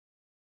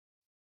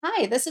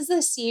Hi, this is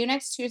the See You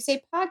Next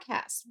Tuesday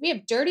podcast. We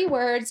have dirty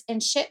words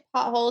and shit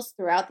potholes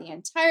throughout the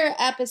entire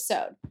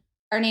episode.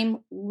 Our name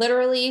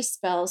literally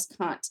spells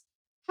cunt.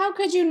 How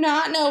could you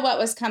not know what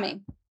was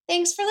coming?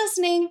 Thanks for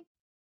listening.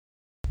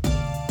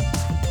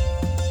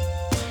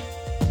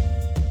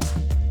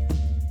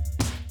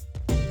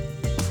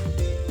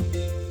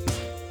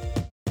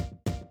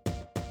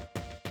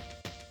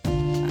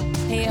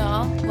 Hey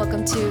y'all,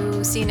 welcome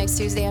to See You Next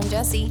Tuesday. I'm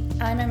Jessie.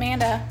 I'm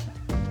Amanda.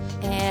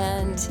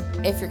 And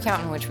if you're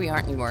counting, which we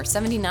aren't anymore,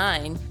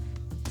 79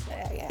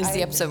 is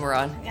the episode we're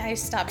on. I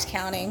stopped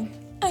counting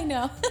I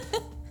know.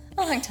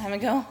 a long time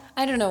ago.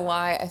 I don't know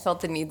why I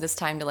felt the need this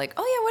time to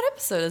what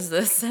episode is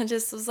this? I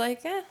just was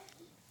like,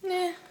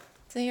 Nah,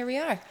 so here we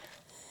are.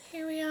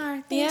 here we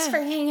are. Thanks for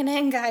hanging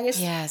in,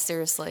 guys. Yeah,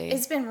 seriously.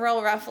 It's been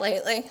real rough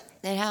lately.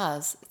 It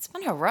has. It's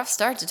been a rough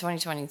start to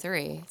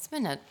 2023. It's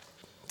been a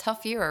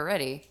tough year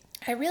already.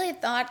 I really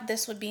thought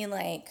this would be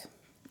the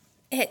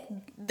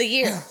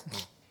year.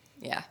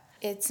 Yeah.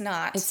 It's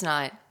not. It's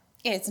not.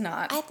 It's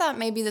not. I thought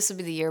maybe this would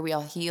be the year we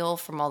all heal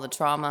from all the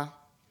trauma.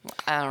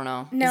 I don't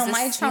know. No,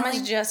 my trauma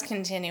is just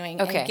continuing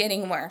and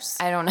getting worse.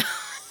 I don't know.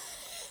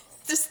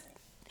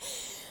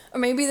 Or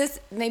maybe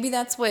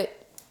that's what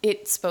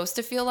it's supposed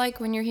to feel like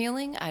when you're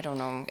healing. I don't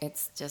know.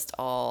 It's just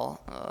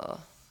all.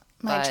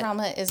 My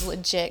trauma is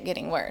legit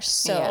getting worse,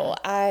 so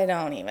I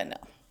don't even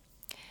know.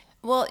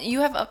 Well,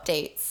 you have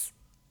updates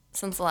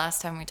since the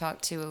last time we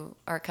talked to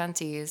our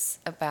cunties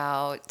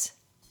about,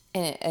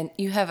 and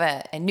you have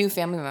a new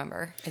family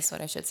member, is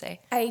what I should say.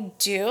 I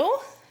do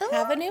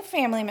have a new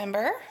family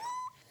member.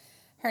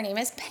 Her name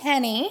is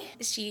Penny.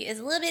 She is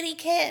a little bitty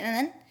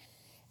kitten,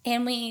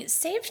 and we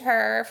saved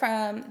her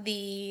from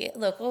the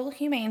local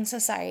humane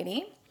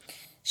society.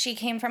 She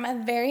came from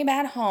a very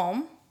bad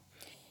home,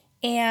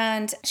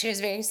 and she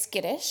was very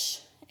skittish,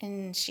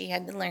 and she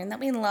had to learn that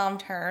we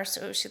loved her,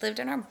 so she lived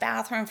in our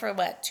bathroom for,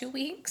 2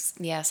 weeks?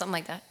 Yeah, something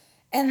like that.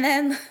 And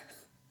then,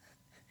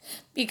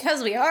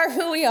 because we are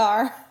who we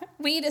are,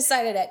 we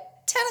decided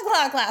at 10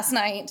 o'clock last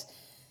night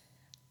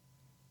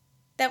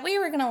that we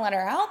were going to let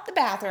her out the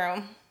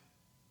bathroom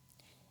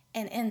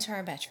and into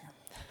our bedroom.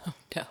 Oh,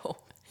 no.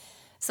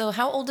 So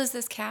how old is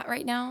this cat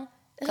right now?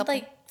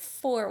 Like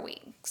 4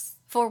 weeks.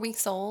 4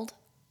 weeks old?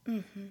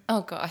 Mm-hmm.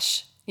 Oh,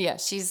 gosh. Yeah,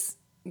 she's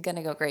going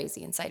to go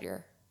crazy inside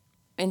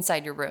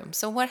your room.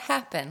 So what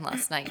happened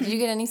last night? Did you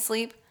get any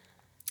sleep?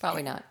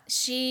 Probably not.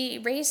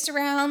 She raced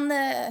around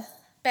the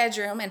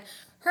bedroom, and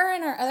her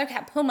and our other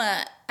cat,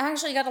 Puma,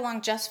 actually got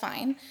along just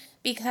fine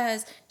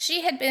because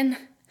she had been,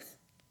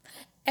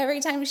 every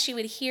time she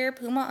would hear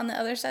Puma on the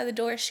other side of the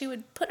door, she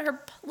would put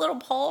her little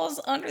paws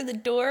under the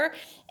door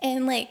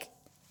and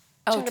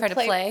try to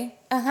play.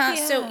 Yeah.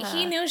 So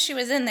he knew she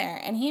was in there,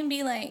 and he'd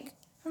be like,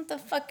 what the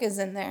fuck is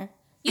in there?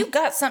 You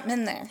got something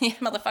in there,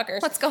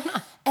 motherfuckers. What's going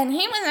on? And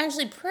he was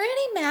actually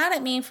pretty mad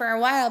at me for a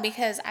while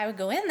because I would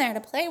go in there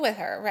to play with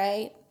her,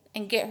 right?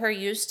 And get her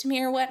used to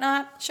me or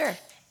whatnot. Sure.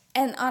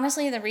 And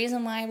honestly, the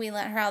reason why we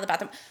let her out of the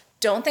bathroom,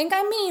 don't think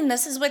I mean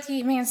this is what the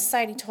Humane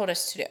Society told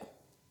us to do.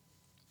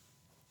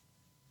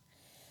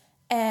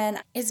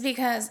 And it's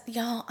because,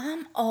 y'all,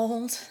 I'm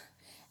old,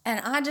 and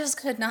I just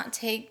could not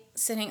take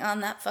sitting on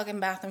that fucking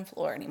bathroom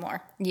floor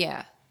anymore.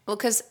 Yeah. Well,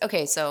 because,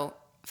 okay, so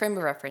frame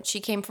of reference, she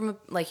came from,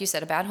 like you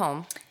said, a bad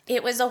home.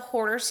 It was a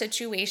hoarder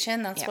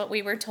situation. That's what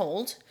we were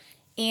told.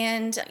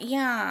 And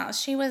yeah,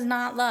 she was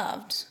not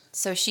loved.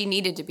 So she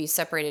needed to be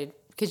separated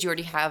because you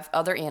already have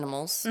other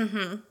animals.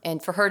 Mm-hmm.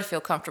 And for her to feel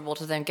comfortable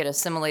to then get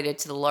assimilated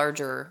to the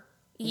larger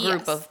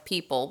group of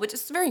people, which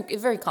is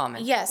very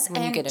common. Yes,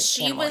 when you get an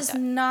she animal was like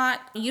that.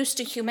 not used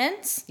to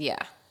humans. Yeah.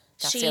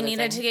 She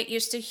needed to get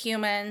used to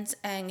humans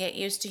and get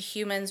used to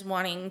humans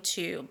wanting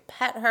to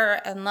pet her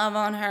and love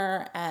on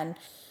her and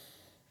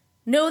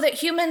know that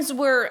humans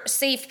were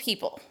safe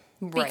people.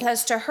 Right.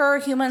 Because to her,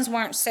 humans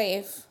weren't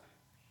safe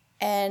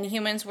and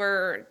humans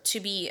were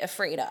to be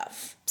afraid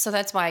of. So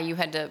that's why you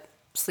had to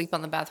sleep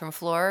on the bathroom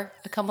floor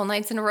a couple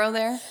nights in a row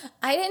there?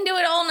 I didn't do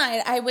it all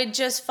night. I would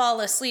just fall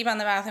asleep on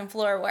the bathroom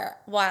floor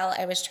while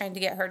I was trying to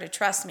get her to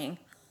trust me.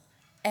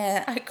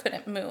 And I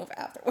couldn't move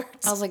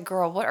afterwards. I was like,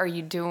 girl, what are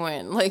you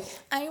doing?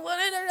 I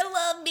wanted her to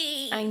love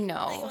me. I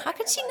know. How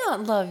could she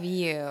not love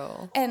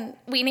you? And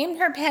we named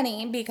her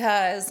Penny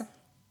because,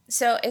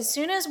 so as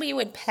soon as we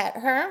would pet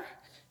her,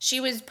 she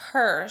would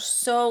purr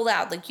so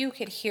loud, like you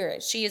could hear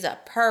it. She is a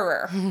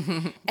purrer.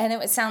 And it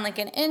would sound like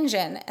an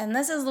engine. And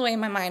this is the way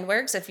my mind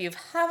works. If you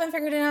haven't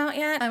figured it out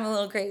yet, I'm a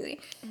little crazy.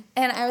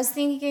 And I was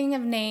thinking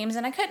of names,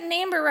 and I couldn't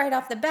name her right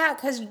off the bat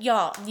because,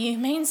 y'all, the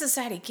Humane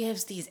Society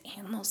gives these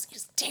animals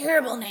these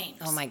terrible names.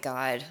 Oh, my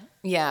God.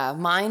 Yeah,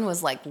 mine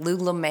was like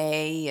Lula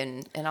May,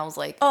 and I was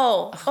like...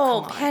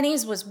 Oh,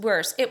 Penny's was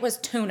worse. It was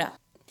Tuna.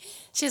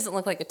 She doesn't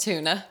look like a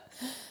tuna.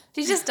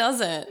 She just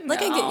doesn't.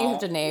 Look, I get you have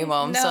to name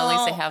them, so at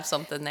least they have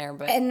something there.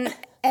 But And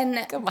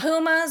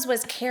Puma's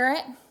was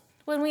Carrot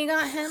when we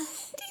got him.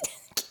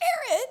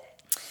 Carrot?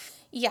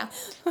 Yeah.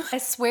 I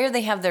swear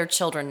they have their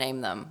children name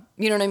them.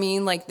 You know what I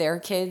mean? Like their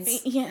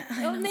kids. Yeah.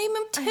 They'll name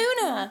him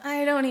Tuna.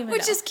 I don't even know.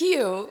 Which is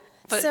cute.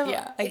 But So,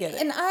 yeah, I get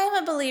it. And I'm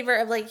a believer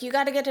of like, you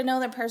got to get to know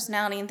their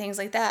personality and things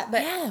like that.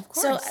 But Yeah, of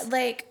so course.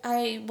 like,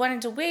 I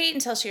wanted to wait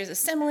until she was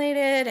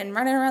assimilated and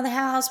running around the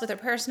house with her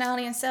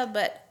personality and stuff.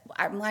 But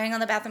I'm lying on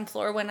the bathroom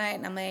floor one night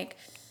and I'm like,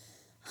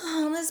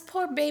 oh, this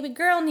poor baby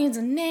girl needs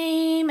a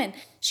name. And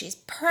she's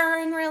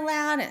purring real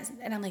loud.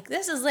 And I'm like,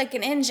 this is like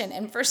an engine.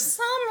 And for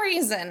some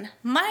reason,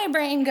 my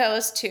brain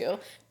goes to,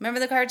 remember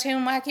the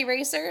cartoon Wacky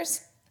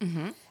Racers?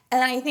 Mm-hmm.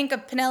 And I think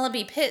of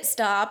Penelope Pit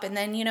Stop, and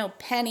then,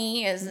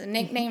 Penny is a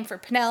nickname for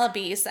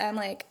Penelope. So I'm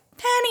like,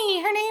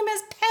 Penny, her name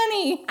is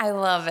Penny. I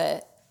love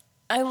it.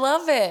 I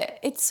love it.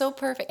 It's so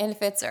perfect and it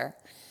fits her.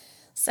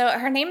 So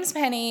her name's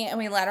Penny, and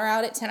we let her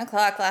out at 10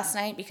 o'clock last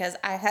night because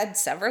I had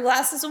several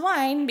glasses of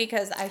wine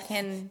because I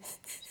can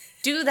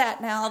do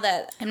that now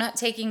that I'm not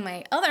taking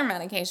my other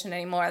medication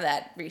anymore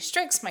that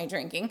restricts my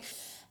drinking.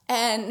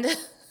 And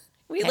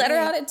we let her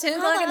out at 10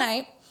 o'clock at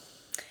night.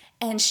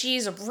 And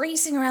she's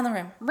racing around the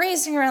room.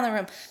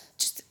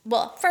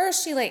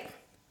 First she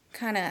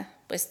kind of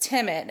was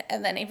timid.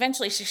 And then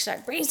eventually she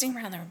started racing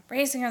around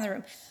the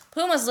room.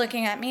 Puma's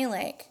looking at me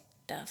like,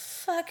 the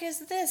fuck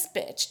is this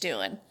bitch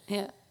doing?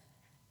 Yeah.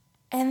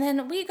 And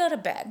then we go to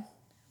bed.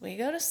 We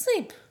go to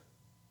sleep.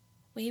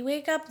 We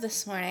wake up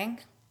this morning.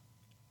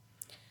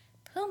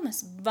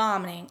 Puma's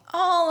vomiting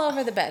all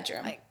over the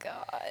bedroom. Oh my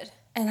God.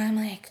 And I'm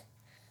like,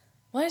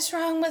 what's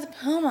wrong with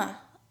Puma?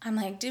 I'm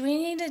like, do we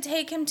need to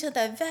take him to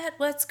the vet?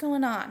 What's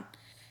going on?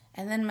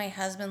 And then my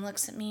husband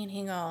looks at me and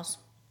he goes,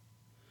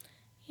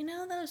 you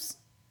know those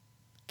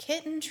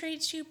kitten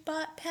treats you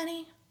bought,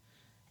 Penny?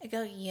 I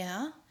go,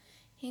 yeah.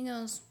 He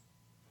goes,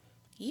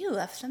 you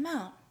left them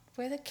out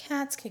where the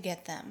cats could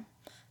get them.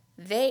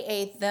 They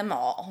ate them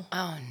all.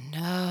 Oh,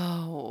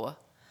 no.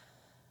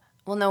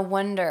 Well, no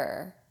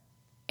wonder.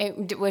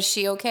 Was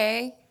she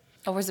okay?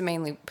 Or was it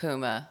mainly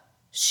Puma?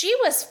 She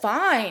was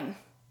fine.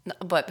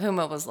 But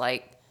Puma was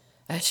like,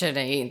 I shouldn't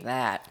have eaten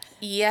that.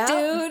 Yeah.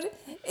 Dude,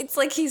 it's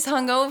like he's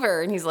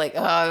hungover and he's like,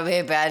 oh, I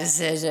made bad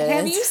decisions.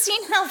 Have you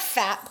seen how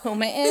fat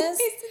Puma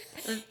is?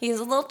 He's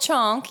a little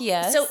chonk,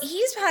 yes. So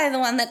he's probably the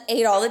one that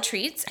ate all the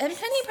treats, and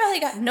Penny probably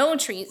got no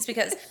treats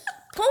because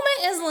Puma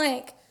is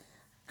like...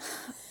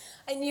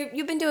 And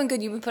you've been doing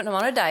good. You've been putting him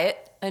on a diet.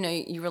 I know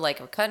you were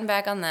like, we're cutting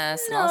back on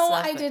this and all No,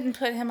 stuff. I didn't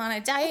put him on a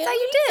diet. I thought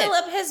you did. Fill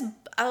up his...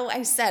 Oh,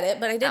 I said it,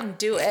 but I didn't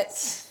do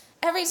it.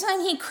 Every time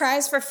he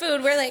cries for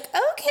food, we're like,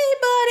 okay,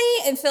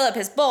 buddy, and fill up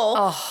his bowl.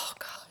 Oh,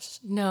 gosh.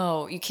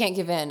 No, you can't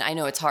give in. I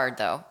know it's hard,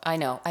 though. I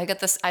know. I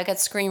got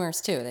screamers,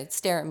 too. They'd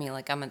stare at me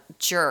like I'm a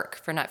jerk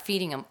for not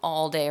feeding him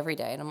all day, every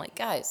day. And I'm like,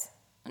 guys,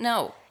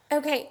 no.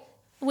 Okay,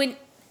 when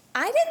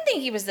I didn't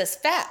think he was this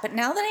fat, but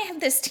now that I have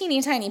this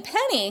teeny tiny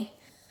Penny,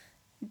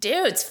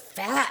 dude's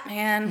fat,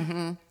 man.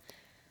 Mm-hmm.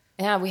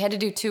 Yeah, we had to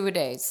do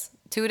 2-a-days.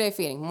 2-a-day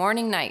feeding.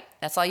 Morning, night.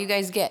 That's all you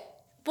guys get.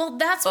 Well,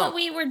 that's what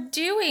we were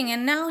doing,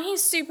 and now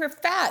he's super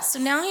fat, so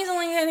now he's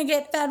only going to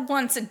get fed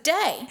once a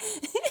day.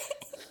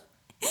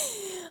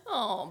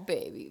 Oh,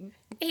 baby.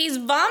 He's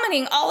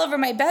vomiting all over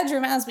my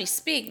bedroom as we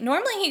speak.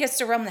 Normally he gets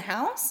to roam the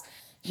house.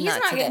 He's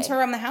not getting to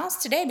roam the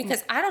house today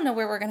because I don't know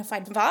where we're going to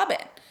find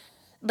vomit.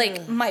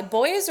 Like, my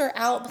boys are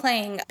out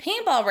playing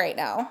paintball right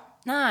now.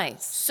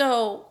 Nice.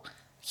 So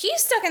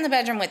he's stuck in the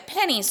bedroom with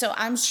Penny, so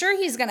I'm sure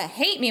he's going to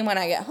hate me when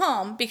I get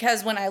home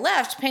because when I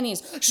left,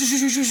 Penny's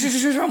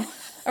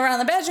around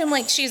the bedroom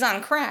like she's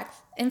on crack.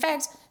 In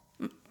fact,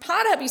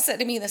 Pot Hubby said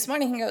to me this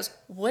morning, he goes,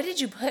 what did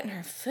you put in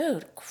her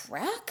food?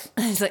 Crack?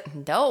 I was like,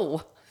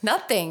 no,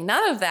 nothing,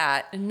 none of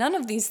that, none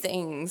of these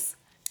things.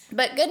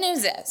 But good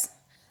news is,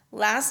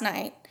 last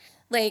night,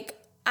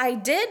 I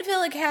did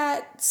feel a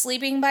cat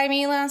sleeping by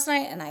me last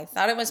night, and I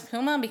thought it was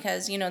Puma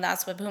because,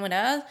 that's what Puma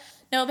does.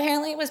 No,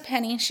 apparently it was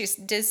Penny. She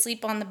did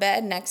sleep on the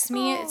bed next to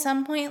me at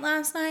some point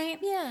last night.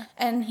 Yeah.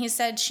 And he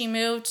said she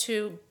moved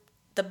to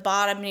the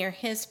bottom near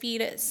his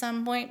feet at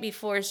some point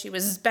before she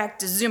was back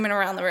to zooming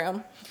around the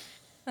room.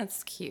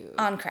 That's cute.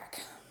 On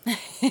crack.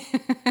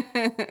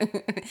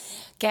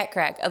 Cat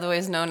crack,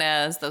 otherwise known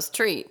as those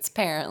treats,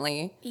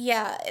 apparently.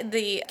 Yeah,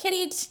 the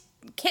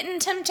kitten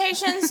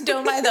temptations,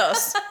 don't buy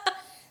those.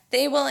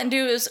 They will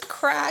induce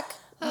crack,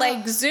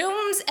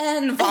 zooms,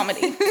 and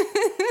vomiting.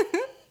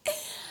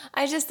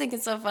 I just think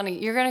it's so funny.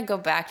 You're going to go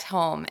back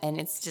home, and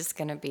it's just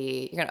going to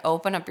be, you're going to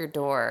open up your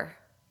door.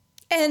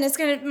 And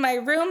my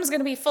room's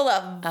going to be full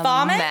of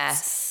vomit. A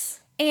mess.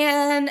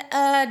 And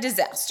a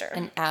disaster.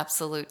 An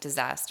absolute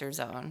disaster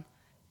zone.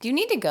 Do you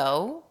need to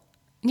go?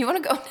 Do you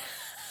want to go?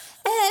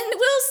 And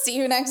we'll see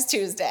you next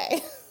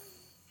Tuesday.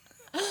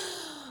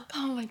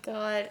 Oh my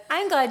God.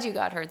 I'm glad you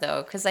got her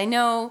though, because I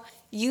know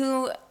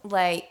you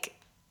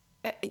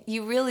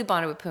really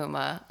bonded with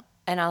Puma.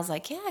 And I was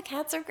like, yeah,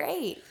 cats are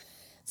great.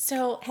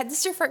 So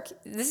This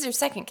is your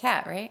second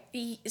cat, right?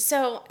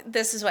 So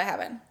this is what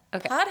happened.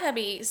 Okay. Pod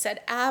Hubby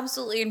said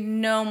absolutely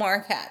no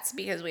more cats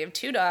because we have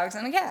 2 dogs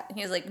and a cat.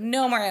 He was like,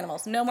 no more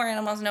animals, no more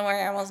animals, no more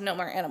animals, no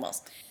more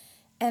animals.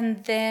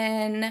 And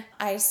then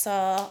I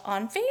saw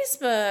on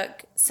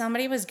Facebook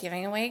somebody was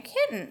giving away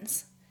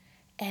kittens.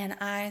 And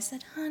I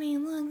said, honey,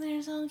 look,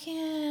 they're so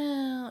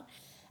cute.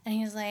 And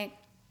he was like,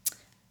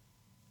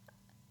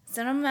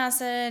 send him a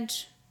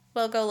message.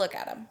 Well, go look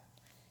at them.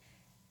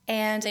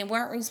 And they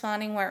weren't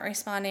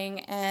responding.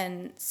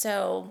 And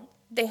so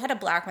they had a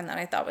black one that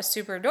I thought was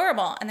super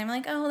adorable. And they were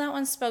like, oh, that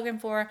one's spoken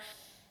for.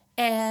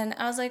 And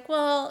I was like,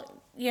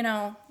 well, you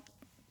know,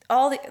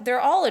 they're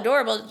all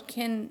adorable.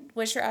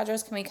 What's your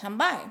address? Can we come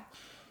by?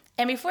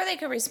 And before they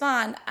could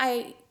respond,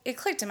 it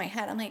clicked in my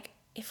head. I'm like,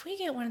 if we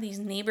get one of these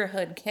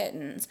neighborhood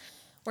kittens,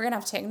 we're going to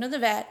have to take them to the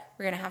vet.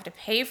 We're going to have to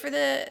pay for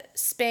the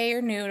spay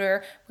or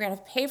neuter. We're going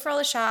to have to pay for all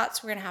the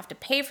shots. We're going to have to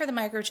pay for the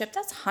microchip.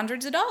 That's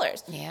hundreds of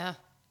dollars. Yeah.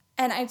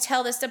 And I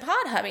tell this to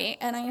Pod Hubby,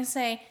 and I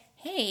say,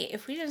 hey,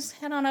 if we just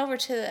head on over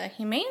to the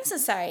Humane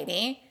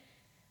Society,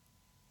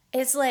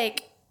 it's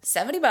like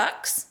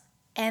 $70,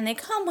 and they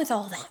come with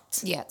all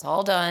that. Yeah, it's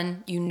all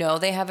done. You know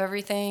they have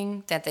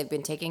everything that they've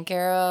been taken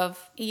care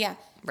of. Yeah.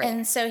 Right.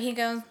 And so he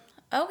goes,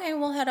 okay,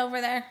 we'll head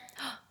over there.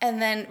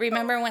 And then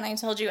remember when I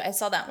told you I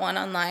saw that one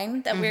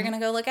online that we were going to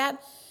go look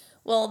at?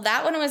 Well,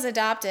 that one was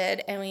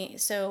adopted, and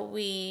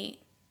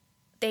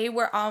they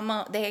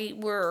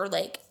were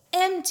like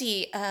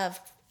empty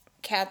of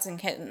cats and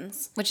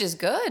kittens. Which is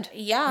good.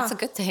 Yeah. That's a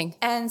good thing.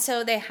 And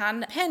so they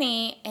had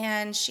Penny,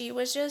 and she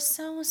was just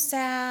so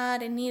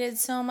sad and needed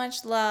so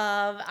much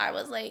love. I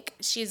was like,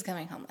 she's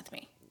coming home with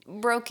me.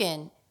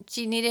 Broken.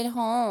 She needed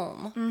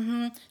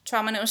home.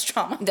 Trauma knows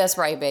trauma. That's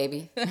right,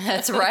 baby.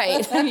 That's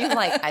right. You're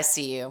like, I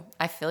see you.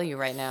 I feel you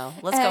right now.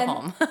 Let's go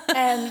home.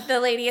 And the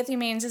lady at the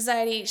Humane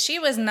Society, she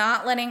was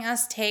not letting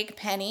us take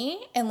Penny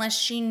unless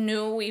she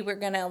knew we were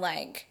going to,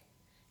 like,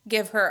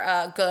 give her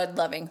a good,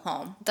 loving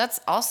home. That's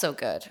also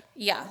good.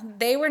 Yeah.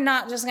 They were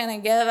not just going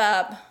to give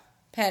up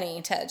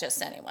Penny to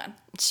just anyone.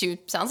 She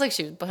sounds like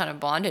she was kind of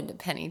bonded to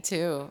Penny,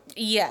 too.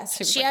 Yes.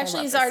 She like, I actually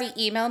love has this.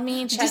 already emailed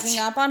me checking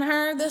up on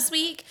her this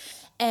week.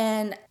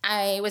 And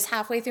I was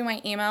halfway through my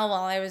email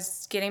while I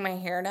was getting my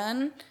hair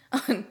done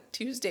on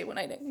Tuesday when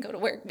I didn't go to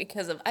work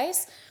because of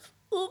ice.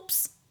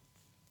 Oops.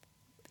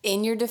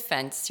 In your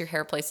defense, your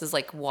hair place is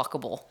like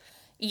walkable,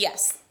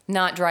 Yes.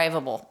 not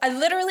drivable.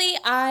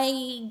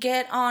 I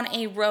get on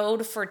a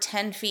road for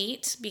 10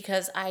 feet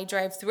because I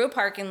drive through a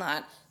parking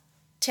lot,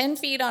 10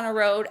 feet on a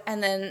road,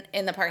 and then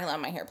in the parking lot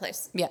of my hair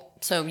place. Yeah.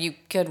 So you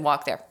could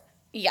walk there.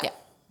 Yeah.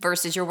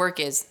 Versus your work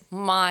is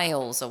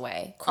miles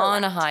away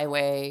on a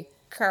highway.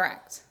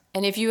 Correct.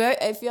 And if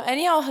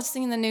any of y'all have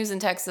seen the news in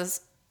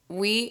Texas,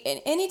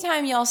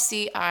 anytime y'all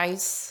see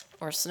ice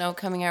or snow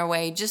coming our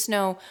way, just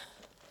know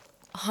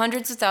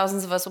hundreds of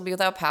thousands of us will be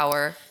without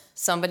power.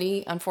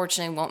 Somebody,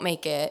 unfortunately, won't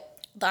make it.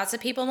 Lots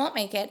of people won't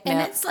make it. And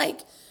Yeah. it's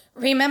like,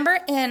 remember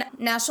in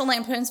National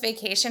Lampoon's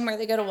Vacation where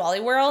they go to Wally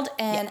World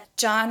and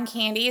John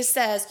Candy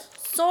says,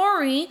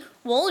 sorry,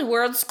 Wally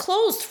World's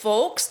closed,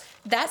 folks.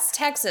 That's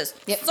Texas.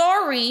 Yep.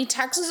 Sorry,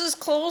 Texas is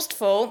closed,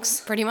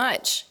 folks. Pretty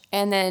much.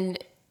 And then,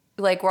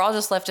 like, we're all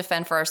just left to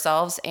fend for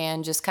ourselves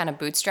and just kind of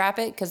bootstrap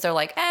it because they're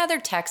like, they're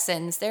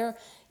Texans. They're,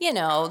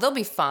 they'll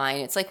be fine.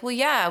 It's like, well,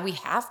 yeah, we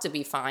have to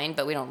be fine,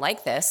 but we don't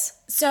like this.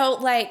 So,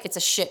 like, It's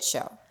a shit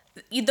show.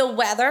 the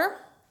weather,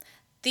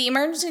 the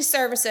emergency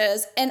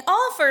services, and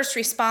all first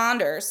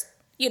responders,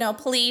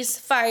 police,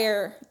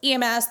 fire,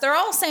 EMS, they're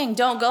all saying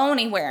don't go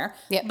anywhere.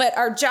 Yep. But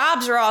our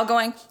jobs are all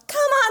going, come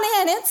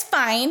on in, it's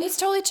fine. It's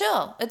totally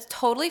chill. It's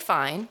totally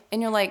fine.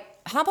 And you're like,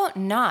 how about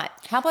not?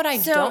 How about I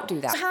don't do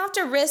that? You have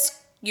to risk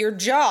your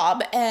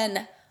job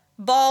and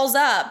balls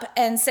up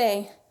and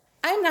say,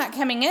 I'm not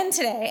coming in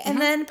today. And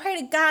then pray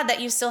to God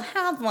that you still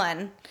have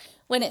one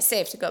when it's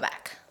safe to go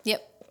back.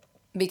 Yep.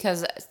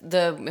 Because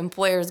the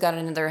employer's got it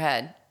in their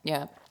head.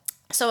 Yeah.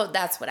 So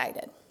that's what I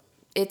did.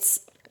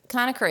 It's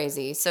kind of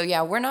crazy. So,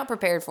 yeah, we're not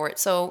prepared for it.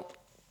 So,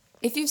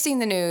 if you've seen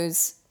the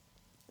news,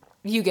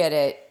 you get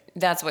it.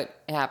 That's what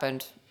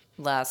happened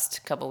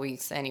last couple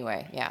weeks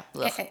anyway. Yeah.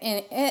 Ugh.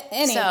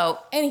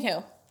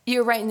 Anywho.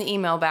 You're writing the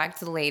email back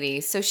to the lady.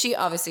 So she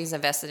obviously has a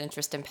vested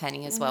interest in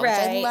Penny as well, which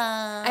I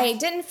love. I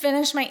didn't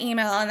finish my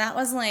email, and that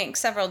was like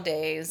several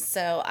days.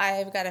 So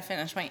I've got to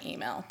finish my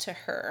email to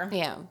her.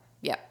 Yeah.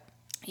 Yeah.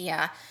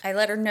 Yeah. I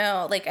let her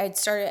know. Like, I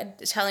started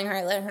telling her,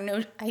 I let her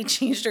know I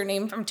changed her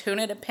name from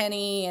Tuna to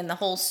Penny and the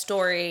whole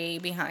story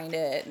behind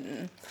it.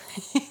 And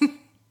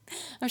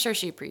I'm sure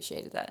she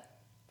appreciated that.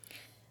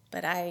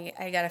 But I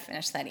got to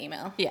finish that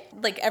email. Yeah.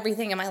 Like,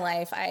 everything in my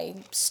life, I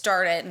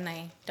start it and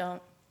I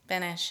don't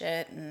finish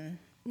it. And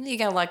You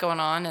got a lot going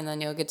on, and then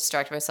you'll get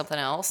distracted by something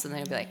else, and then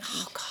you'll be like,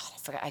 oh, God, I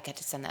forgot. I got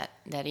to send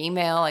that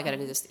email. I got to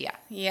do this. Yeah.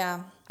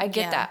 yeah. I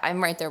get that.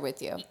 I'm right there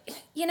with you.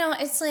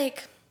 It's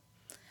like,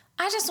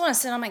 I just want to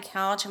sit on my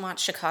couch and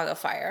watch Chicago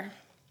Fire.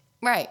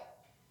 Right.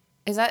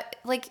 Is that,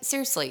 like,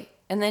 seriously?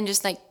 And then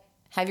just, like,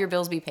 have your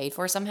bills be paid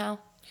for somehow?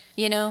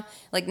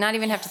 Like, not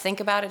even have to think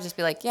about it. Just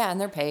be like, yeah, and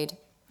they're paid.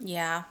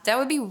 Yeah. That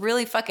would be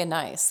really fucking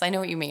nice. I know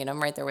what you mean.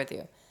 I'm right there with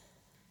you.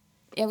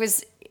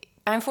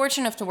 I'm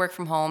fortunate enough to work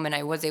from home, and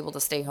I was able to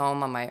stay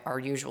home on our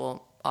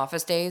usual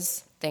office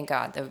days. Thank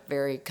God. They're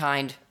very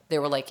kind. They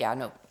were like, yeah,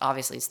 no,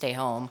 obviously stay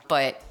home.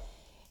 But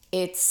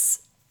it's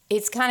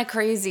kind of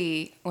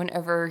crazy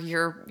whenever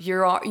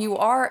you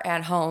are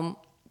at home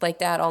like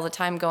that all the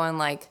time going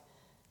like,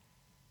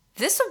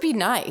 this would be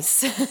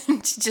nice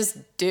to just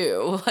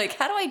do. Like,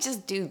 how do I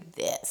just do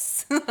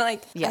this?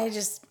 Like, yeah.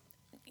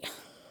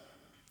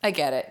 I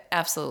get it.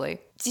 Absolutely.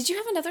 Did you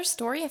have another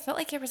story? I felt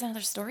like there was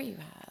another story you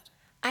had.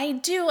 I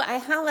do. I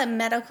have a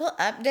medical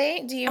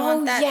update. Do you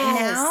want that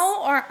yes.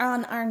 now or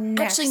on our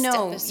next Actually,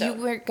 no. episode? You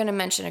were going to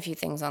mention a few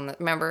things on the,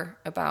 remember,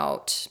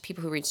 about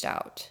people who reached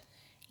out.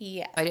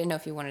 Yeah. I didn't know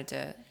if you wanted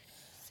to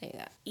say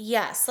that.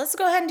 Yes. Let's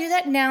go ahead and do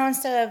that now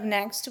instead of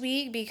next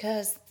week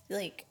because,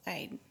 like,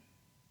 I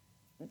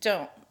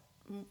don't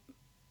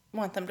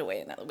want them to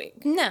wait another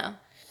week. No.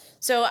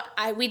 So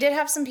we did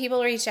have some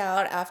people reach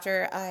out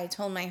after I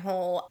told my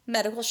whole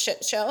medical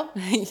shit show.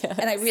 Yes.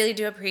 And I really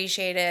do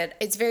appreciate it.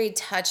 It's very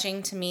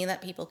touching to me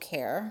that people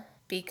care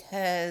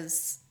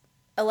because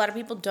a lot of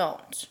people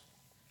don't.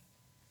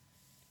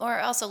 Or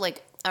also,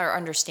 like, or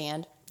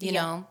understand, you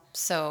know?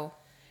 So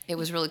it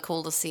was really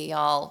cool to see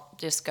y'all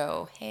just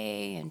go,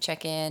 hey, and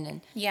check in.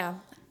 And yeah.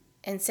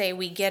 And say,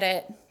 we get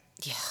it.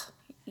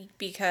 Yeah.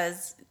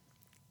 Because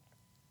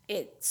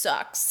it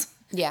sucks.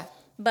 Yeah.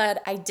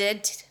 But I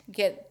did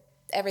get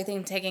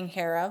everything taken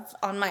care of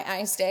on my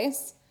ice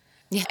days.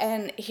 Yeah.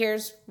 And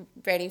here's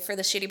ready for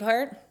the shitty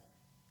part.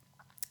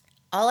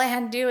 All I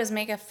had to do was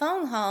make a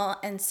phone call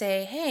and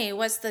say, hey,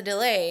 what's the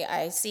delay?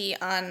 I see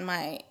on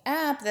my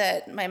app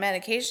that my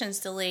medication's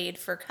delayed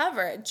for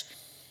coverage.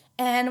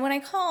 And when I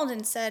called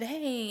and said,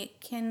 hey,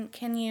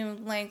 can you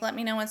like let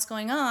me know what's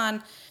going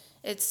on?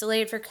 It's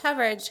delayed for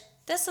coverage.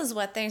 This is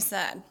what they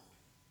said.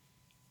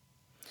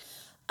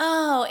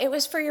 Oh, it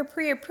was for your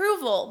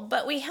pre-approval,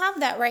 but we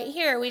have that right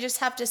here. We just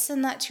have to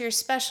send that to your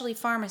specialty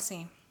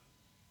pharmacy.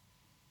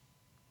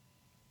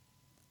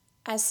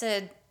 I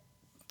said,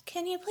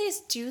 can you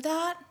please do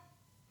that?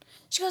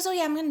 She goes, oh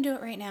yeah, I'm going to do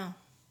it right now.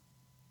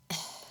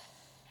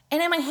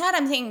 And in my head,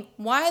 I'm thinking,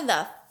 why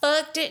the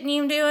fuck didn't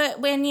you do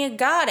it when you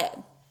got it?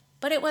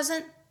 But it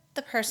wasn't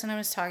the person I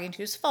was talking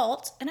to's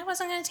fault, and I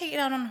wasn't going to take it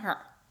out on her.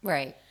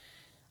 Right.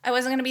 I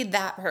wasn't going to be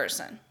that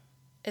person.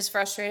 As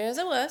frustrated as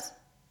it was,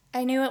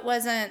 I knew it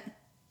wasn't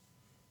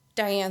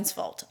Diane's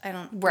fault. I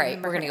don't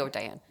Right. We're going to go with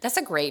Diane. That's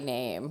a great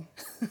name.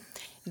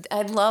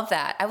 I love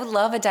that. I would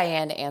love a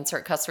Diane to answer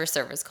a customer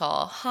service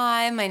call.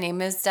 Hi, my name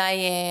is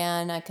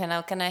Diane.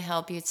 How can I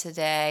help you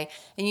today?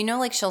 And you know,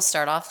 like she'll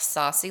start off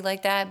saucy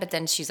like that, but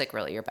then she's like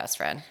really your best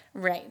friend.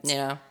 Right. You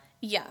know?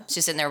 Yeah.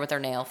 She's sitting there with her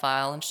nail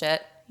file and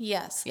shit.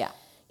 Yes. Yeah.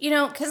 You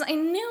know, because I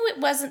knew it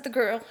wasn't the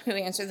girl who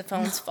answered the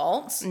phone's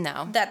fault.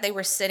 No. That they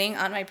were sitting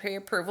on my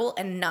pre-approval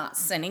and not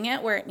sending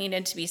it where it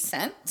needed to be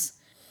sent.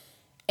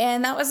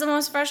 And that was the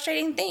most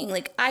frustrating thing.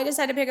 Like, I just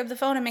had to pick up the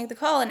phone and make the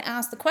call and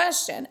ask the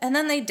question. And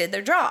then they did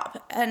their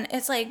job. And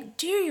it's like,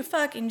 do your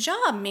fucking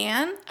job,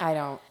 man. I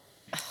don't.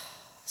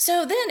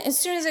 So then, as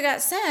soon as it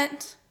got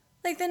sent,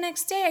 like the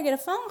next day, I get a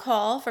phone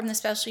call from the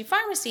specialty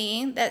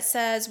pharmacy that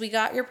says, we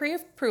got your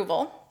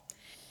pre-approval.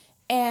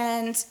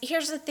 And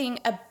here's the thing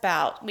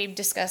about, we've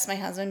discussed my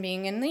husband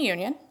being in the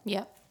union.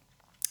 Yep.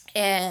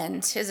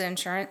 And his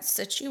insurance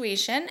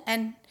situation.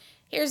 And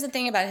here's the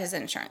thing about his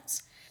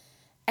insurance.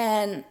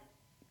 And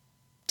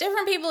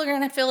different people are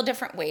going to feel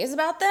different ways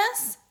about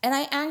this. And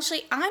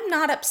I'm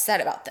not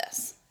upset about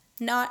this.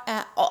 Not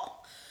at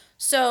all.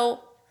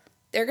 So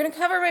they're going to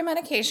cover my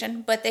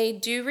medication, but they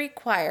do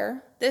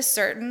require this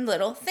certain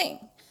little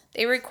thing.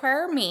 They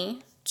require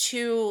me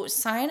to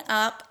sign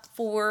up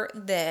for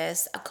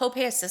this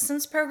copay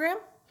assistance program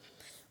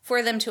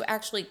for them to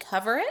actually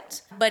cover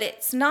it. But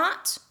it's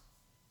not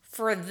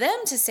for them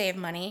to save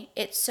money.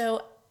 It's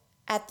so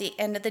at the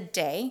end of the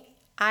day,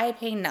 I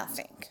pay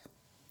nothing.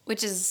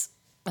 Which is,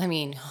 I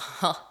mean,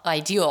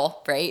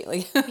 ideal, right?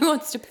 Like, who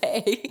wants to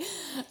pay?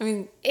 I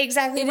mean,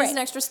 exactly it right. is an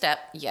extra step,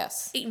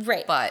 yes.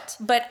 Right.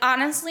 But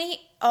honestly,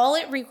 all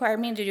it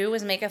required me to do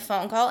was make a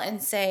phone call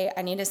and say,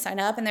 I need to sign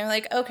up. And they're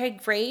like, okay,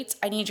 great.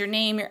 I need your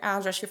name, your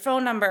address, your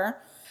phone number.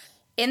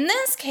 In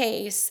this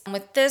case,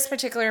 with this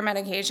particular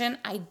medication,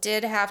 I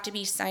did have to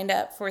be signed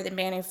up for the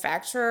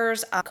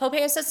manufacturer's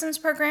copay assistance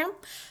program,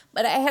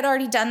 but I had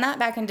already done that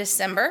back in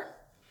December.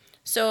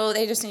 So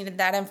they just needed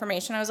that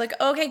information. I was like,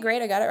 okay,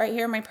 great. I got it right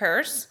here in my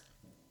purse.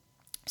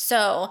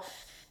 So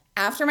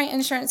after my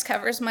insurance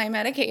covers my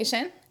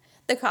medication,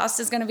 the cost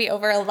is going to be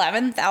over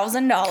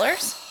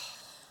 $11,000.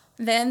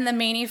 Then the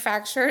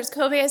manufacturer's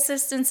copay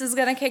assistance is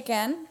going to kick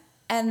in.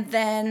 And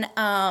then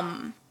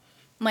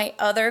my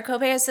other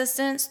copay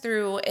assistance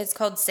through, it's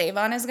called Save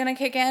On, is going to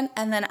kick in.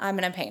 And then I'm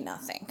going to pay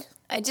nothing.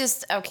 I'm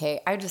just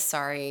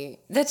sorry.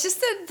 That's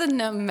just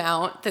the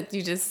amount that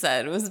you just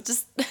said was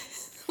just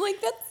like,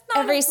 that's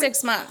not every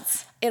 6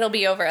 months. It'll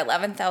be over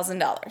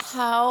 $11,000.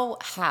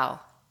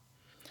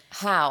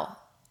 How?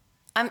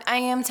 I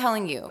am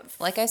telling you,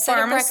 like I said,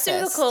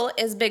 pharmaceutical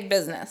is big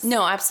business.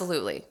 No,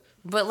 absolutely.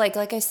 But like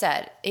I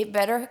said, it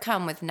better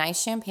come with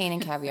nice champagne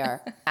and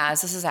caviar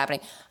as this is happening.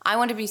 I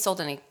want to be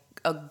sold in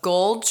a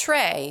gold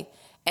tray,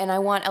 and I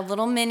want a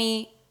little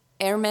mini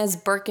Hermes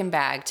Birkin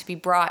bag to be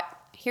brought.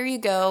 Here you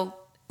go.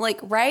 Like,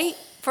 right?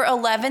 For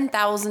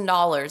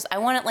 $11,000. I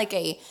want it like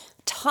a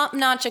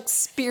top-notch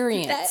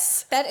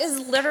experience. That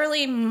is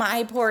literally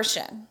my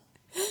portion.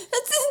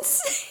 That's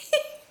insane.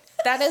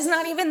 That is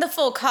not even the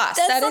full cost.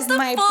 That's That not is the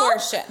my full-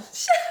 portion.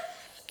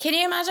 Can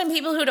you imagine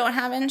people who don't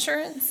have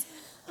insurance?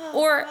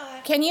 Or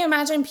can you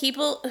imagine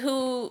people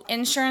who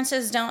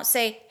insurances don't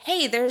say,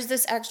 hey, there's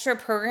this extra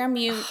program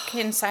you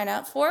can sign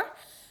up for?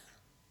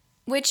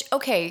 Which,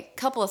 okay,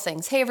 couple of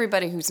things. Hey,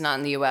 everybody who's not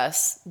in the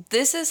US,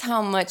 this is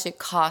how much it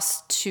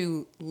costs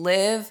to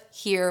live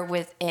here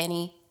with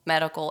any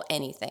medical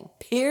anything.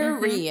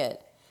 Period.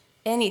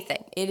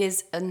 Anything. It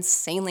is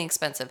insanely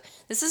expensive.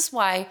 This is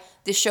why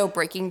the show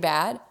Breaking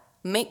Bad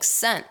makes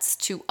sense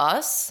to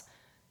us.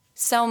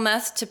 Sell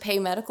meth to pay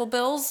medical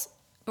bills.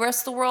 The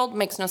rest of the world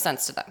makes no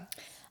sense to them.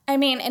 I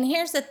mean, and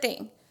here's the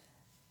thing.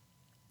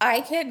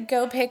 I could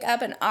go pick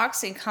up an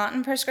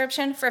OxyContin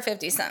prescription for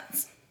 50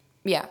 cents.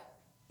 Yeah.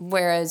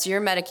 Whereas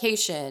your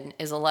medication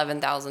is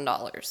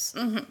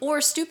 $11,000. Or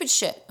stupid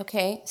shit,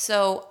 okay?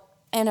 So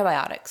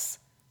antibiotics,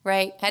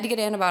 right? Had to get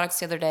antibiotics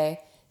the other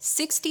day.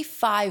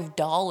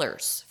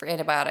 $65 for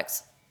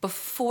antibiotics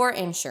before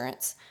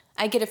insurance.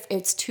 I get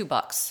it's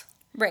 $2.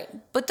 Right.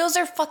 But those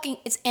are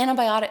it's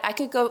antibiotic.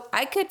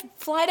 I could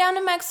fly down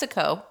to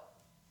Mexico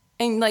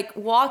and like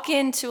walk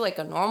into like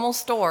a normal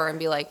store and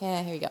be like,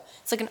 here you go.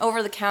 It's like an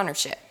over-the-counter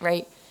shit,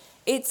 right?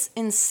 It's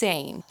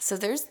insane. So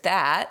there's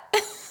that.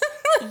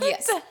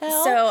 Yes. What the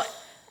hell? So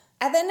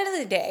at the end of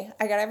the day,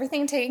 I got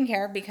everything taken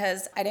care of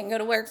because I didn't go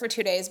to work for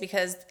 2 days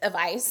because of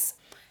ICE.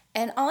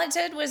 And all it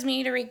did was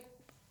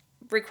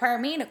require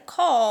me to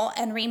call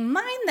and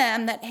remind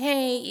them that,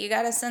 hey, you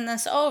got to send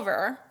this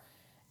over.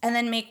 And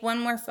then make one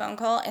more phone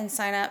call and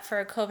sign up for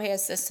a copay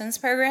assistance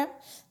program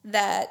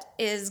that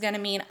is going to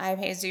mean I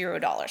pay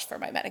 $0 for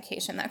my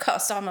medication that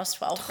costs almost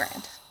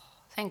 $12,000.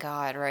 Thank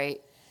God, right?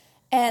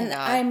 And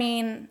God. I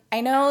mean,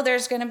 I know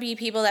there's going to be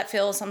people that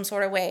feel some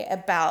sort of way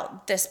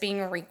about this being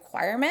a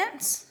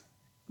requirement,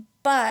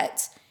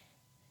 but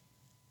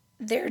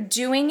they're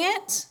doing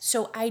it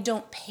so I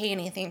don't pay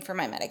anything for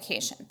my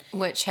medication.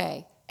 Which,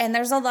 hey. And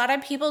there's a lot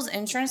of people's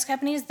insurance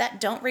companies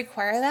that don't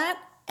require that,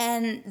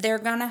 and they're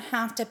going to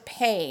have to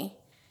pay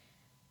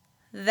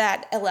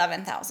that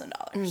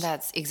 $11,000.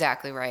 That's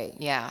exactly right.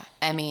 Yeah.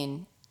 I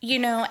mean, You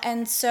know,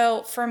 and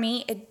so for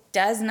me, it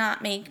does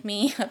not make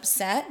me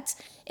upset.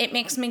 It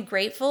makes me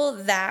grateful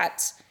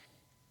that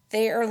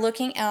they are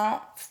looking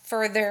out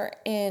for their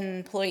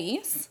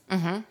employees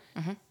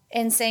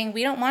and saying,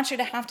 we don't want you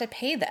to have to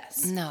pay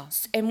this. No.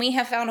 And we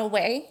have found a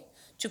way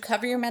to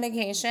cover your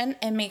medication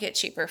and make it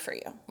cheaper for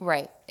you.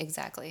 right.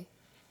 Exactly.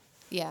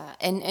 Yeah.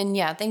 And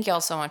yeah, thank y'all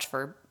so much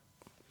for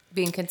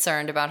being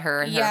concerned about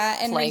her and her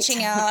And plight.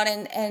 reaching out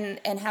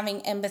and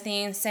having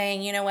empathy and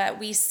saying, you know what,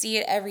 we see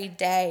it every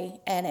day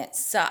and it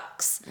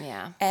sucks.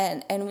 Yeah.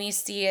 And we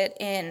see it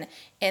in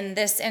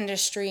this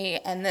industry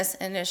and this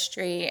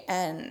industry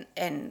and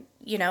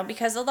you know,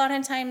 because a lot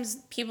of times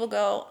people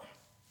go,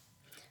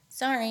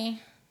 sorry,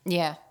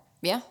 Yeah.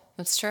 Yeah.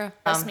 That's true.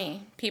 trust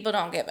me, people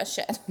don't give a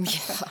shit.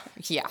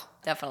 Yeah,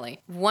 definitely.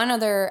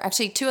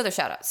 Actually, two other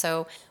shout outs.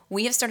 So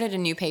we have started a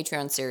new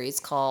Patreon series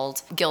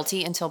called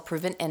Guilty Until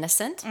Proven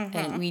Innocent.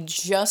 And we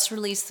just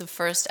released the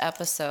first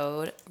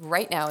episode.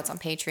 Right now it's on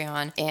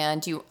Patreon.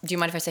 And do you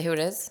mind if I say who it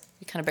is?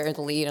 You kind of buried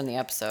the lead on the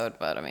episode,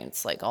 but I mean,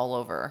 it's like all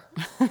over.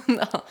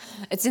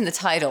 It's in the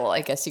title,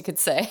 I guess you could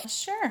say.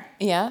 Sure.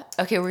 Yeah.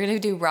 Okay, we're going to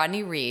do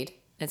Rodney Reed.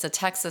 It's a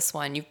Texas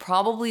one. You've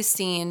probably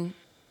seen,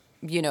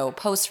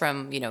 posts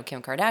from,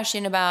 Kim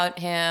Kardashian about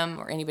him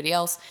or anybody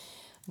else.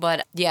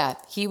 But yeah,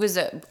 he was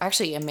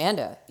actually,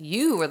 Amanda,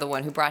 you were the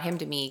one who brought him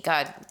to me,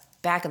 God,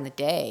 back in the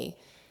day.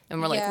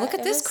 And we're like, look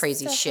at this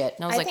crazy shit.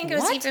 And I was like, think it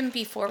was even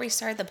before we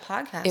started the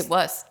podcast.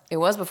 It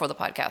was before the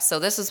podcast. So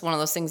this is one of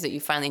those things that you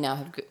finally now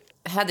have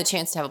had the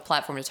chance to have a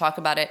platform to talk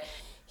about it.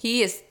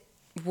 He is,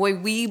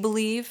 we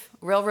believe,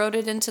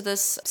 railroaded into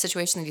this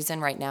situation that he's in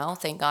right now.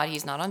 Thank God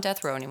he's not on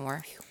death row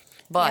anymore.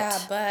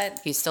 But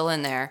he's still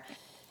in there.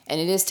 And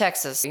it is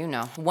Texas,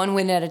 one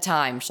win at a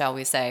time, shall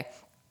we say.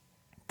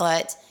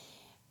 But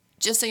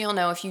just so you'll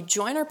know, if you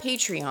join our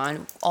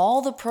Patreon,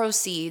 all the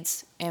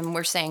proceeds, and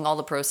we're saying all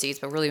the proceeds,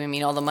 but really we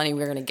mean all the money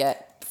we're going to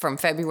get from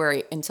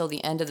February until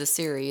the end of the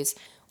series,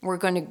 we're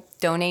going to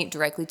donate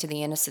directly to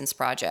the Innocence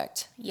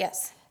Project.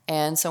 Yes.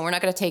 And so we're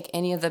not going to take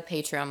any of the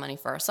Patreon money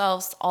for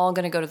ourselves. It's all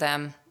going to go to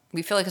them.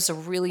 We feel like it's a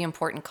really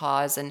important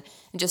cause. And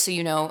just so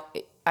you know,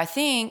 I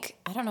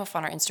don't know if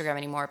on our Instagram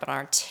anymore, but on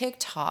our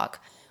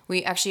TikTok,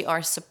 we actually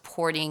are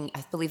supporting,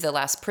 I believe, the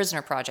Last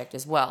Prisoner Project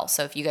as well.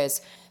 So if you guys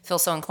feel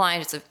so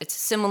inclined, it's a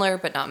similar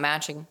but not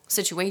matching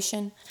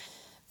situation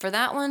for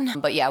that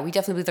one. But yeah, we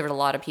definitely believe there are a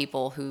lot of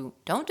people who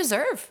don't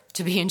deserve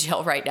to be in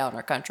jail right now in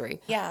our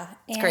country. Yeah.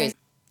 It's crazy.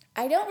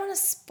 I don't want to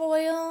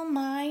spoil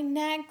my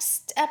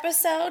next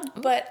episode,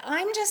 but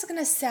I'm just going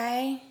to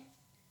say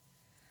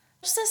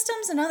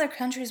systems in other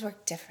countries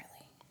work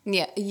differently.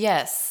 Yeah.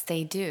 Yes,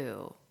 they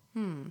do.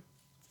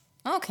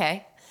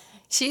 Okay.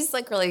 She's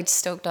like really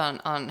stoked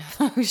on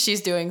who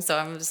she's doing, so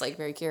I'm just like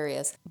very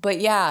curious.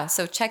 But yeah,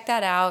 so check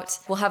that out.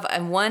 We'll have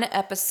one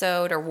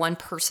episode, or one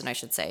person, I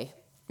should say.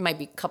 It might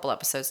be a couple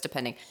episodes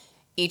depending,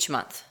 each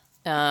month.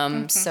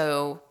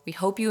 So we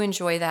hope you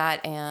enjoy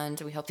that, and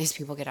we hope these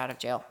people get out of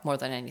jail more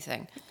than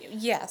anything.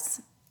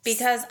 Yes.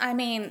 Because, I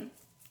mean,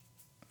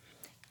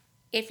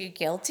 if you're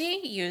guilty,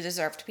 you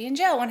deserve to be in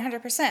jail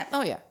 100%.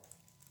 Oh, yeah.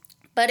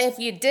 But if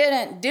you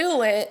didn't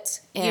do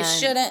it, you And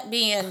shouldn't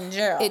be in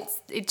jail.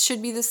 It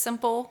should be this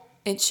simple.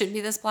 It should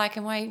be this black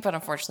and white. But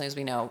unfortunately, as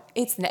we know,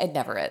 it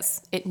never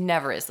is. It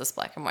never is this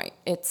black and white.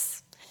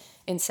 It's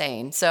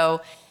insane.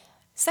 So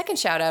second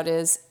shout out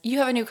is you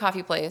have a new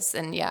coffee place.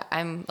 And yeah,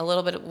 I'm a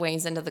little bit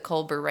ways into the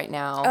cold brew right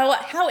now. Oh,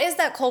 how is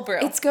that cold brew?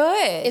 It's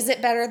good. Is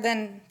it better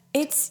than...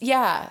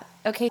 Yeah.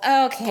 Okay.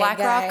 Okay, Black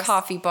guys. Rock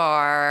Coffee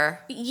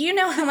Bar. You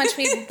know how much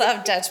we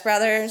love Dutch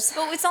Brothers.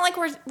 But it's not like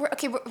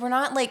we're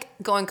not like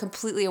going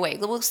completely away.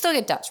 We'll still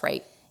get Dutch,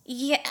 right?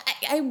 Yeah,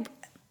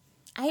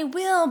 I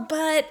will,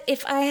 but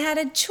if I had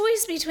a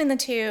choice between the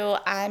two,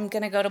 I'm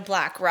going to go to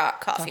Black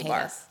Rock Coffee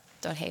Bar.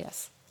 Don't hate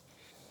us.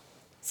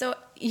 So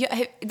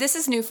this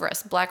is new for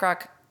us. Black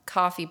Rock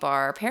Coffee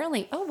Bar.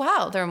 Apparently, oh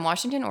wow, they're in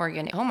Washington,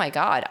 Oregon. Oh my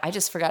God, I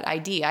just forgot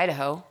ID,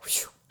 Idaho.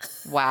 Whew.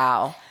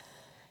 Wow.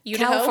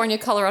 Idaho? California,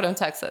 Colorado, and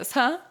Texas,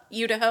 huh?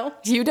 Idaho?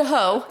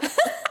 Idaho.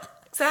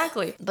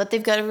 Exactly. But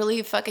they've got a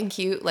really fucking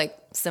cute like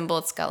symbol.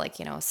 It's got like,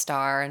 a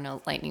star and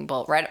a lightning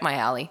bolt right up my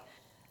alley.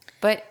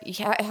 But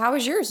how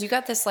is yours? You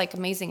got this like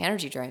amazing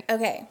energy drink.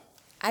 Okay,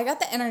 I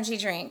got the energy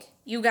drink.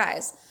 You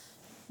guys,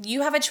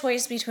 you have a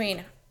choice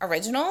between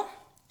original,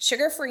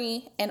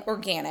 sugar-free, and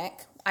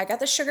organic. I got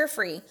the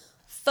sugar-free.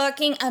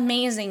 Fucking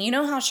amazing. You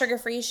know how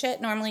sugar-free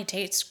shit normally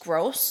tastes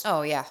gross?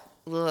 Oh yeah.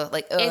 Ugh,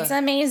 ugh. It's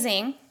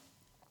amazing.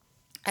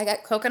 I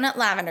got coconut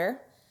lavender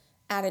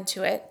added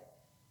to it.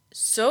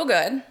 So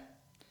good.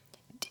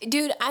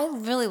 Dude, I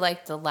really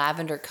like the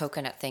lavender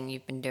coconut thing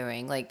you've been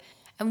doing. Like,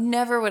 I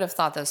never would have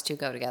thought those two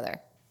go together.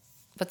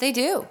 But they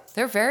do.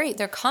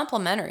 They're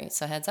complementary.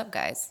 So heads up,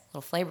 guys.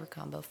 Little flavor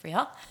combo for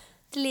y'all.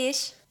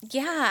 Delish.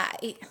 Yeah,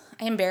 I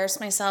embarrassed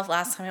myself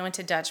last time I went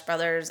to Dutch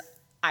Brothers.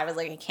 I was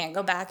like, I can't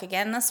go back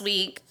again this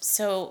week.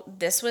 So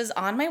this was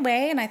on my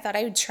way and I thought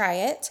I would try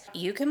it.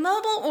 You can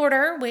mobile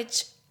order,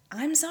 which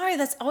I'm sorry,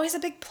 that's always a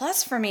big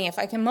plus for me if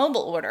I can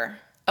mobile order.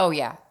 Oh,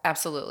 yeah,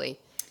 absolutely.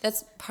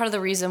 That's part of the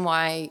reason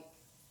why,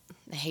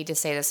 I hate to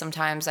say this,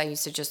 sometimes I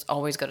used to just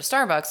always go to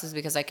Starbucks is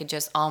because I could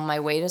just on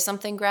my way to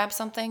something grab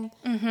something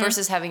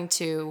versus having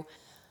to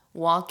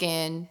walk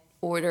in,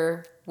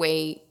 order,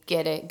 wait,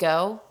 get it,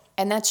 go.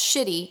 And that's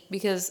shitty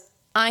because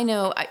I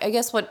know, I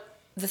guess what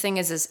the thing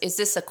is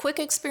this a quick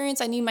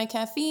experience? I need my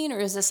caffeine, or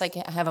is this like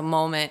I have a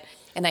moment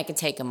and I can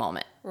take a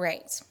moment?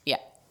 Right. Yeah.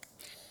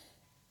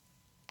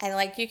 I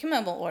like you can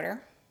mobile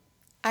order.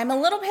 I'm a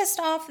little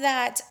pissed off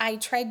that I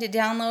tried to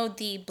download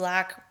the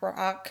Black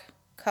Rock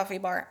Coffee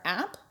Bar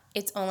app.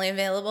 It's only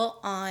available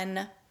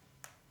on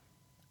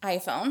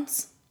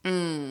iPhones.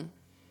 Yeah.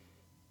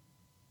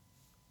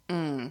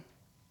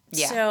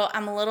 So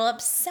I'm a little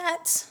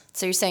upset.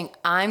 So you're saying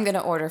I'm going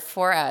to order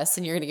for us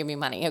and you're going to give me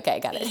money. Okay,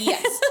 got it.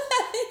 Yes.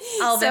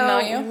 I'll So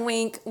Venmo you.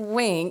 wink,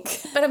 wink.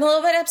 But I'm a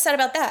little bit upset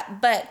about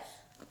that. But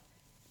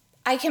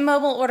I can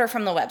mobile order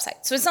from the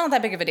website. So it's not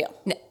that big of a deal.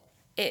 No.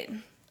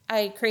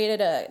 I created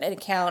an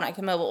account. I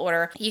can mobile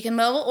order. You can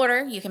mobile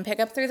order. You can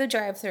pick up through the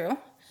drive-thru.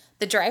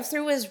 The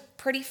drive-thru was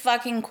pretty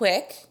fucking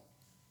quick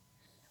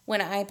when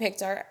I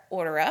picked our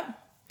order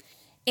up.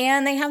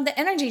 And they have the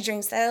energy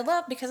drinks that I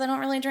love because I don't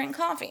really drink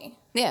coffee.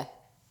 Yeah.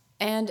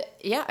 And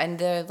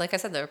like I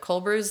said, they're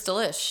cold brews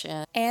delish.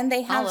 And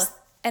they have Holla.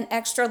 an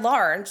extra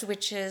large,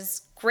 which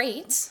is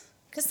great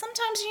because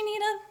sometimes you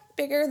need a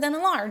bigger than a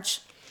large.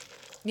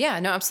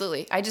 Yeah, no,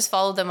 absolutely. I just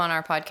followed them on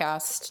our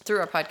podcast, through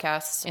our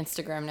podcast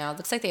Instagram now. It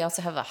looks like they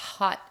also have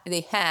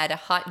they had a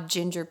hot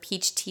ginger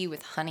peach tea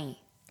with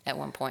honey at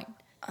one point.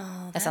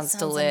 Oh, that sounds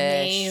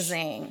delish.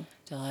 Amazing.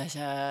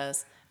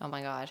 Delicious. Oh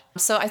my God.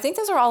 So I think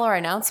those are all our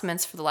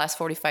announcements for the last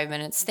 45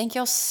 minutes. Thank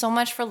y'all so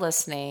much for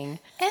listening.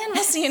 And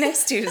we'll see you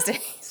next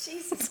Tuesday.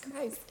 Jesus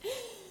Christ.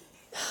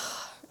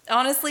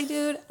 Honestly,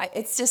 dude,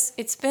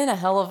 it's been a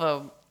hell of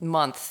a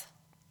month.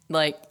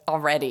 Like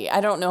already.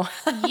 I don't know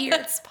how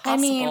it's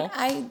possible.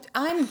 I mean,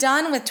 I'm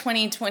done with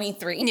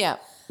 2023. Yeah.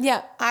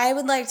 Yeah. I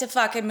would like to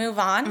fucking move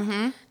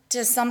on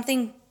to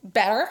something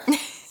better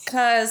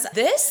because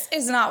this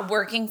is not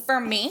working for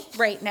me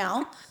right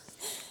now.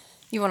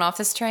 You went off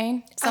this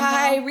train somehow?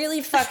 I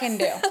really fucking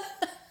do.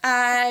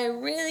 I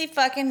really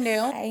fucking do.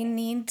 I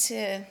need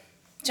to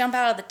jump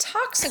out of the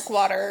toxic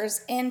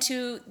waters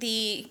into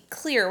the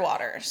clear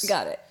waters.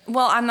 Got it.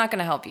 Well, I'm not going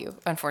to help you,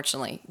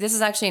 unfortunately. This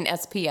is actually an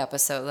SP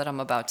episode that I'm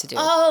about to do.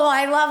 Oh,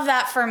 I love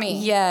that for me.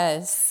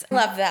 Yes.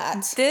 Love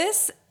that.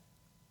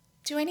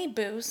 Do I need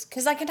booze?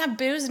 Because I can have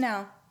booze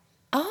now.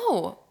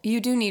 Oh, you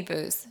do need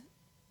booze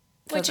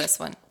for this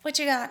one. What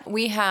you got?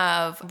 We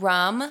have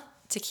rum,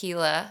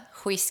 tequila,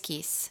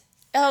 whiskeys.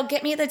 Oh,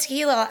 get me the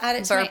tequila. I'll add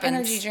it to Bourbons. my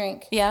energy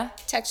drink. Yeah?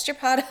 Text your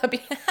pot up.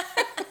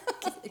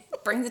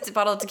 Bring the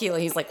bottle of tequila.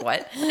 He's like,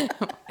 what?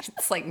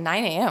 It's like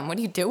 9 a.m. What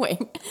are you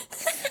doing?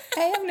 I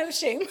have no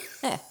shame.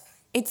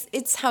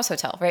 It's House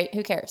Hotel, right?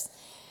 Who cares?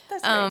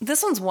 That's right.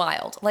 This one's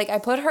wild. Like I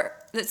put her,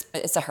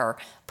 it's a her,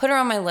 put her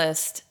on my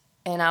list.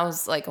 And I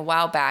was like a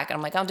while back, and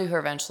I'm like, I'll do her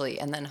eventually.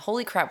 And then,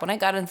 holy crap, when I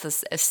got into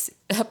this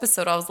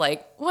episode, I was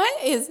like,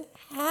 what is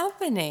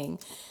happening?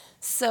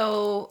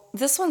 So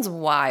this one's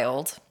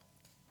wild.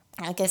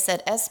 Like I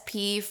said,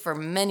 SP for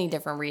many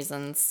different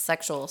reasons.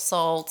 Sexual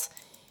assault,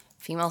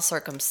 female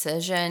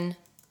circumcision.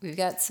 We've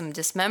got some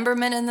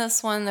dismemberment in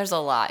this one. There's a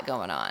lot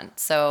going on.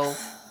 So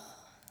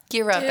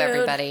gear up, Dude.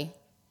 everybody.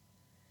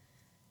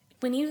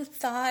 When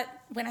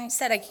I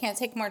said I can't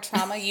take more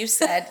trauma, you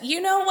said,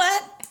 you know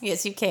what?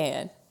 Yes, you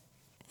can.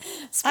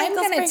 I'm Sprinkle,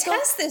 going to sprinkle.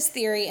 test this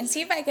theory and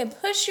see if I can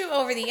push you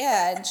over the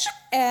edge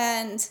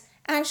and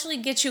actually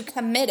get you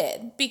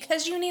committed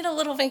because you need a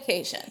little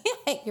vacation.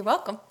 Hey, you're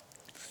welcome.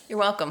 You're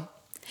welcome.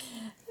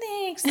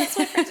 Thanks. That's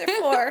what friends are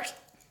for.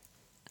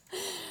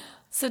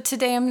 So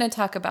today I'm going to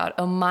talk about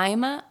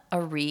Omaima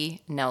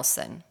Ari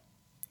Nelson.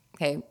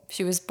 Okay,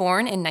 she was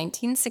born in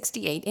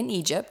 1968 in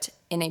Egypt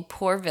in a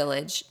poor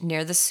village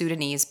near the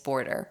Sudanese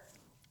border.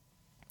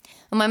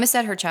 Omaima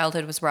said her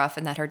childhood was rough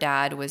and that her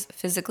dad was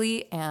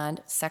physically and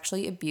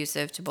sexually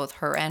abusive to both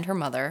her and her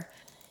mother.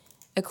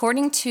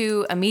 According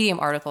to a Medium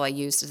article I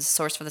used as a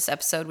source for this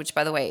episode, which,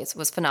 by the way,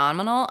 was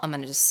phenomenal. I'm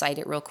going to just cite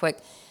it real quick.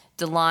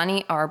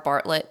 Delaney R.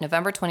 Bartlett,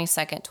 November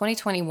 22nd,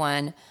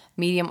 2021,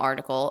 Medium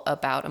article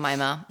about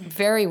Omaima.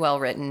 Very well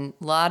written.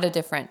 A lot of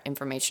different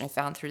information I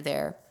found through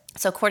there.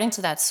 So according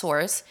to that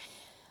source,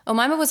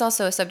 Omaima was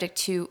also subject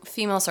to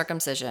female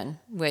circumcision,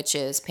 which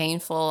is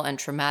painful and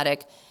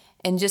traumatic.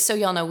 And just so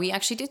y'all know, we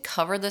actually did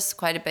cover this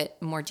quite a bit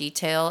more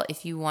detail.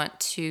 If you want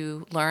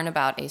to learn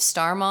about a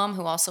star mom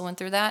who also went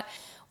through that,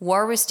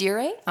 Warwiss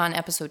Dire on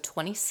episode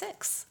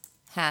 26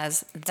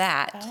 has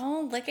that.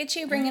 Oh, look at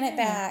you bringing it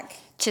back.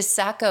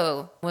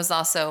 Chisako was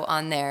also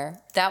on there.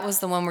 That was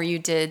the one where you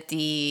did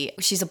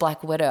she's a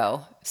Black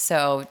Widow.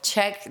 So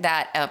check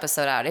that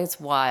episode out. It's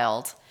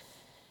wild.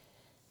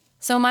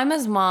 So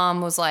Maima's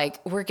mom was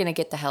like, we're going to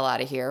get the hell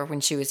out of here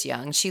when she was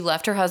young. She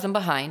left her husband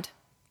behind,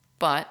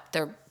 but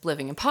they're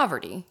living in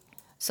poverty.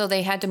 So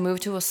they had to move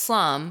to a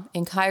slum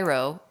in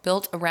Cairo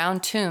built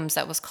around tombs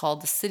that was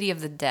called the City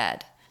of the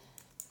Dead.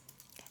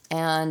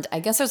 And I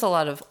guess there's a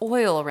lot of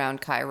oil around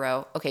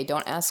Cairo. Okay,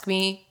 don't ask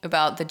me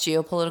about the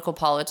geopolitical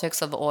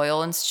politics of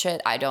oil and shit.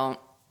 I don't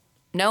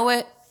know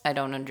it. I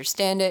don't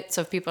understand it.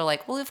 So if people are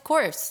like, well, of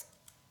course.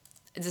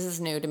 This is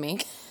new to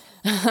me.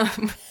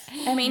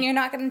 I mean, you're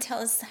not going to tell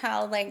us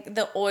how, like,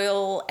 the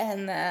oil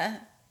and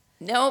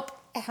Nope.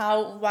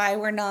 why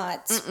we're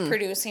not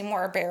producing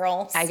more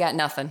barrels. I got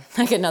nothing.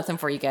 I got nothing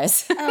for you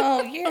guys.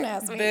 Oh, you're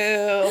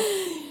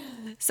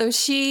boo. So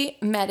she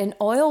met an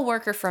oil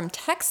worker from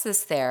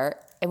Texas there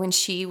when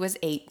she was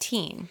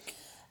 18.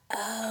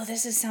 Oh,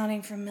 this is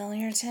sounding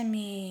familiar to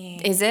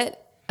me. Is it?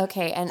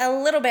 Okay. And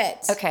A little bit.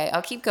 okay,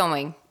 I'll keep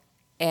going.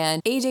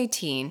 And age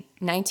 18,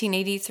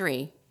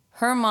 1983,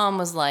 her mom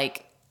was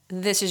like,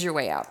 this is your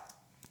way out.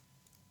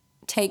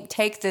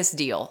 Take this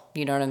deal.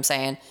 You know what I'm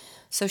saying?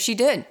 So she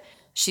did.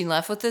 She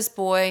left with this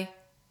boy.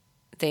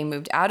 They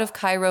moved out of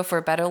Cairo for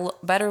a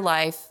better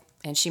life,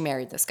 and she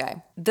married this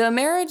guy. The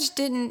marriage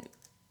didn't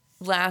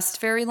last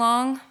very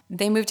long.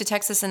 They moved to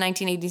Texas in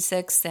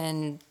 1986,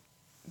 and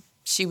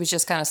she was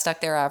just kind of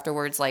stuck there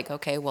afterwards, like,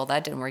 okay, well,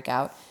 that didn't work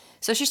out.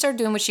 So she started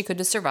doing what she could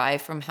to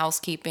survive, from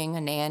housekeeping,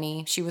 a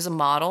nanny. She was a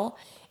model,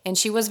 and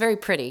she was very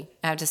pretty,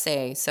 I have to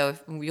say. So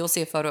you'll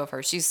see a photo of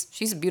her.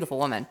 She's a beautiful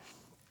woman.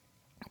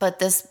 But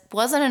this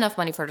wasn't enough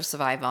money for her to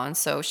survive on,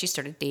 so she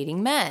started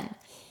dating men.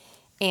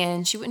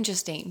 And she wouldn't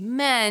just date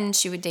men,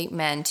 she would date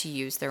men to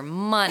use their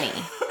money.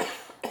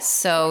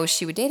 So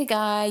she would date a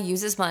guy,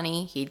 use his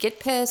money, he'd get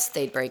pissed,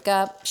 they'd break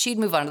up, she'd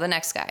move on to the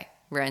next guy.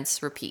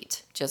 Rinse,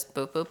 repeat. Just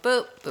boop, boop,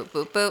 boop, boop,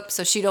 boop, boop.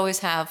 So she'd always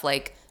have,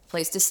 like,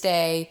 place to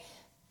stay,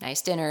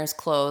 nice dinners,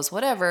 clothes,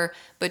 whatever,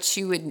 but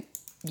she would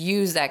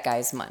use that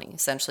guy's money,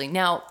 essentially.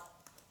 Now,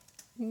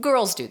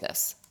 girls do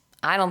this.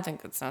 I don't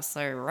think it's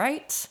necessarily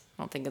right.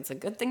 I don't think it's a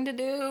good thing to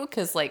do,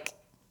 because, like,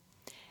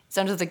 it's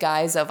under the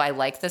guise of, I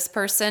like this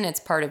person, it's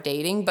part of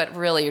dating, but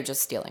really you're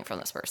just stealing from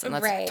this person.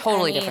 That's Right, a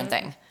totally different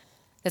thing.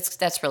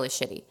 That's really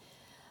shitty.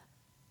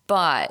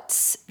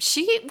 But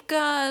she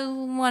got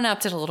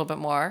one-upped it a little bit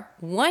more.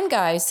 One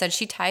guy said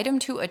she tied him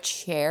to a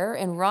chair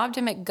and robbed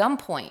him at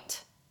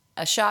gunpoint,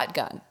 a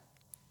shotgun.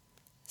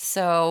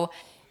 So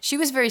she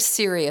was very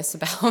serious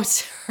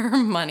about her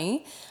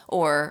money,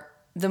 or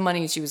the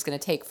money she was going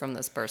to take from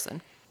this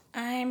person.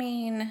 I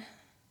mean,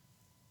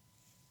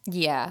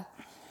 Yeah.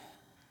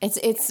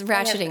 It's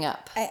ratcheting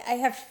up.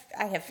 I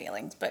have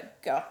feelings,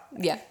 but go.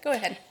 Yeah. Go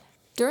ahead.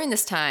 During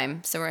this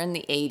time, so we're in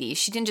the 80s,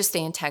 she didn't just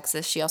stay in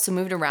Texas. She also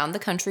moved around the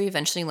country,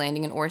 eventually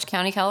landing in Orange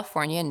County,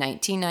 California in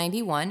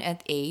 1991 at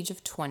the age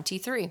of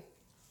 23.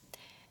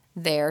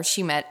 There,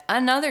 she met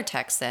another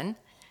Texan,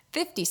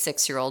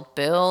 56-year-old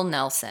Bill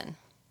Nelson.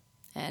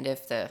 And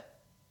if the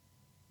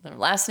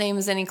last name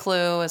is any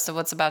clue as to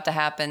what's about to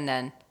happen,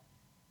 then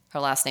her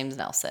last name's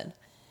Nelson.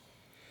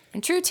 In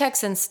true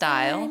Texan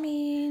style, I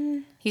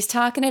mean, he's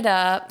talking it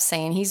up,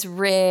 saying he's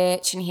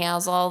rich and he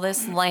has all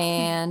this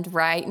land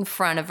right in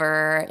front of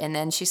her. And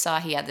then she saw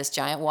he had this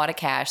giant wad of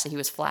cash that he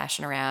was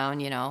flashing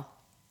around, you know,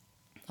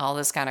 all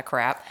this kind of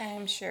crap.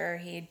 I'm sure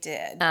he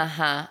did.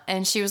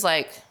 And she was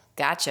like,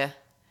 gotcha.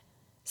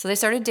 So they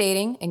started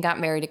dating and got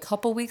married a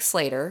couple weeks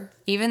later,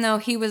 even though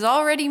he was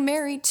already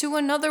married to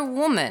another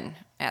woman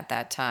at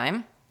that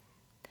time.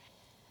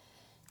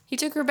 He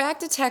took her back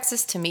to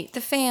Texas to meet the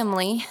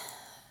family.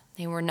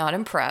 They were not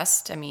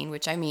impressed.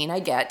 I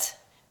get.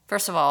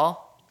 First of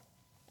all,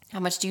 how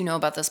much do you know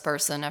about this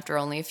person after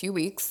only a few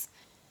weeks?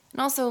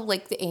 And also,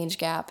 like, the age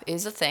gap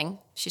is a thing.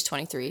 She's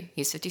 23,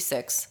 he's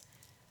 56.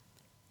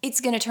 It's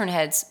going to turn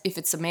heads if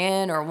it's a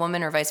man or a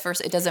woman or vice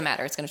versa. It doesn't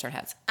matter. It's going to turn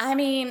heads. I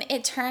mean,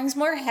 it turns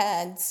more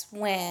heads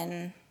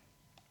when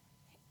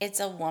it's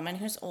a woman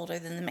who's older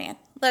than the man.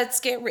 Let's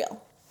get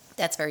real.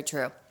 That's very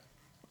true.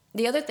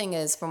 The other thing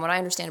is, from what I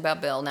understand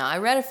about Bill, now I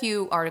read a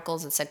few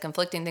articles that said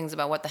conflicting things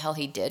about what the hell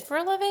he did for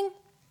a living.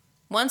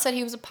 One said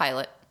he was a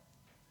pilot.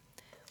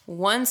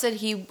 One said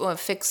he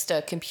fixed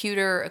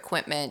computer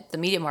equipment, the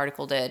Medium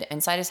article did,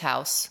 inside his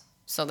house.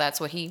 So that's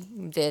what he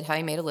did, how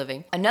he made a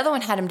living. Another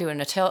one had him doing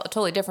a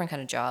totally different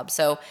kind of job.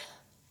 So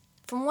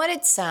from what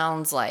it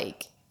sounds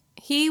like,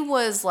 he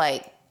was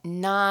like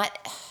not...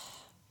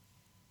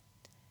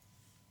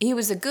 He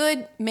was a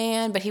good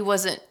man, but he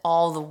wasn't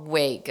all the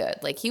way good.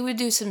 Like, he would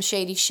do some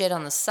shady shit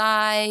on the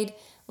side.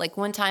 Like,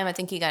 one time, I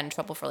think he got in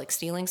trouble for, like,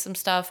 stealing some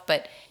stuff.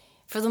 But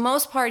for the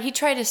most part, he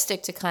tried to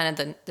stick to kind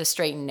of the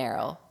straight and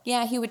narrow.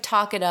 Yeah, he would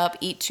talk it up,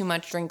 eat too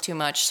much, drink too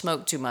much,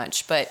 smoke too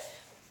much. But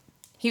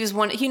he was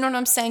one... You know what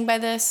I'm saying by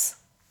this?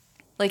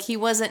 Like, he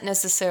wasn't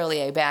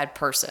necessarily a bad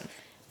person.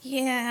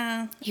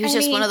 Yeah. He was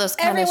one of those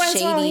kind of shady... Every once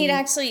in a while, he'd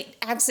actually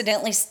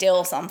accidentally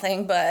steal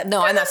something, but...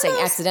 No, I'm not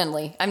saying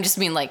accidentally. I'm just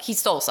mean, like, he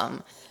stole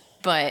something.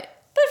 But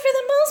for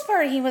the most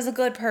part, he was a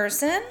good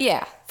person.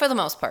 Yeah, for the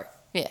most part.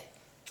 Yeah.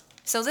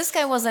 So this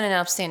guy wasn't an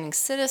upstanding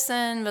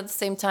citizen, but at the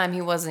same time,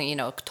 he wasn't,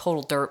 a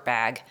total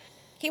dirtbag.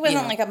 He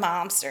wasn't like a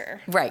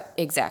mobster. Right,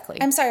 exactly.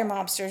 I'm sorry,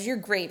 mobsters. You're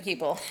great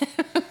people.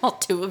 All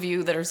two of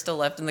you that are still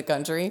left in the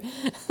country.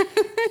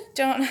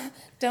 Don't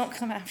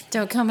come after me.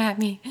 Don't come at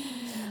me.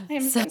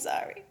 I'm so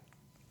sorry.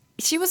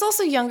 She was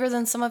also younger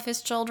than some of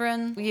his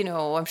children.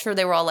 I'm sure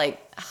they were all like,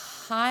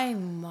 hi,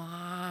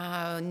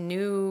 Mom,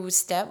 new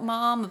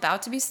stepmom,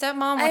 about to be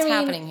stepmom. What's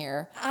happening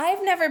here?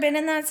 I've never been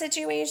in that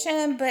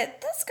situation, but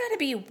that's got to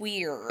be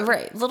weird.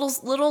 Right.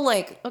 Little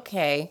like,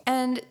 okay.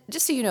 And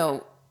just so you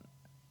know,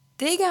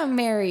 they got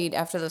married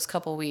after those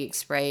couple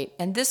weeks, right?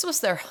 And this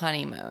was their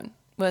honeymoon,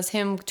 was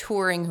him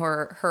touring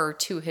her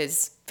to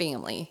his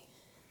family.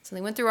 So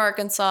they went through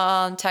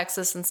Arkansas and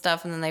Texas and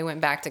stuff, and then they went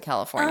back to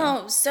California.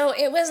 Oh, so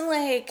it was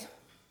like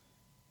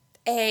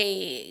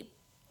a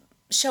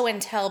show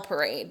and tell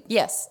parade.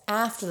 Yes,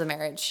 after the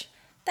marriage.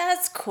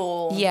 That's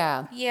cool.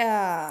 Yeah.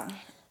 Yeah.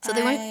 So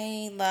they went.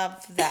 I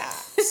love that.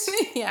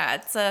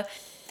 Yeah,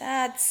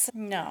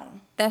 no.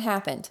 That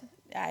happened.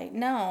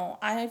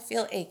 I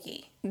feel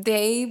achy.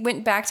 They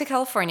went back to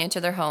California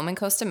to their home in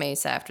Costa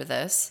Mesa after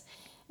this.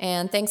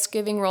 And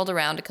Thanksgiving rolled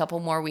around a couple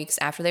more weeks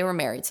after they were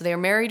married. So they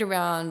were married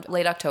around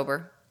late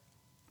October.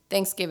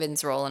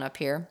 Thanksgiving's rolling up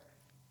here.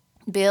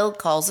 Bill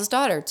calls his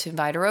daughter to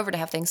invite her over to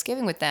have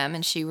Thanksgiving with them,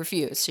 and she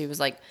refused. She was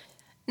like,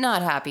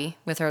 not happy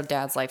with her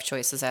dad's life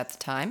choices at the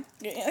time.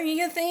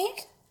 You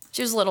think?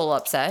 She was a little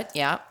upset,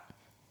 yeah.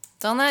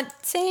 So on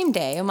that same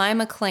day,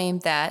 Jemima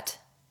claimed that,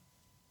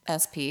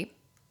 SP,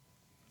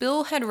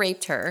 Bill had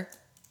raped her,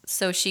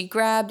 so she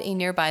grabbed a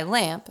nearby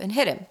lamp and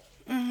hit him.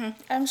 Mm-hmm.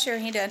 I'm sure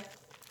he did.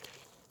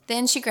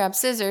 Then she grabbed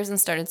scissors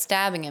and started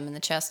stabbing him in the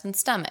chest and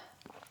stomach.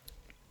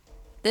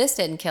 This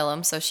didn't kill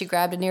him, so she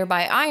grabbed a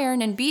nearby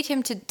iron and beat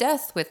him to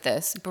death with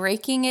this,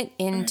 breaking it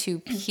into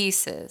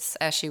pieces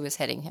as she was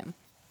hitting him.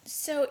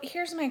 So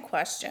here's my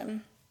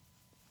question.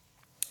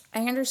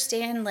 I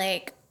understand,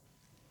 like,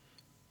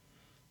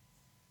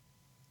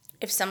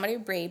 if somebody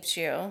rapes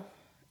you,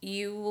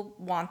 you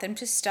want them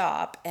to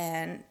stop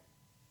and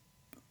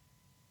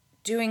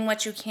doing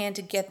what you can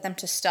to get them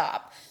to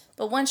stop.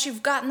 But once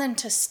you've gotten them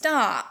to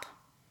stop,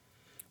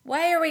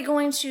 why are we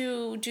going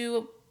to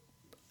do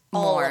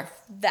all More of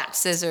that?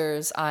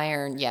 Scissors,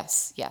 iron,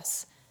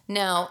 yes.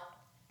 Now,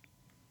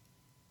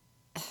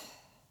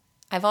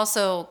 I've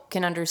also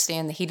can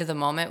understand the heat of the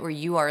moment where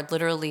you are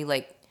literally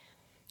like,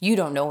 you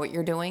don't know what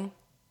you're doing,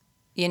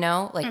 you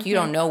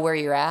don't know where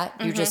you're at.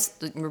 You're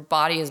just, your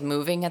body is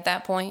moving at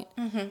that point.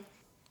 Mm-hmm.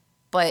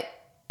 But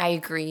I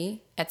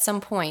agree. At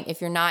some point,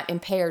 if you're not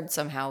impaired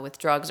somehow with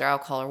drugs or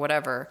alcohol or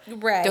whatever,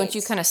 right, don't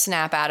you kind of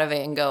snap out of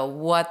it and go,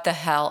 what the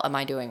hell am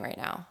I doing right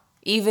now?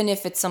 Even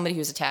if it's somebody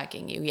who's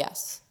attacking you.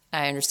 Yes,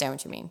 I understand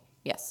what you mean.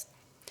 Yes.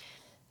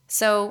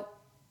 So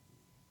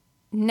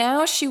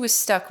now she was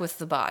stuck with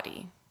the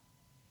body.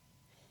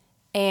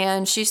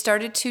 And she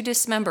started to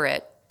dismember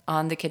it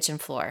on the kitchen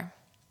floor.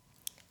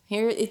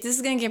 This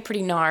is going to get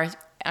pretty gnar,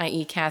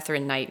 i.e.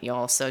 Catherine Knight,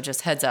 y'all, so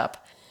just heads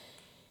up.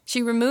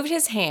 She removed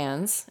his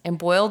hands and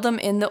boiled them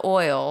in the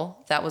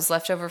oil that was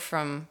left over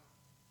from,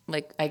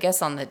 like, I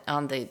guess on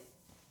the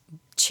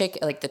chick,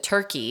 like the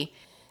turkey,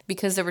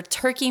 because there were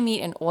turkey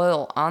meat and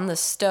oil on the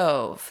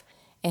stove,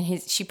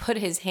 and she put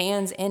his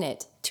hands in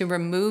it to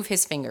remove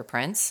his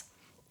fingerprints.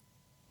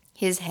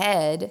 His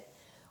head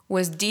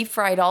was deep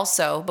fried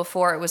also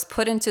before it was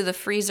put into the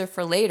freezer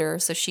for later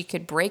so she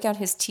could break out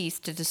his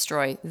teeth to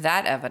destroy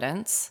that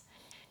evidence.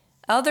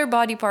 Other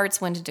body parts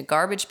went into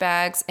garbage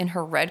bags in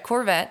her red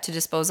Corvette to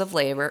dispose of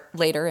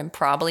later and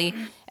probably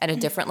at a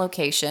different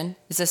location.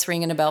 Is this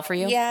ringing a bell for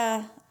you?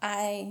 Yeah.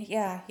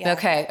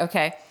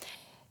 Okay.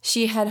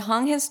 She had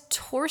hung his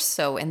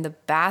torso in the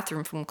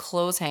bathroom from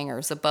clothes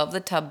hangers above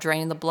the tub,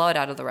 draining the blood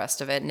out of the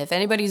rest of it. And if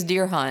anybody's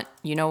deer hunt,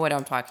 you know what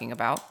I'm talking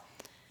about.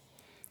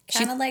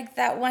 Kind of like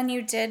that one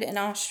you did in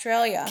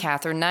Australia.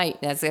 Catherine Knight.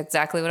 That's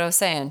exactly what I was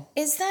saying.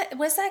 Was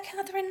that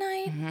Catherine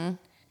Knight? Mm-hmm.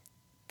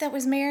 That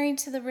was married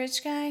to the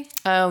rich guy?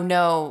 Oh,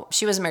 no.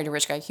 She wasn't married to a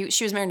rich guy.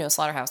 She was married to a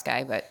slaughterhouse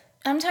guy, but...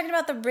 I'm talking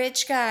about the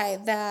rich guy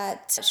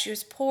that she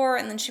was poor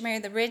and then she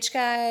married the rich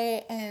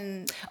guy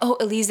and... Oh,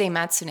 Elise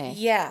Matsune.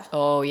 Yeah.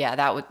 Oh,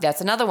 yeah.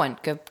 That's another one.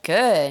 Good.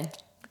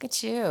 Look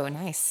at you.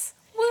 Nice.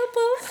 Whoop,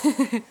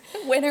 whoop.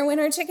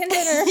 Winner, chicken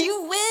dinner.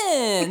 You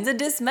win. The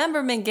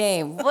dismemberment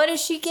game. What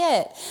does she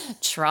get?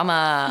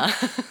 Trauma.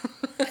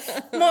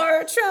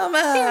 More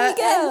trauma. Here we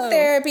go. And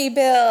therapy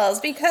bills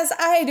because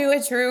I do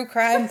a true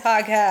crime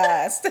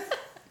podcast.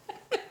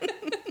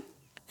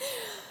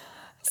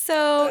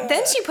 So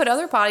then she put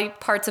other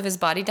parts of his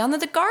body down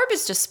at the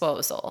garbage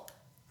disposal.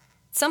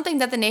 Something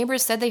that the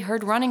neighbors said they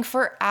heard running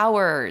for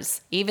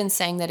hours, even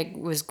saying that it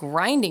was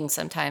grinding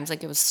sometimes,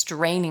 like it was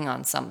straining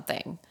on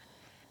something.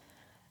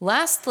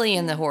 Lastly,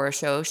 in the horror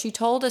show, she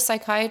told a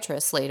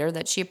psychiatrist later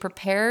that she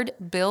prepared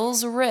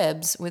Bill's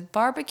ribs with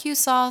barbecue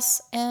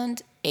sauce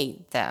and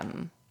ate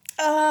them.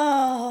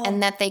 Oh.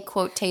 And that they,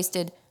 quote,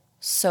 tasted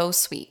so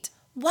sweet.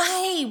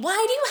 Why?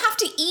 Why do you have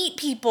to eat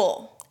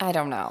people? I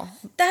don't know.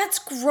 That's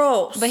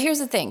gross. But here's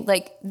the thing.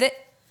 Like, this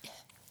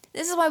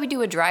is why we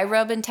do a dry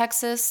rub in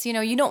Texas. You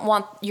know, you don't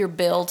want your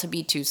Bill to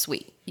be too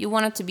sweet. You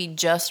want it to be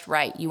just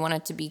right. You want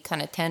it to be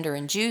kind of tender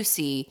and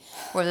juicy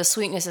where the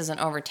sweetness isn't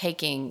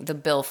overtaking the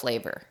Bill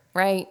flavor,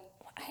 right?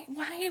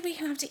 Why do we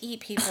have to eat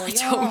people? I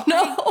don't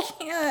know. I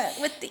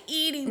can't with the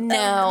eating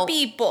of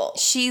people.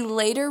 She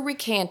later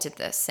recanted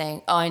this,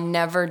 saying, "Oh, I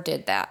never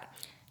did that."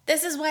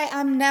 This is why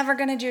I'm never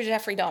going to do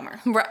Jeffrey Dahmer.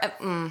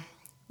 Right.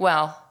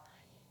 Well,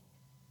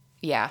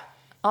 yeah.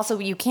 Also,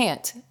 you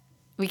can't.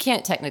 We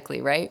can't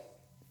technically, right?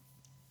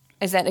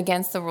 Is that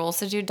against the rules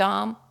to do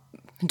Dom?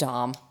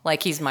 Dom.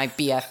 Like he's my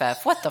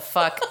BFF. What the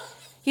fuck?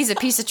 He's a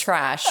piece of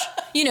trash.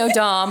 You know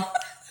Dom.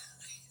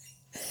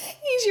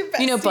 He's your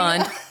best. You know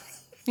Bund.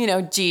 You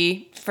know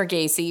G for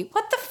Gacy.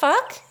 What the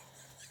fuck?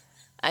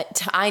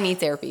 I need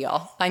therapy,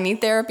 y'all. I need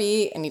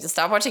therapy. I need to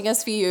stop watching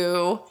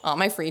SVU on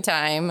my free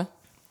time.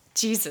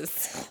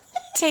 Jesus.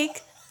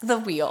 Take the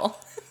wheel.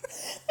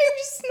 I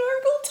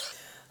snorkeled.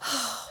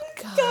 Oh,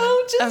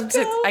 God.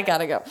 Go. I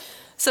gotta go.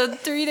 So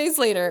 3 days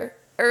later,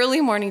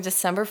 early morning,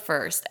 December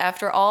 1st,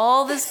 after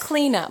all this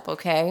cleanup,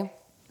 okay,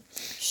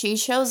 she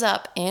shows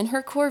up in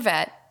her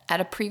Corvette at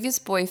a previous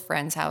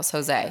boyfriend's house,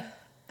 Jose.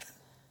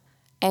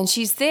 And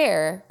she's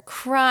there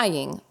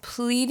crying,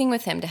 pleading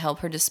with him to help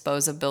her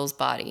dispose of Bill's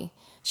body.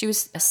 She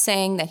was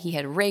saying that he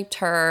had raped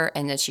her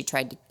and that she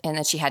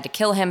had to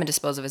kill him and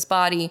dispose of his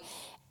body.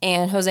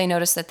 And Jose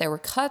noticed that there were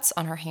cuts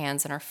on her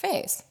hands and her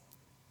face.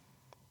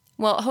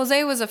 Well,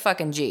 Jose was a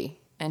fucking G.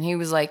 And he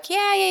was like,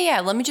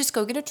 yeah, let me just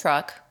go get a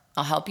truck.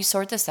 I'll help you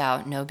sort this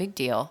out. No big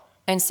deal.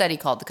 Instead, he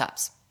called the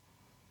cops.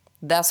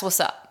 That's what's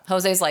up.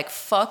 Jose's like,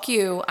 fuck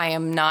you. I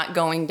am not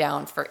going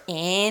down for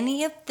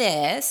any of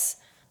this.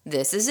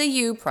 This is a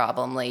you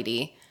problem,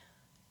 lady.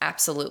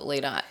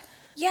 Absolutely not.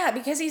 Yeah,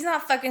 because he's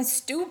not fucking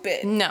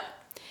stupid. No.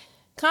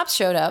 Cops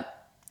showed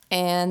up,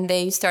 and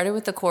they started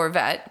with the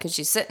Corvette, because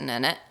she's sitting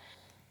in it.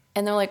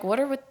 And they're like, what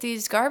are with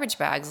these garbage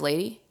bags,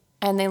 lady?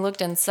 And they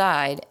looked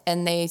inside,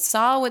 and they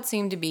saw what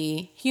seemed to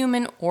be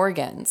human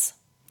organs.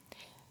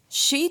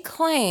 She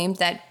claimed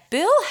that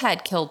Bill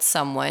had killed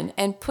someone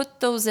and put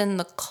those in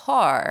the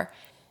car,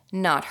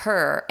 not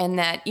her, and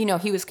that,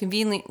 he was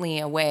conveniently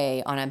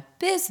away on a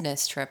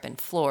business trip in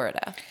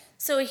Florida.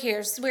 So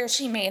here's where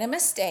she made a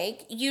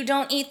mistake. You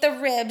don't eat the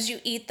ribs,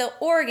 you eat the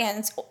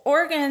organs.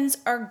 Organs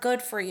are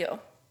good for you.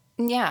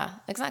 Yeah,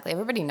 exactly.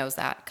 Everybody knows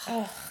that.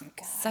 God, oh,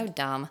 God. So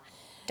dumb.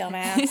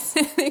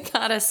 Dumbass. They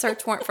got a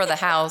search warrant for the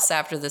house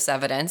after this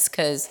evidence,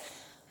 because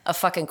of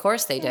fucking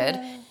course they did.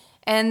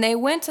 And they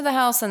went to the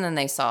house and then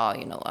they saw,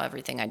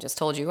 everything I just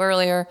told you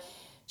earlier.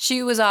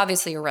 She was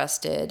obviously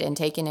arrested and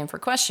taken in for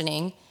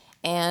questioning.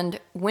 And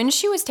when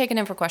she was taken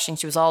in for questioning,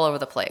 she was all over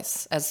the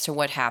place as to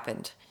what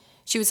happened.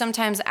 She would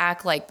sometimes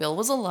act like Bill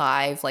was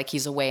alive, like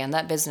he's away on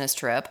that business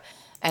trip.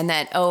 And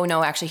that, oh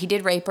no, actually he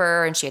did rape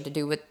her and she had to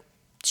do what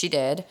she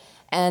did.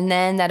 And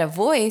then that a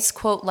voice,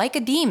 quote, like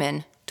a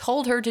demon,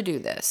 told her to do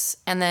this.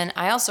 And then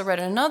I also read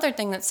another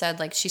thing that said,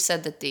 like, she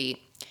said that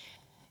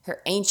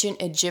her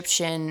ancient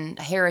Egyptian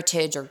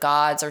heritage or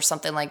gods or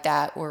something like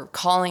that were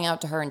calling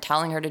out to her and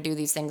telling her to do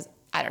these things.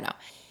 I don't know.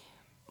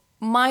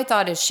 My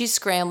thought is she's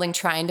scrambling,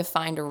 trying to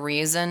find a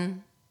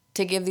reason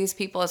to give these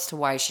people as to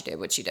why she did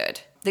what she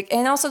did.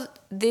 And also,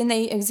 then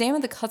they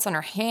examined the cuts on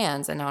her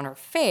hands and on her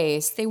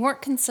face. They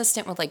weren't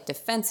consistent with, like,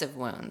 defensive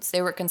wounds.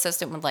 They were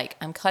consistent with, like,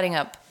 I'm cutting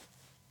up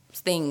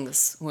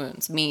things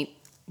wounds, meat,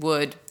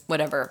 wood,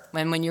 whatever.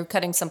 And when you're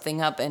cutting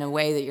something up in a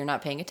way that you're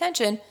not paying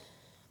attention,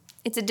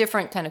 it's a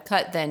different kind of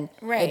cut than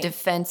a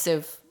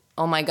defensive,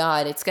 oh my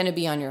God, it's going to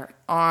be on your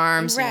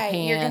arms and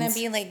hands. You're going to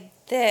be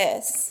like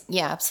this.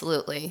 Yeah,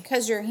 absolutely.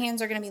 Because your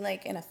hands are going to be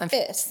like in a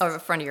fist. Or in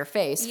front of your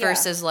face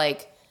versus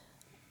like,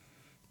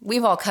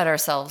 we've all cut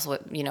ourselves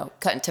with,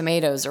 cutting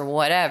tomatoes or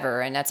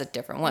whatever, and that's a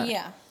different one.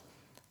 Yeah.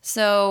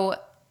 So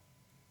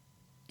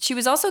she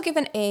was also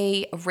given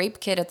a rape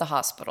kit at the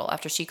hospital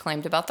after she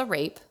claimed about the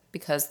rape,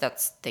 because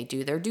they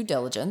do their due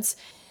diligence.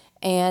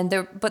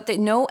 But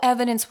no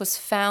evidence was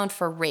found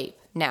for rape.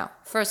 Now,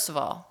 first of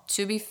all,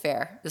 to be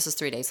fair, this is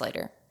 3 days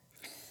later.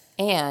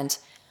 And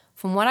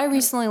from what I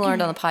recently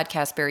learned on the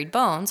podcast Buried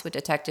Bones with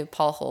Detective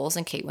Paul Holes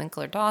and Kate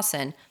Winkler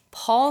Dawson,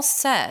 Paul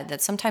said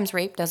that sometimes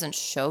rape doesn't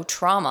show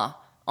trauma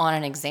on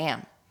an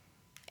exam,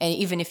 and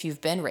even if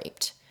you've been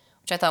raped,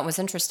 which I thought was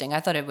interesting.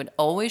 I thought it would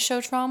always show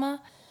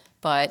trauma,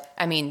 but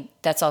I mean,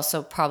 that's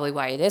also probably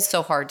why it is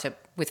so hard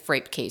with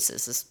rape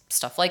cases, is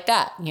stuff like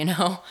that,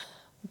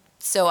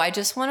 So I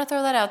just want to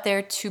throw that out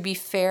there. To be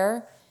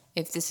fair,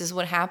 if this is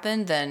what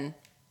happened, then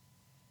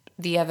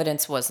the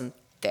evidence wasn't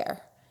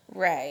there.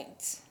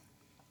 Right.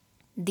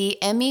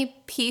 The Emmy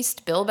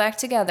pieced Bill back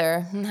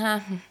together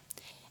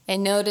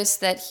and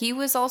noticed that he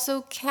was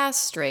also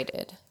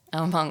castrated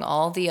among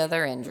all the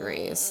other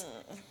injuries.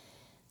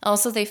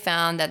 Also, they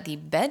found that the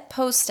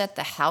bedposts at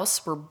the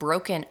house were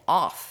broken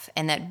off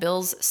and that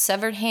Bill's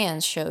severed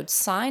hands showed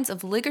signs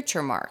of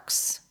ligature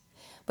marks.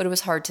 But it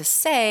was hard to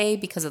say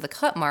because of the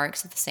cut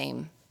marks at the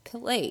same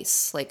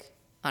place, like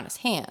on his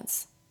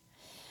hands.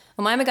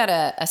 Mima got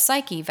a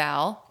psych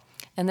eval,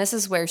 and this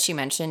is where she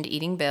mentioned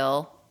eating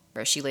Bill,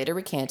 where she later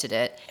recanted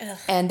it,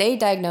 and they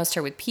diagnosed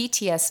her with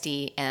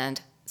PTSD and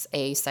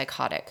a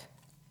psychotic.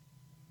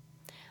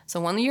 So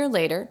 1 year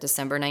later,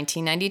 December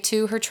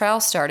 1992, her trial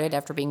started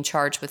after being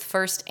charged with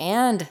first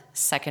and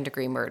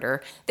second-degree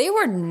murder. They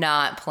were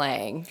not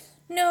playing.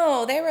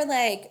 No, they were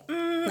like,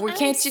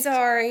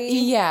 sorry.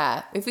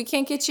 Yeah, if we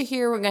can't get you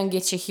here, we're going to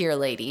get you here,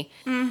 lady.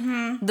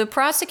 Mm-hmm. The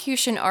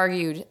prosecution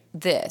argued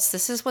this.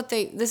 This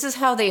is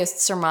how they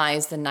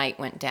surmised the night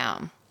went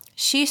down.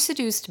 She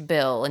seduced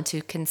Bill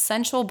into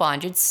consensual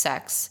bondage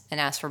sex and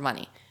asked for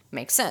money.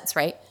 Makes sense,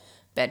 right?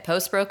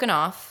 Bedpost broken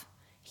off.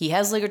 He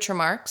has ligature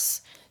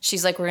marks.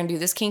 She's like, we're going to do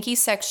this kinky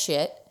sex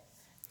shit.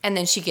 And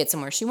then she gets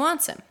him where she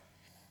wants him.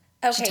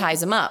 Okay. She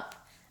ties him up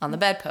on the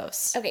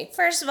bedpost. Okay,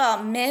 first of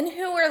all, men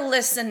who are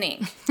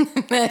listening.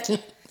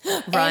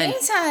 Run.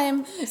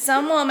 Anytime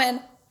some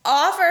woman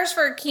offers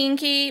for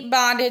kinky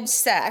bondage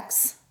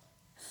sex,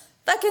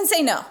 fucking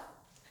say no.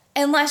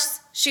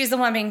 Unless she's the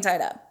one being tied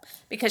up.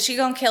 Because she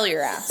gonna kill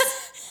your ass.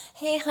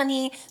 Hey,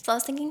 honey, so I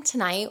was thinking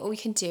tonight what we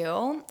could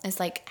do is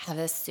like have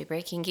this super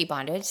kinky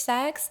bondage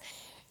sex.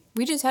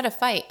 We just had a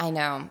fight. I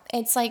know.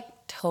 It's like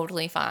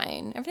totally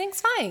fine.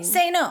 Everything's fine.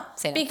 Say no.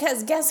 Say no.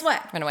 Because guess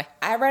what? Run away.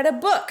 I read a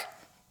book.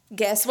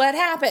 Guess what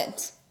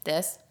happened?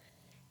 This?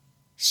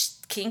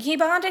 Kinky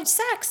bondage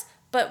sex.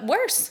 But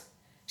worse.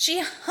 She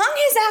hung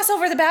his ass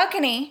over the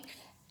balcony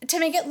to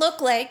make it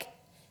look like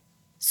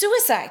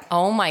suicide.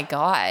 Oh my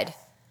God.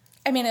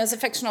 I mean, it was a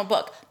fictional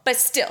book, but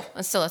still.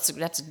 Still,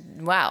 that's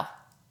wow.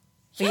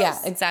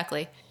 Yes. Yeah,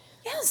 exactly.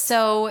 Yes.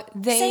 So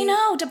they say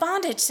no to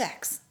bondage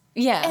sex.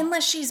 Yeah.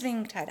 Unless she's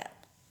being tied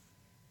up.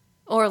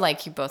 Or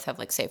like you both have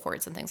like safe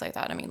words and things like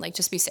that. I mean, like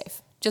just be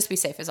safe. Just be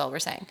safe is all we're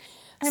saying.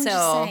 I'm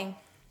just saying.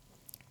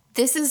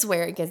 This is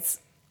where it gets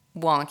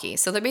wonky.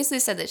 So they basically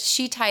said that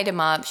she tied him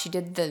up. She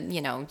did the,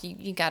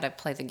 you got to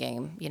play the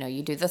game.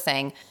 You do the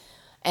thing.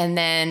 And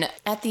then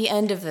at the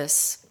end of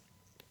this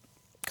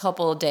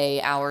couple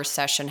day, hour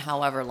session,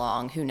 however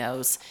long, who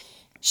knows,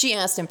 she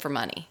asked him for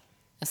money.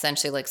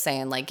 Essentially like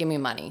saying like, give me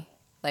money.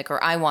 Like,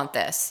 or I want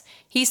this.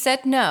 He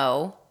said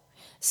no.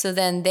 So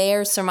then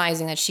they're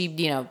surmising that she,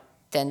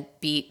 then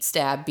beat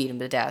him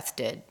to death,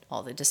 did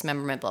all the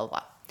dismemberment, blah, blah,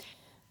 blah.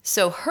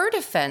 So her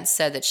defense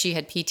said that she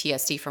had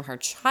PTSD from her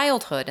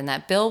childhood and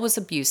that Bill was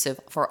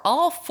abusive for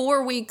all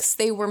 4 weeks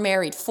they were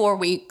married. 4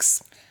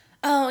 weeks.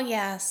 Oh,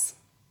 yes.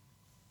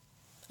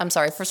 I'm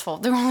sorry, first of all,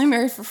 they were only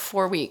married for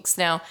 4 weeks.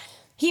 Now,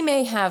 he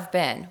may have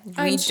been.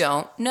 We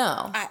don't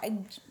know.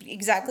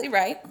 Exactly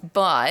right.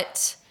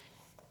 But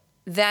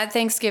that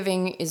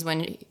Thanksgiving is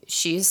when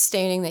she's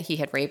stating that he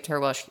had raped her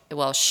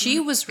while she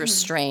was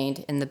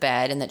restrained in the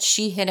bed and that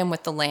she hit him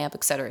with the lamp,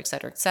 et cetera, et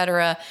cetera, et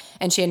cetera.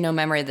 And she had no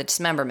memory of the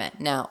dismemberment.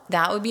 Now,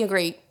 that would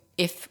be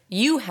if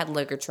you had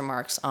ligature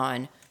marks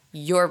on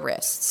your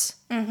wrists.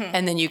 Mm-hmm.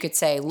 And then you could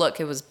say, look,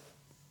 it was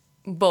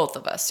both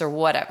of us or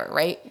whatever,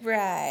 right?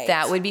 Right.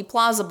 That would be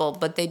plausible,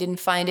 but they didn't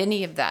find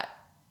any of that.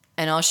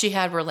 And all she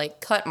had were like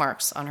cut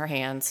marks on her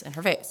hands and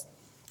her face.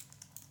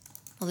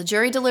 Well, the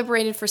jury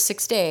deliberated for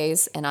 6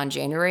 days, and on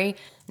January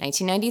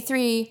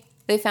 1993,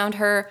 they found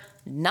her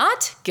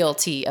not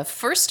guilty of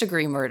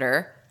first-degree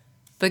murder,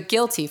 but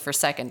guilty for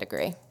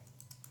second-degree.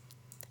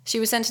 She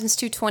was sentenced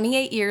to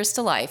 28 years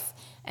to life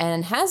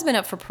and has been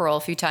up for parole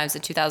a few times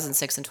in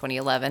 2006 and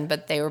 2011,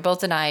 but they were both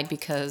denied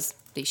because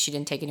she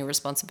didn't take any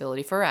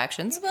responsibility for her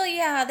actions. Well,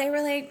 yeah, they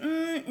were like,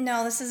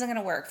 no, this isn't going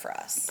to work for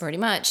us. Pretty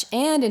much.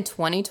 And in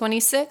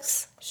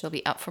 2026, she'll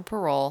be up for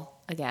parole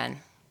again.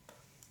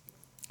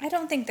 I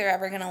don't think they're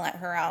ever going to let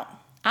her out.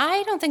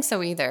 I don't think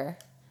so either.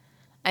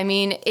 I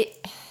mean,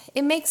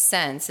 it makes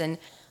sense, and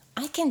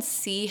I can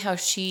see how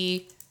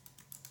she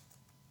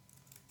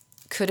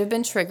could have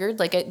been triggered.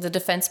 Like, the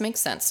defense makes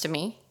sense to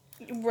me.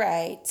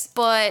 Right.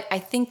 But I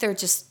think there are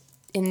just,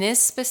 in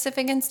this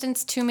specific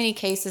instance, too many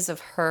cases of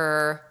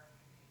her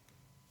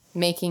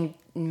making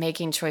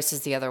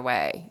choices the other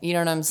way. You know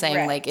what I'm saying?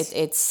 Right. Like,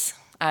 it's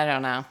I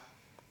don't know.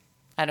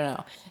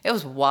 It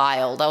was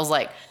wild. I was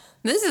like,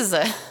 this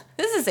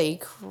is a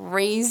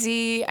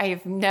crazy,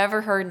 I've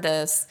never heard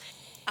this.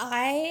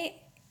 I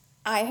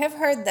have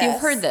heard this. You've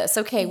heard this.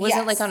 Okay. Was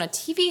Yes. it like on a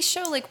TV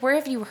show? Like, where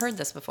have you heard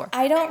this before?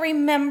 I don't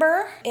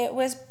remember. It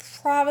was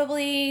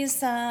probably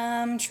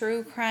some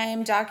true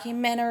crime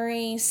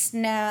documentary,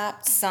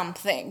 Snapped,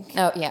 something.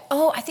 Oh, yeah.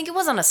 Oh, I think it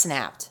was on a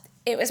Snapped.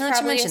 It was Now that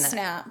you probably a mention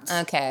that.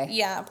 Snapped. Okay.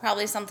 Yeah,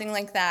 probably something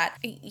like that.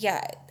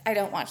 Yeah, I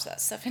don't watch that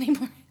stuff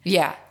anymore.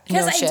 Yeah.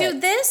 Because no I shit. do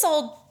this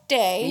all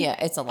day. Yeah,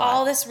 it's a lot.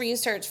 All this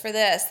research for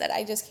this that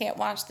I just can't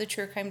watch the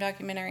true crime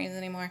documentaries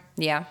anymore.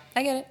 Yeah,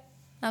 I get it.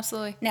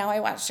 Absolutely. Now I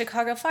watch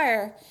Chicago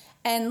Fire.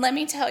 And let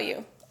me tell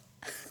you,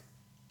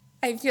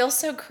 I feel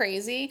so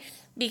crazy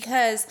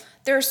because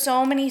there are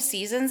so many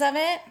seasons of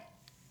it.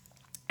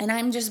 And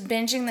I'm just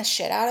binging the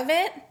shit out of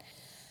it.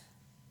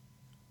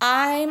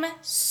 I'm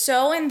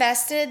so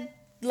invested.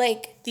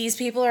 Like, these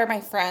people are my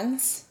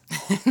friends.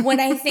 When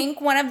I think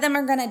one of them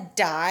are going to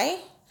die,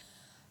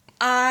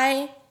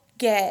 I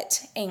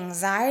get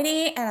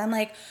anxiety and I'm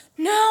like,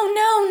 no,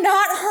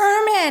 not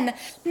Herman.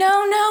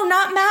 No,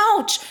 not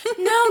Mouch.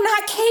 No,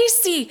 not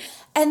Casey.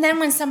 And then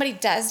when somebody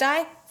does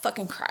die,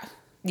 fucking cry.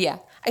 Yeah.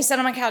 I sit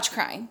on my couch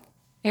crying.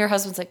 Your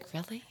husband's like,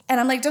 really? And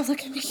I'm like, don't look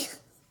at me.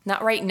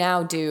 Not right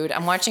now, dude.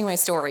 I'm watching my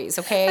stories,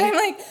 okay? I'm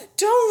like,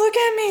 don't look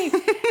at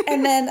me.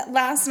 And then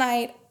last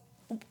night,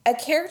 a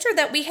character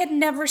that we had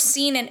never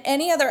seen in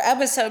any other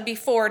episode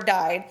before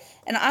died.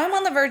 And I'm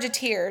on the verge of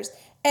tears.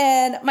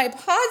 And my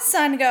pod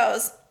son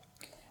goes,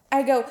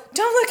 I go,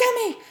 don't look at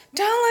me.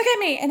 Don't look at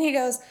me. And he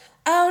goes,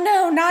 oh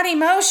no, not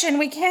emotion.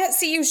 We can't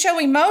see you show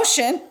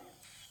emotion.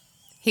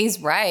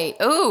 He's right.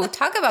 Ooh,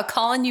 talk about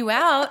calling you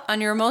out on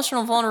your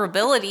emotional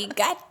vulnerability.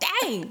 God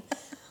dang.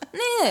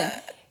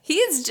 Man, he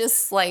is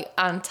just like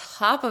on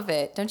top of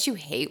it. Don't you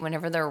hate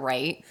whenever they're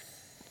right?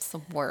 It's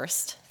the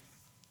worst.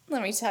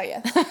 Let me tell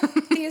you,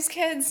 these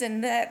kids in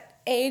that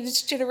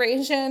age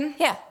generation,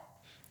 Yeah.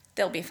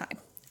 they'll be fine.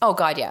 Oh,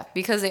 God, yeah.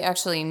 Because they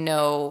actually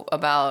know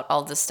about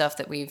all the stuff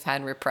that we've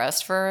had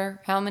repressed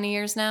for how many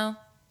years now?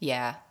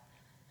 Yeah.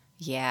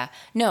 Yeah.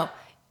 No,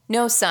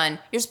 son.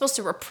 You're supposed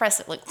to repress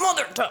it like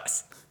mother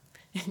does.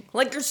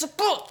 Like you're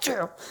supposed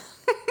to.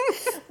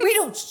 We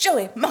don't show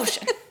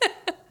emotion.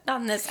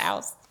 Not in this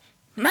house.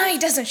 Mommy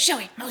doesn't show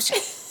emotion.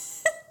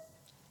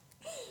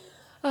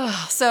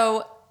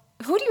 So,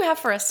 who do you have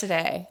for us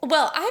today?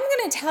 Well, I'm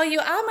going to tell you,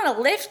 I'm going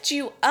to lift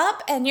you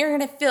up and you're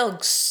going to feel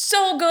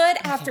so good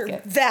after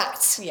good.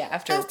 that. Yeah,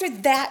 after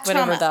that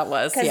whatever trauma. that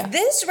was, Because yeah.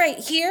 this right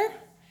here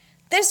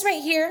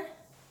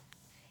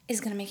is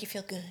going to make you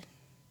feel good.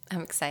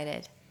 I'm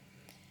excited.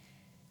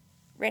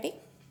 Ready?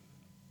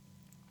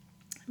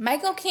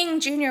 Michael King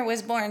Jr.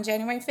 was born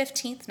January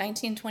 15th,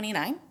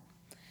 1929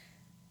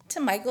 to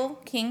Michael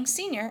King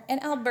Sr.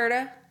 and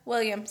Alberta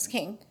Williams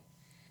King,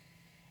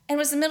 and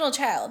was the middle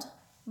child.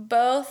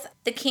 Both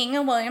the King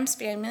and Williams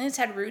families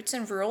had roots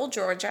in rural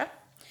Georgia,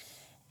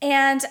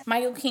 and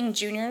Michael King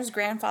Jr.'s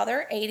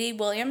grandfather, A.D.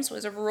 Williams,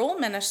 was a rural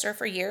minister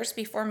for years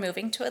before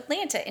moving to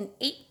Atlanta in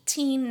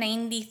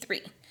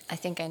 1893. I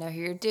think I know who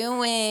you're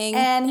doing.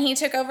 And he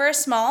took over a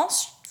small,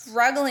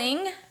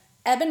 struggling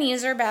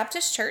Ebenezer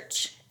Baptist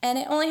church, and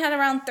it only had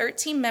around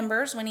 13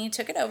 members when he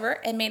took it over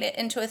and made it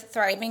into a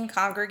thriving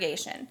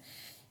congregation.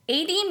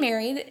 A.D.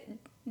 married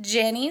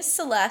Jenny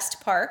Celeste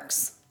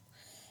Parks,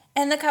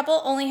 and the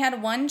couple only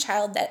had one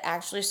child that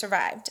actually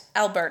survived,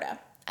 Alberta.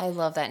 I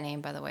love that name,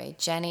 by the way.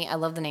 Jenny. I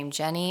love the name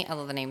Jenny. I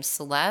love the name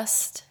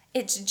Celeste.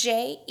 It's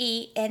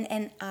Jennie.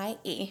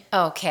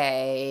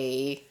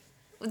 Okay.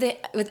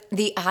 With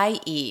the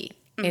IE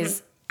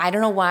is, I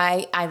don't know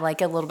why I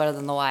like it a little better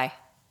than the Y.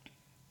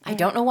 I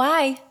don't know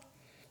why.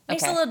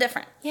 Makes it Okay. a little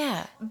different.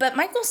 Yeah. But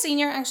Michael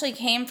Sr. actually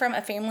came from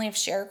a family of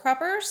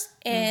sharecroppers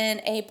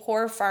in a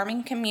poor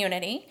farming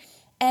community,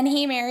 and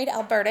he married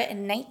Alberta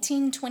in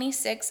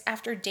 1926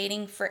 after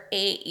dating for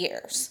 8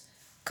 years.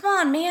 Come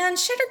on, man.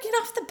 Shit or get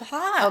off the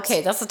pot.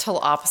 Okay, that's the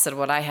total opposite of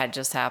what I had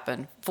just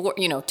happen.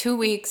 2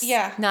 weeks.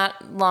 Yeah.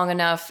 Not long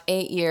enough.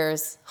 8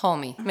 years.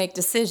 Homie, make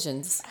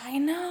decisions. I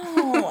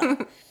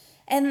know.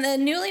 And the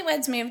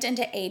newlyweds moved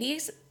into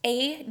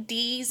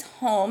AD's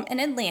home in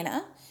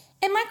Atlanta,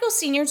 and Michael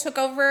Sr. took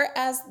over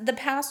as the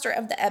pastor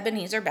of the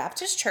Ebenezer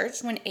Baptist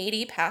Church when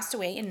AD passed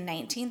away in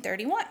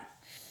 1931.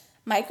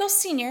 Michael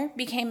Sr.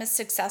 became a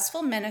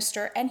successful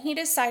minister, and he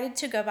decided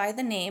to go by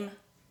the name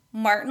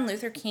Martin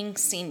Luther King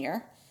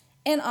Sr.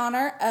 in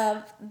honor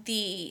of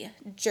the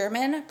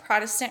German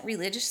Protestant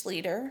religious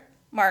leader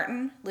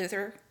Martin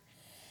Luther.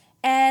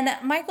 And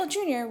Michael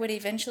Jr. would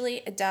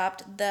eventually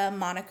adopt the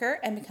moniker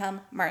and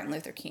become Martin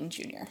Luther King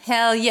Jr.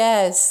 Hell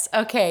yes.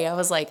 Okay, I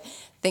was like,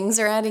 things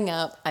are adding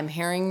up. I'm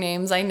hearing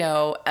names I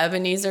know.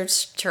 Ebenezer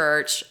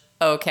Church.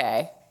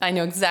 Okay, I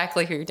know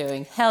exactly who you're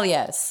doing. Hell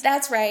yes.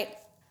 That's right.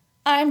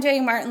 I'm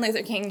doing Martin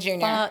Luther King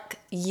Jr. Fuck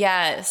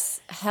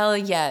yes. Hell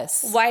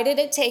yes. Why did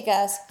it take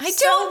us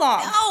so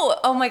long?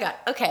 Oh my God.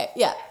 Okay,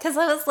 yeah. Because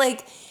I was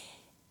like,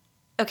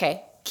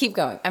 okay, keep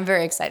going. I'm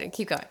very excited.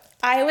 Keep going.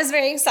 I was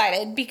very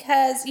excited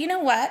because you know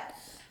what?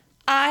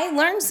 I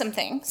learned some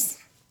things.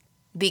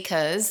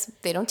 Because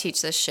they don't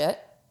teach this shit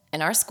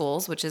in our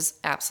schools, which is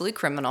absolutely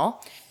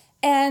criminal.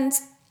 And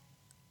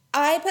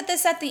I put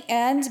this at the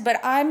end, but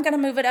I'm going to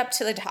move it up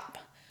to the top.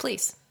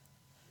 Please.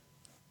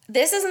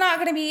 This is not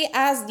going to be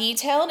as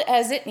detailed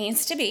as it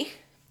needs to be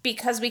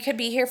because we could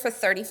be here for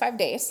 35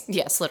 days.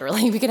 Yes,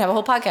 literally. We could have a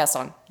whole podcast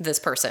on this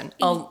person.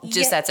 Oh,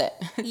 just that's it.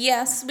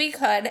 Yes, we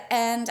could.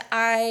 And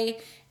I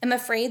am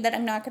afraid that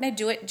I'm not going to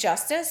do it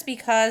justice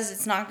because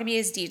it's not going to be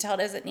as detailed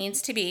as it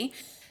needs to be.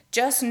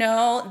 Just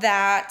know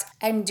that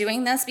I'm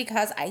doing this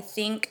because I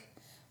think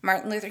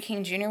Martin Luther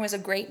King Jr. was a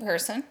great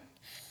person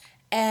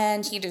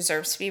and he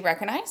deserves to be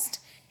recognized.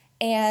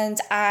 And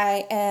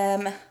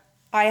I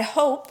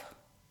hope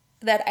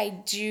that I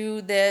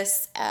do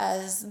this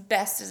as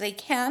best as I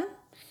can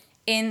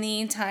in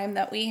the time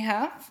that we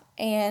have.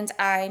 And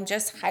I'm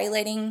just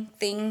highlighting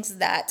things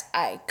that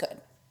I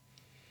could.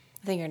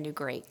 I think you're going to do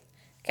great.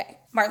 Okay.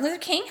 Martin Luther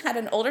King had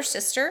an older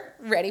sister.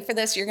 Ready for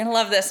this? You're going to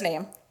love this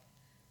name.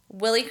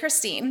 Willie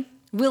Christine.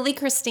 Willie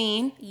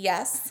Christine.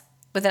 Yes.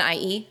 With an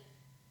IE.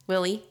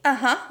 Willie.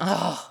 Uh-huh.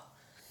 Oh.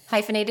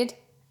 Hyphenated?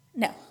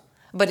 No.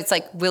 But it's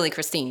like Willie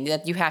Christine.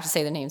 You have to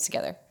say the names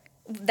together.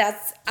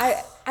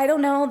 I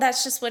don't know.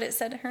 That's just what it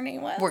said her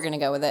name was. We're going to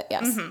go with it,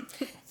 yes.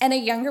 Mm-hmm. And a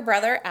younger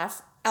brother,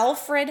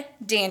 Alfred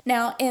Daniel.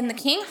 Now, in the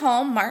King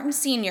home, Martin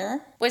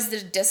Sr. was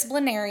the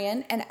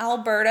disciplinarian, and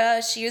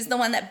Alberta, she is the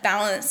one that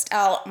balanced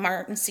out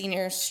Martin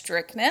Sr.'s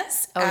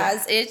strictness,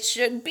 as it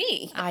should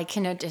be. I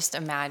can just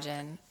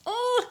imagine.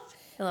 Oh,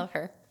 I love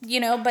her. You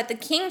know, but the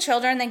King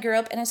children, they grew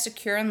up in a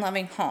secure and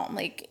loving home.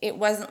 Like, it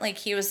wasn't like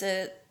he was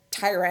a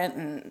tyrant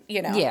and,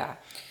 you know. Yeah.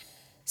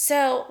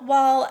 So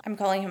while I'm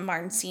calling him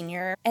Martin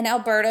Sr. and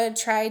Alberta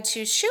tried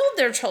to shield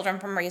their children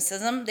from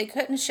racism, they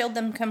couldn't shield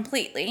them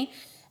completely.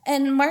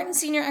 And Martin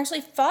Sr.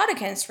 actually fought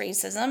against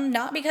racism,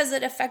 not because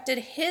it affected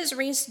his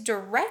race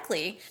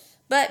directly,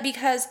 but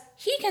because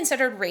he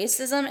considered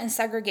racism and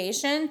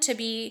segregation to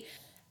be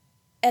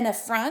an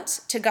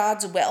affront to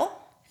God's will.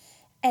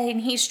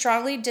 And he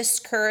strongly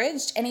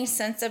discouraged any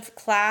sense of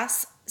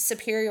class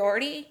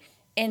superiority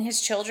in his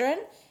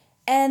children.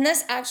 And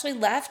this actually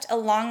left a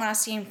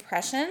long-lasting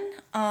impression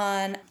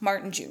on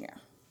Martin Jr.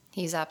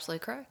 He's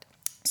absolutely correct.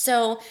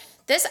 So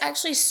this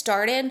actually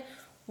started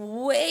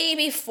way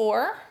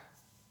before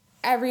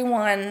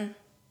everyone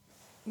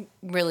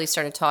really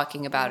started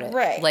talking about it.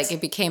 Right. Like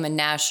it became a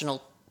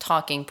national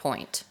talking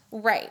point.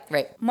 Right.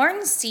 Right.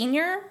 Martin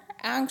Sr.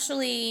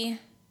 actually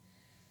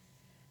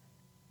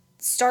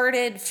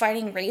started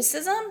fighting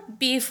racism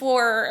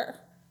before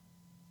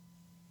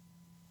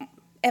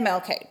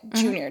MLK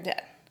Jr.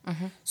 did.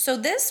 Mm-hmm. So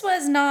this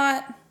was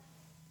not,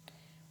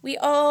 we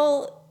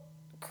all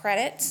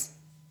credit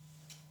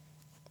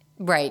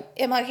right.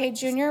 MLK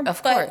Jr.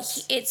 Of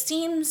course. It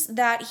seems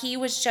that he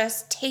was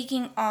just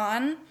taking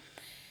on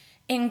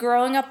and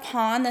growing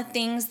upon the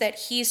things that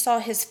he saw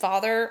his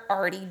father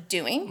already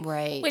doing.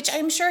 Right. Which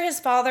I'm sure his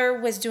father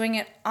was doing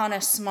it on a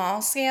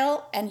small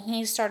scale and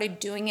he started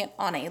doing it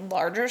on a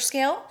larger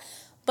scale.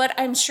 But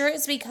I'm sure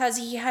it's because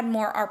he had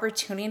more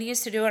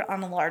opportunities to do it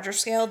on a larger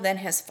scale than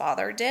his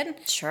father did.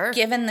 Sure.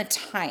 Given the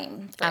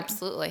time frame.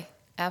 Absolutely.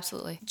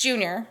 Absolutely.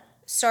 Junior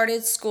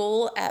started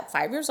school at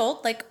 5 years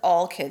old, like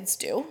all kids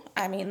do.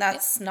 I mean,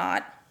 that's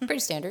not... Pretty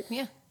standard,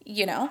 yeah.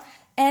 You know?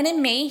 And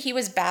in May, he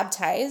was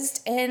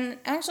baptized. And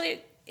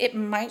actually, it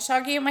might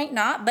shock you, it might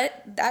not,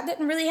 but that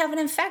didn't really have an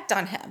effect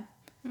on him,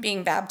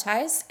 being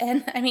baptized.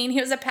 And, I mean,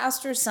 he was a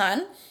pastor's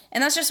son.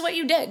 And that's just what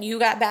you did. You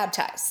got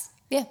baptized.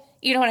 Yeah.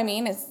 You know what I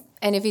mean?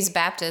 And if he's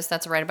Baptist,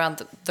 that's right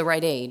about the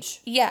right age.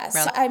 Yes.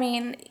 Around. I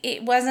mean,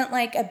 it wasn't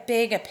like a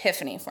big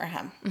epiphany for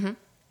him. Mm-hmm.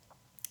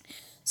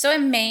 So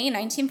in May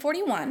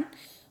 1941,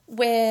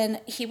 when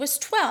he was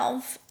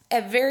 12,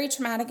 a very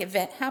traumatic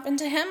event happened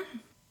to him.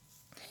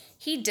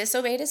 He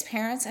disobeyed his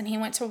parents and he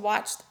went to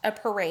watch a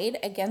parade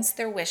against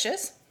their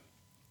wishes.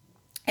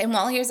 And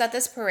while he was at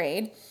this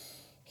parade,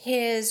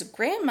 his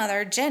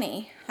grandmother,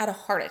 Jenny, had a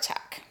heart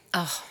attack.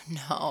 Oh,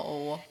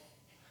 no.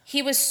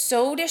 He was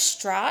so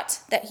distraught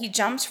that he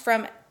jumped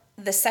from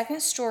the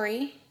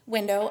second-story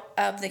window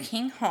of the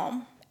King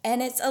home,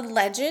 and it's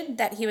alleged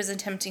that he was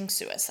attempting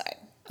suicide.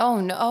 Oh,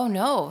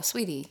 no,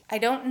 sweetie. I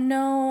don't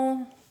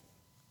know.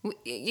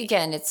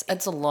 Again,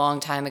 it's a long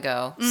time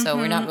ago, so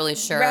we're not really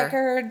sure.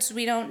 Records,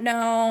 we don't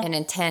know. An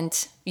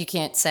intent, you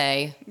can't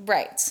say.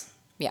 Right.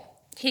 Yeah.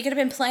 He could have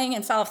been playing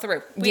and fell off the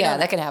roof. Yeah,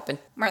 that could happen.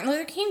 Martin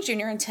Luther King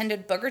Jr.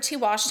 attended Booker T.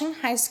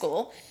 Washington High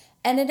School,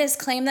 and it is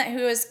claimed that he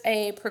was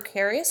a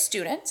precarious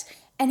student,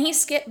 and he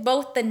skipped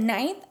both the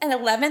 9th and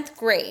 11th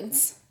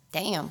grades.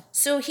 Damn.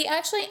 So he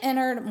actually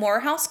entered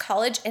Morehouse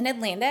College in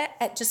Atlanta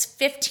at just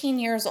 15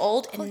 years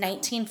old in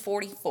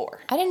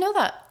 1944. I didn't know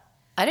that.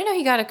 I didn't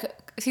know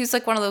he was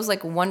like one of those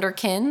like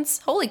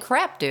wonderkins. Holy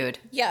crap, dude.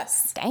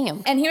 Yes.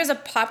 Damn. And he was a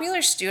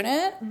popular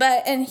student,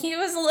 and he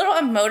was a little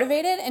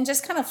unmotivated and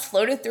just kind of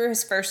floated through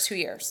his first 2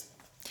 years.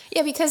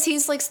 Yeah, because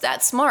he's like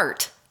that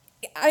smart.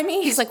 I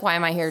mean, He's like, why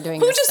am I here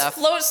doing who this just stuff?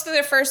 floats through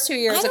their first 2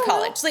 years of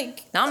college?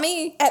 Like, Not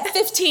me. at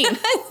 15.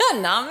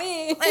 Not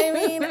me. I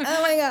mean,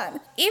 oh my God.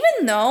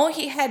 Even though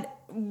he had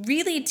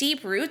really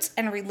deep roots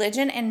in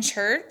religion and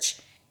church,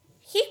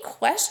 he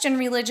questioned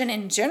religion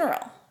in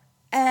general.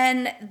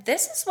 And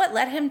this is what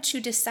led him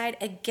to decide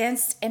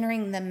against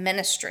entering the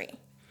ministry.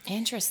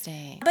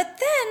 Interesting. But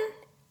then,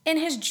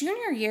 in his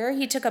junior year,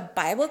 he took a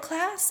Bible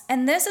class,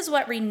 and this is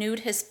what renewed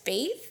his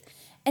faith.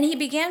 And he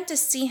began to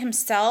see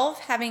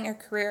himself having a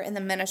career in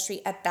the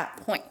ministry at that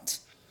point.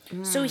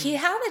 So he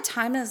had a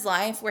time in his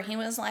life where he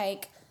was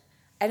like,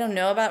 I don't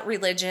know about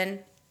religion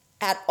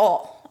at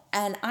all.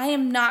 And I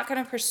am not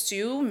going to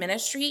pursue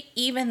ministry,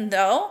 even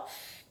though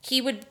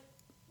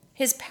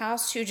his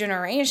past 2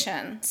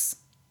 generations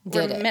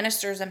were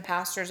ministers and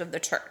pastors of the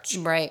church.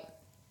 Right.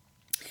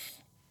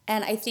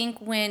 And I think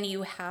when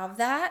you have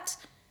that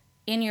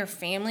in your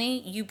family,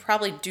 you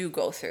probably do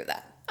go through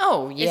that.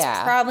 Oh, yeah.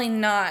 It's probably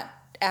not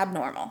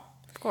abnormal.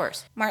 Of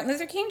course. Martin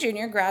Luther King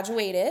Jr.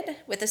 graduated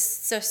with a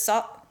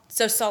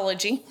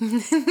sociology.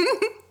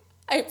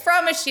 I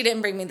promise she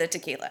didn't bring me the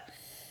tequila.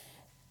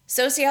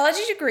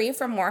 Sociology degree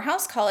from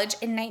Morehouse College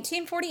in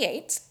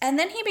 1948, and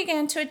then he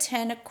began to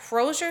attend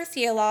Crozer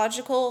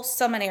Theological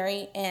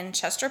Seminary in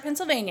Chester,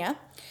 Pennsylvania.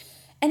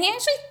 And he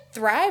actually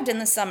thrived in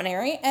the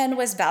seminary and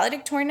was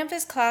valedictorian of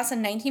his class in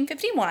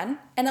 1951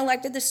 and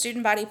elected the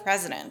student body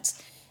president.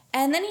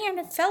 And then he earned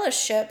a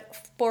fellowship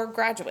for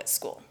graduate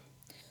school.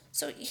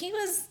 So he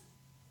was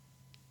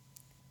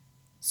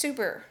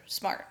super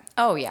smart.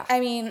 Oh, yeah. I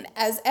mean,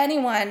 as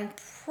anyone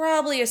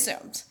probably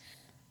assumed.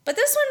 But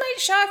this one might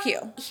shock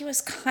you. He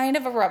was kind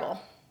of a rebel.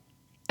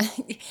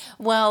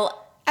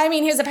 Well, I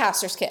mean, he was a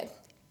pastor's kid.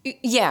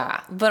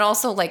 yeah, but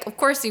also, like, of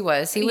course he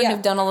was. He wouldn't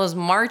have done all those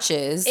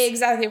marches.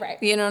 Exactly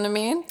right. You know what I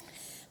mean?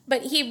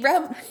 But he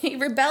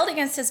rebelled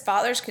against his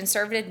father's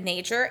conservative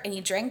nature, and he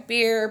drank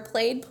beer,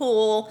 played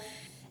pool,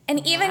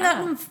 and even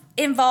got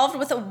involved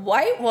with a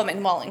white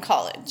woman while in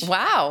college.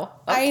 Wow.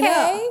 Okay. I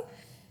know.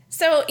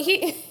 So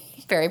he...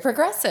 Very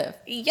progressive.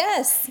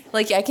 Yes.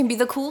 Like, I can be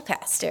the cool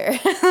pastor.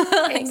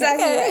 Like,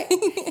 exactly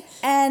right.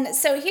 And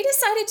so he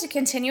decided to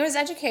continue his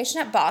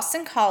education at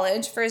Boston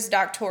College for his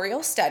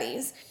doctoral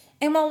studies.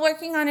 And while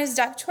working on his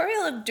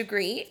doctoral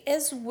degree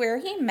is where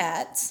he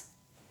met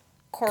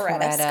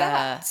Coretta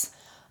Scott.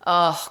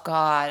 Oh,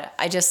 God.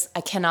 I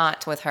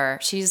cannot with her.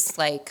 She's,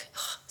 like,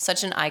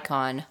 such an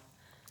icon.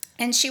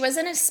 And she was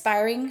an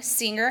aspiring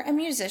singer and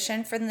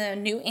musician from the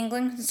New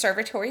England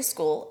Conservatory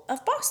School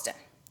of Boston.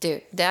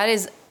 Dude, that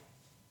is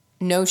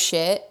no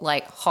shit,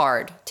 like,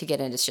 hard to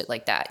get into shit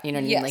like that. You know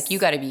what I mean? Like, you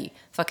got to be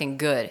fucking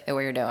good at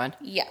what you're doing.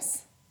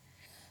 Yes.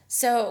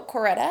 So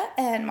Coretta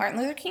and Martin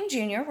Luther King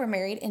Jr. were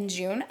married in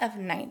June of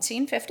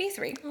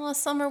 1953. Oh, a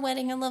summer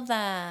wedding. I love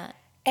that.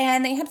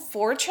 And they had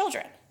 4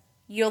 children.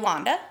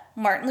 Yolanda,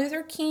 Martin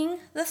Luther King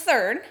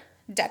III,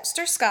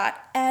 Dexter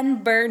Scott,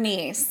 and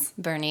Bernice.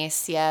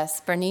 Bernice,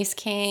 yes. Bernice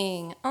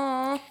King.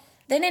 Aw.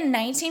 Then in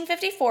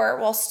 1954,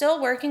 while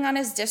still working on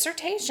his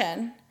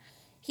dissertation,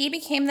 he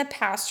became the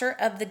pastor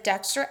of the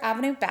Dexter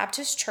Avenue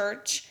Baptist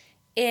Church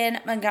in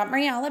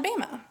Montgomery,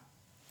 Alabama.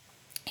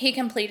 He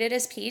completed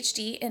his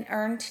PhD and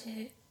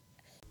earned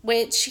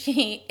which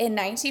he in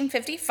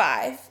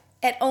 1955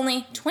 at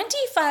only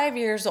 25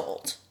 years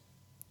old.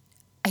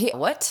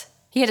 What?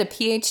 He had a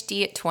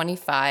PhD at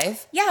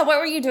 25? Yeah, what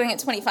were you doing at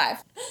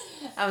 25?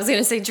 I was going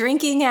to say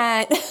drinking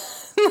at,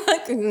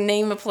 like,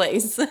 name a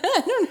place. I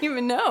don't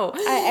even know.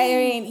 I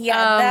mean,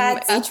 yeah,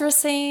 that's...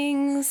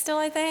 Interesting still,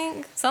 I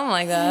think. Something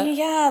like that.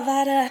 Yeah,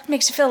 that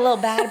makes you feel a little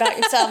bad about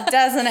yourself,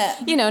 doesn't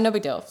it? You know, no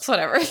big deal. It's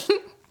whatever.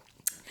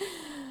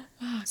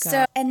 Oh,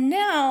 so, and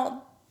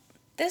now,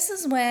 this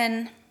is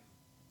when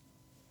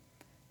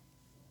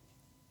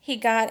he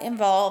got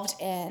involved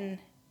in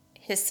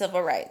his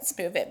civil rights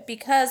movement,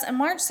 because on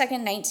March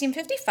 2nd,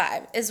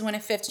 1955 is when a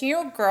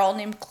 15-year-old girl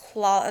named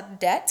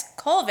Claudette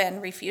Colvin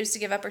refused to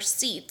give up her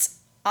seat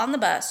on the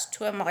bus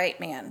to a white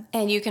man.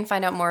 And you can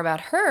find out more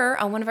about her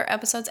on one of our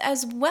episodes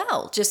as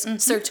well. Just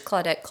search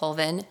Claudette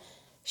Colvin.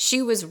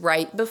 She was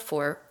right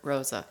before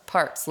Rosa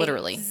Parks,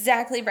 literally.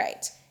 Exactly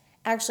right.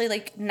 Actually,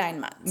 like 9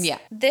 months. Yeah.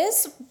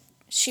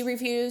 She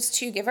refused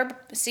to give her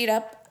seat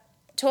up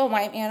to a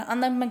white man on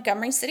the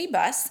Montgomery City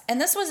bus,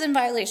 and this was in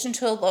violation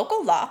to a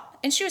local law,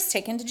 and she was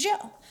taken to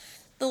jail.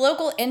 The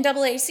local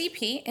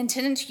NAACP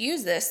intended to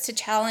use this to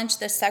challenge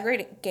the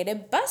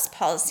segregated bus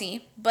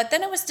policy, but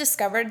then it was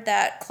discovered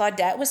that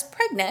Claudette was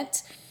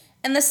pregnant,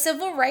 and the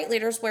civil rights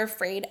leaders were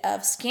afraid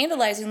of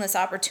scandalizing this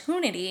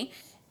opportunity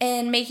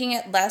and making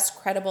it less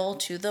credible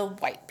to the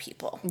white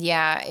people.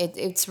 Yeah,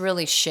 it's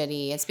really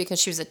shitty. It's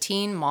because she was a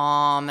teen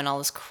mom and all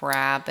this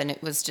crap, and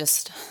it was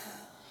just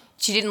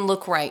She didn't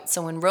look right.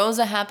 So when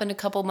Rosa happened a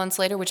couple months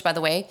later, which by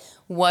the way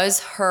was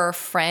her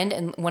friend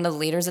and one of the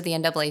leaders of the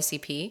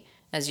NAACP,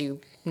 as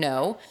you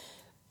know,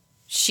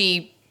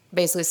 she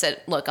basically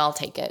said, look, I'll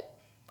take it.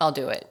 I'll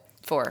do it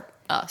for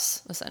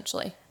us,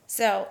 essentially.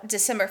 So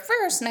December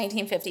 1st,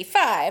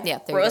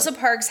 1955, Rosa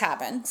Parks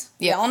happened.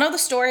 We all know the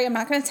story. I'm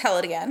not going to tell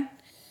it again.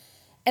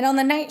 And on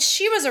the night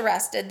she was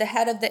arrested, the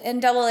head of the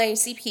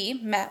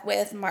NAACP met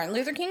with Martin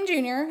Luther King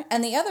Jr.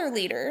 and the other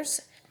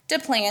leaders to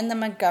plan the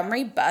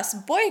Montgomery bus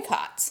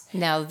boycotts.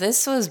 Now,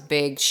 this was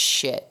big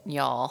shit,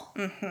 y'all.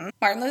 Mm-hmm.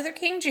 Martin Luther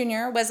King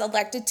Jr. was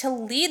elected to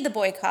lead the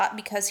boycott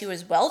because he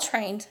was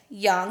well-trained,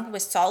 young,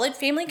 with solid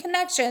family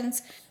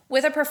connections,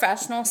 with a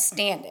professional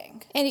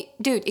standing. And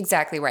dude,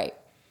 exactly right.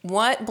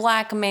 What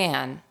black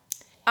man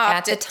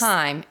at the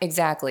time,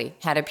 exactly,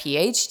 had a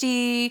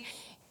PhD?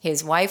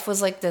 His wife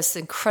was like this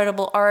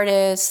incredible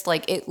artist.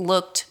 Like, it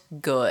looked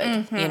good.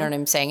 Mm-hmm. You know what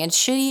I'm saying? And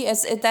shitty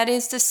as that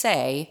is to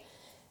say,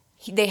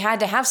 they had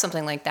to have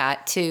something like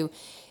that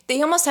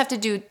they almost have to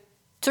do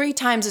 3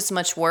 times as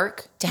much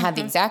work to have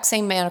the exact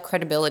same amount of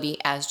credibility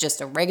as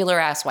just a regular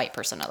ass white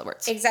person, in other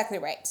words. Exactly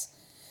right.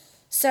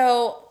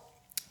 So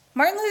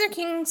Martin Luther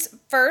King's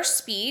first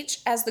speech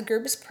as the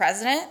group's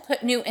president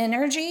put new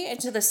energy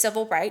into the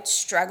civil rights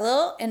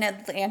struggle in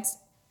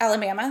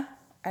Alabama.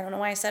 I don't know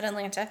why I said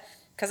Atlanta,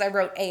 because I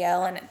wrote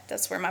AL and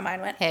that's where my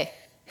mind went. Hey.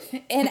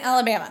 In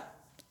Alabama.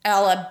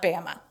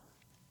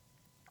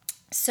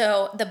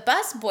 So the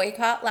bus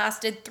boycott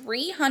lasted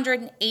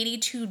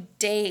 382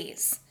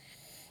 days.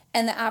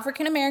 And the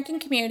African American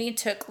community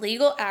took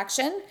legal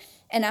action.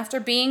 And after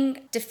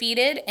being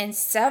defeated in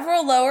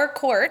several lower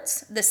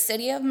courts, the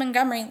city of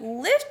Montgomery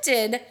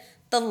lifted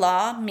the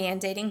law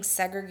mandating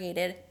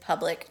segregated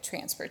public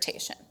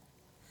transportation.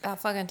 About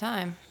fucking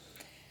time.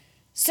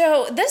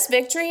 So this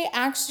victory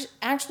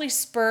actually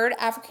spurred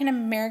African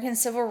American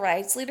civil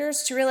rights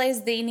leaders to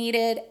realize they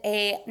needed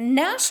a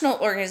national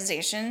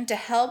organization to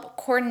help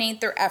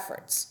coordinate their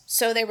efforts.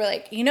 So they were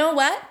like, you know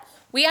what?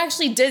 We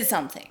actually did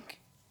something.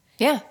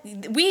 Yeah.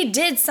 We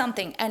did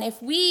something. And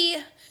if we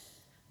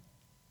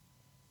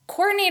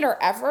coordinate our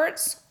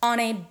efforts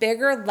on a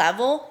bigger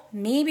level,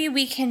 maybe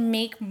we can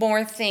make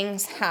more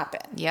things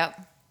happen.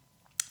 Yep.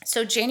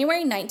 So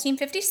January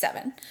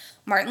 1957,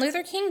 Martin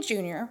Luther King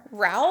Jr.,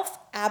 Ralph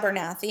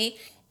Abernathy,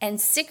 and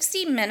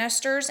 60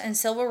 ministers and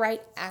civil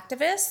rights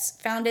activists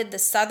founded the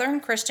Southern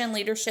Christian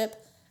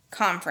Leadership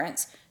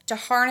Conference to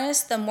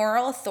harness the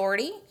moral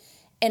authority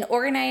and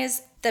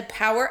organize the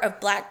power of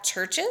black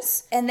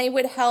churches, and they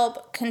would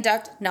help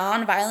conduct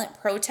nonviolent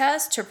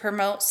protests to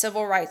promote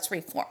civil rights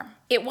reform.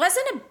 It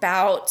wasn't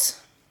about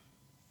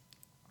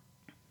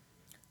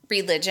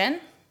religion,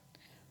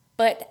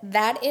 but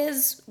that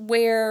is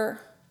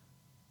where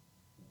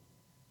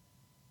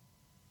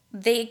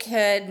they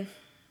could,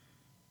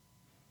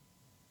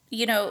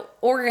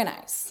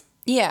 organize.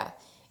 Yeah.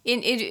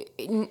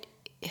 I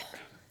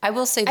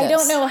will say this. I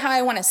don't know how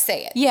I want to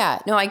say it. Yeah,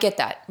 no, I get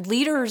that.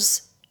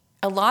 Leaders,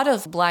 a lot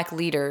of black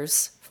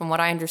leaders, from what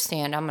I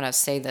understand, I'm going to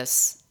say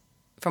this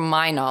from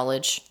my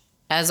knowledge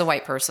as a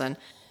white person,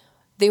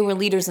 they were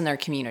leaders in their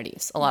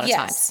communities a lot of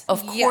times.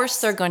 Of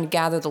course, they're going to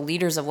gather the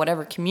leaders of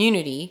whatever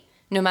community,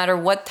 no matter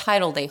what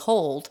title they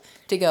hold,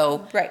 to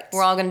go, right,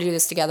 we're all going to do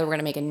this together. We're going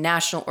to make a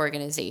national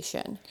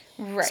organization.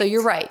 Right. So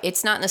you're right.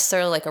 It's not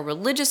necessarily like a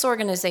religious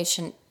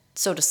organization,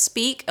 so to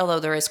speak, although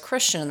there is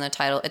Christian in the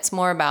title. It's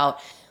more about,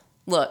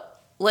 look,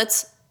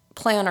 let's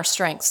play on our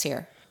strengths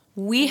here.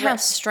 We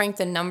have strength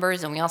in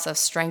numbers, and we also have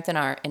strength in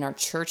our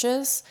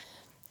churches.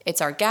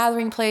 It's our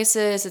gathering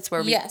places. It's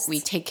where we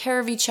take care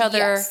of each other.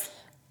 Yes.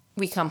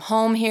 We come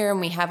home here,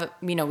 and we have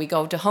we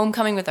go to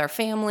homecoming with our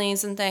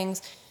families and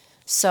things.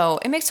 So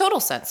it makes total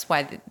sense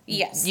why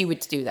you would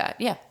do that.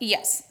 Yeah.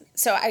 Yes.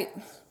 So I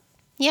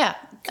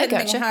couldn't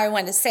think of how I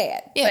wanted to say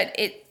it. Yeah.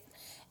 But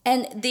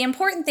and the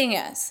important thing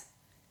is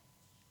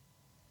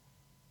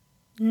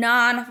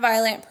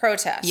non-violent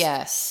protest.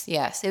 Yes.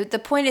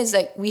 The point is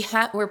that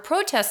we're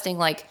protesting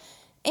like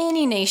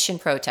any nation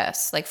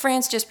protests. Like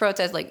France just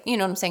protests, like, you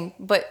know what I'm saying?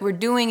 But we're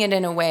doing it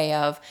in a way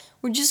of,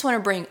 we just want to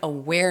bring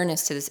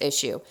awareness to this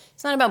issue.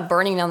 It's not about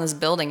burning down this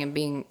building and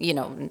being,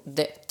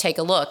 take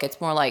a look.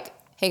 It's more like,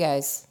 hey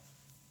guys,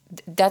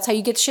 that's how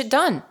you get shit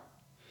done.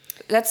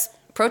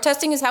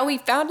 Protesting is how we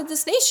founded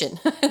this nation.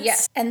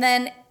 Yes. And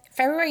then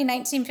February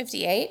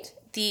 1958,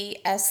 the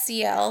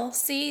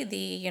SCLC,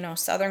 the,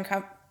 Southern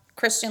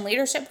Christian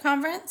Leadership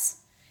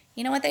Conference,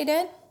 you know what they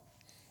did?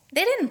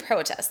 They didn't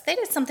protest. They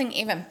did something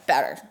even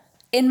better,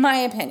 in my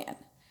opinion.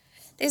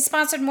 They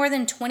sponsored more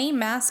than 20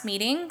 mass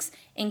meetings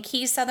in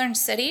key southern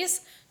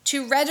cities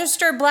to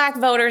register black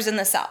voters in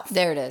the South.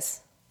 There it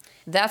is.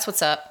 That's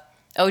what's up.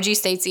 OG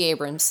Stacey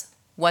Abrams,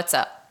 what's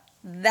up?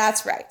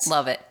 That's right.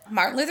 Love it.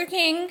 Martin Luther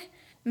King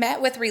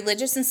met with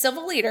religious and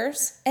civil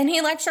leaders, and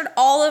he lectured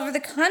all over the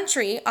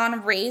country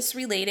on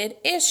race-related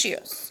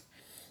issues.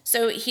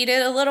 So he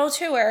did a little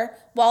tour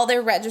while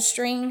they're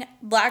registering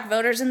black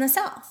voters in the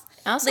South.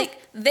 Also,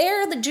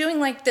 they're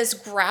doing this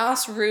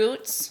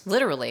grassroots,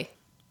 literally,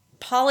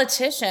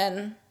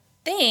 politician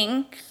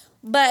thing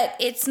But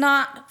it's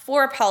not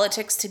for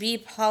politics to be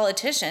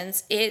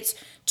politicians. It's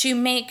to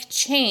make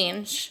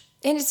change.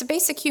 And it's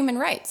basic human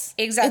rights.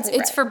 Exactly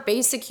It's right. for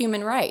basic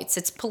human rights.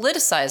 It's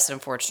politicized,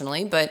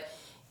 unfortunately, but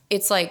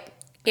it's like,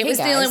 It hey, was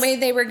the guys, only way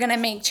they were going to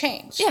make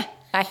change. Yeah,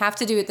 I have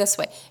to do it this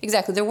way.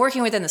 Exactly. They're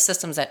working within the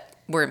systems that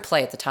were in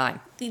play at the time.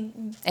 You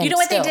know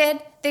what they did?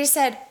 They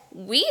said,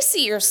 we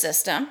see your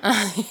system.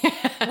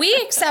 We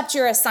accept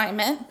your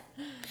assignment.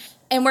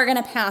 And we're going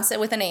to pass it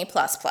with an A+++.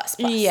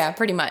 Yeah,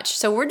 pretty much.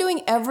 So we're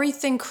doing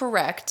everything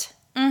correct.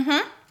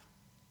 Mm-hmm.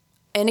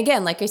 And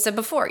again, like I said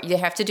before, you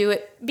have to do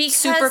it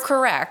super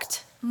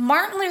correct.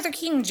 Martin Luther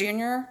King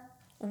Jr.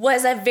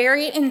 was a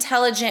very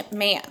intelligent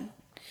man.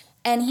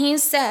 And he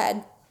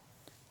said,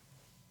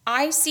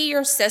 I see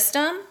your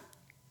system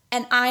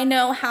and I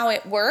know how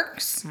it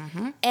works.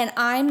 Mm-hmm. And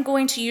I'm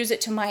going to use it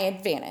to my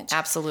advantage.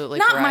 Absolutely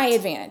Not correct. my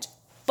advantage,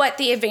 but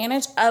the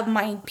advantage of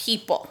my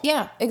people.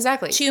 Yeah,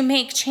 exactly. To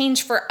make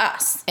change for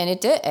us. And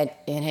it did.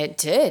 And it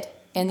did.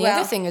 And the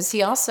other thing is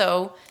he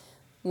also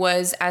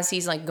was, as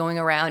he's like going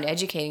around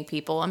educating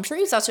people, I'm sure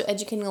he's also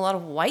educating a lot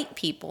of white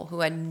people who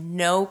had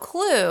no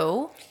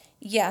clue.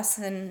 Yes,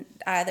 and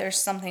there's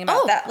something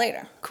about that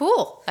later.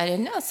 Cool. I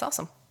didn't know. It's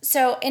awesome.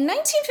 So in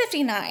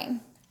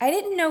 1959, I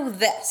didn't know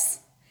this.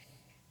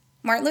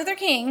 Martin Luther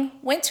King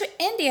went to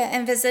India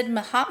and visited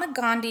Mahatma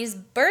Gandhi's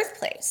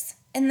birthplace.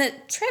 And the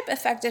trip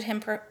affected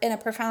him in a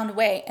profound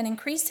way and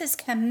increased his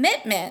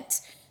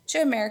commitment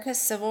to America's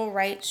civil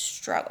rights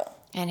struggle.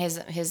 And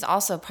his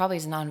also probably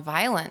his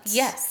nonviolence.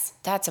 Yes.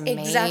 That's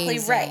amazing. Exactly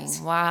right.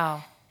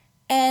 Wow.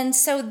 And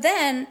so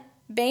then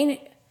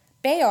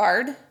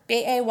Bayard,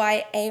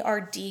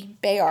 B-A-Y-A-R-D,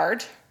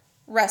 Bayard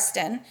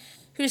Rustin,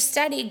 who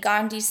studied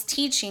Gandhi's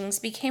teachings,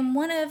 became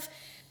one of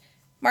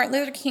Martin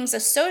Luther King's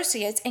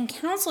associates and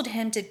counseled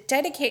him to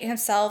dedicate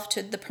himself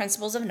to the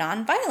principles of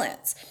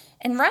nonviolence.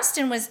 And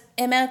Rustin was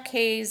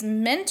MLK's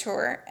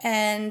mentor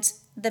and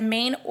the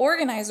main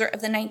organizer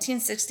of the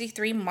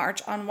 1963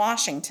 March on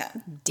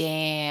Washington.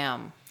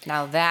 Damn.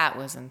 Now that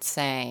was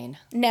insane.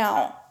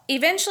 Now,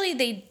 eventually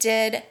they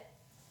did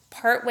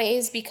part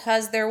ways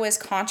because there was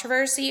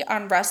controversy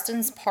on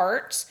Rustin's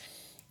part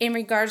in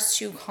regards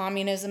to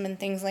communism and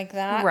things like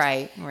that.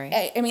 Right.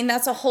 I mean,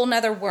 that's a whole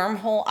nother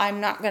wormhole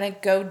I'm not going to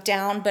go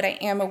down, but I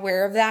am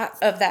aware of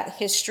that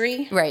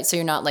history. Right, so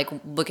you're not like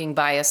looking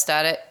biased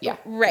at it? Yeah.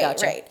 Right,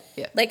 gotcha. right.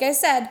 Yeah. Like I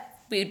said,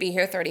 we'd be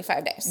here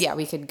 35 days. Yeah,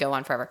 we could go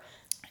on forever.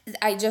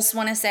 I just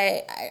want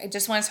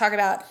to talk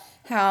about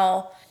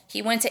how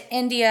he went to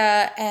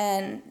India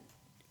and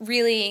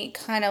really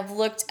kind of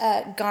looked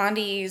at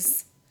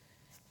Gandhi's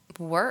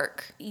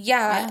work.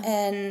 Yeah,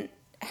 and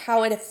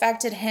how it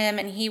affected him,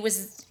 and he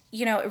was,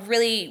 it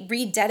really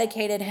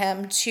rededicated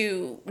him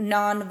to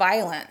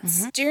nonviolence.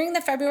 Mm-hmm. During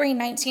the February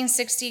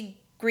 1960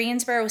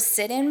 Greensboro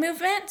sit-in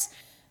movement,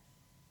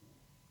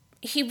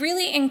 he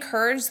really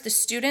encouraged the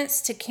students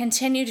to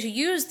continue to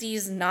use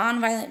these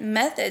nonviolent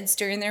methods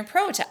during their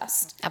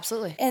protest.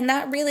 Absolutely. And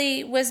that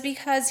really was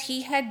because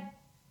he had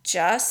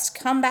just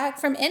come back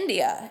from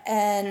India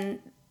and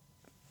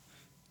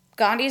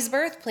Gandhi's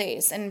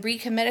birthplace and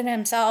recommitted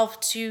himself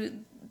to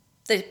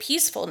the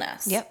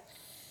peacefulness. Yep.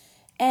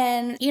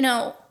 And,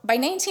 by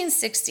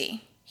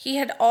 1960, he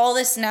had all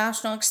this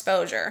national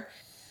exposure.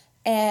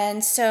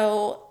 And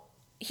so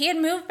he had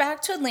moved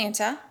back to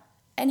Atlanta,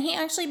 and he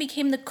actually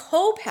became the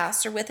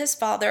co-pastor with his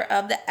father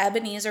of the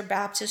Ebenezer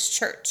Baptist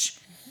Church.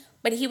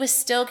 But he was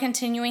still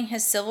continuing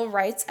his civil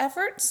rights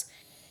efforts.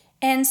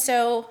 And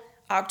so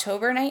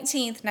October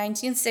 19th,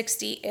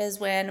 1960 is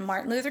when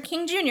Martin Luther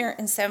King Jr.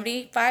 and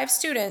 75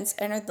 students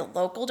entered the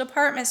local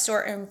department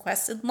store and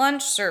requested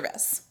lunch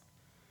service.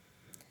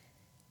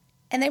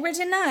 And they were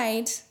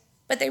denied,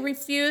 but they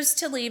refused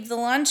to leave the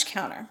lunch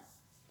counter.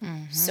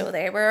 Mm-hmm. So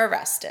they were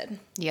arrested.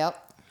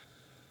 Yep.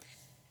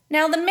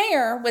 Now, the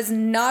mayor was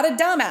not a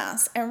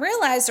dumbass and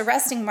realized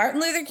arresting Martin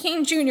Luther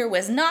King Jr.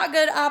 was not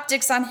good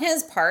optics on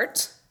his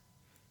part.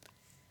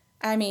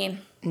 I mean,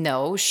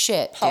 no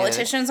shit.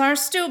 Politicians aren't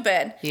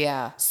stupid.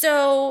 Yeah.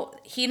 So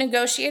he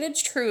negotiated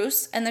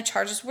truce and the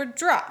charges were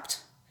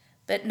dropped.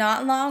 But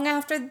not long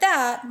after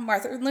that,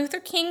 Martin Luther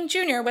King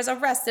Jr. was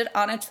arrested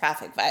on a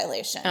traffic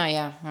violation. Oh,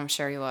 yeah, I'm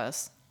sure he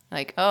was.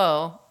 Like,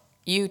 oh,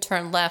 you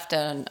turned left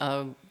on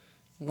a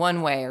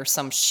one-way or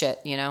some shit,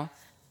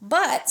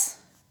 But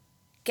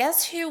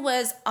guess who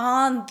was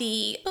on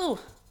the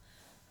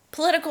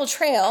political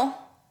trail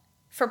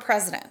for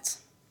president?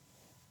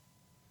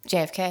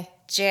 JFK.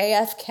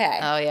 JFK.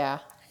 Oh, yeah.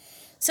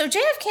 So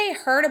JFK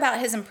heard about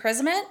his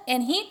imprisonment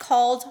and he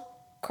called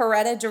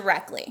Coretta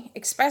directly,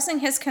 expressing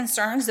his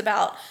concerns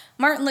about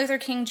Martin Luther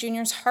King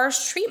Jr.'s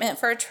harsh treatment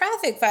for a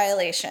traffic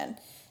violation.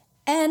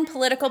 And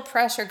political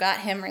pressure got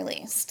him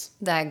released.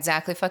 That's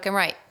exactly fucking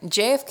right.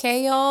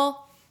 JFK,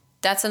 y'all,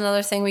 that's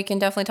another thing we can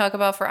definitely talk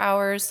about for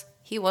hours.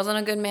 He wasn't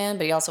a good man,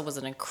 but he also was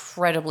an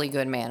incredibly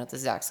good man at the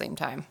exact same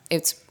time.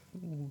 It's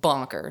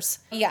bonkers.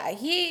 Yeah,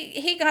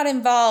 he got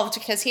involved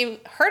because he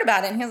heard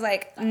about it and he was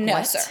like, no,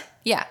 what? sir.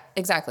 Yeah,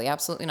 exactly.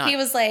 Absolutely not. He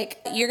was like,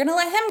 you're going to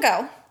let him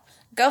go.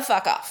 Go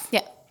fuck off.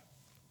 Yeah.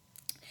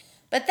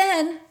 But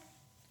then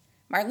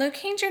Martin Luther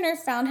King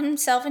Jr. found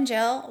himself in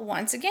jail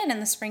once again in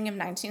the spring of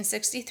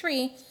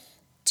 1963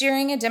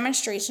 during a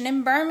demonstration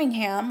in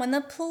Birmingham when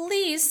the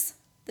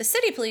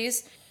city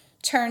police,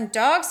 turned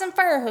dogs and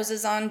fire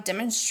hoses on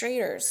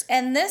demonstrators.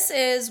 And this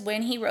is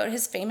when he wrote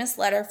his famous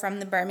letter from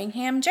the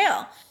Birmingham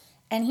jail.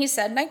 And he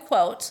said, and I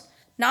quote,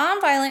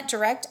 "Nonviolent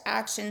direct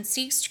action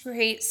seeks to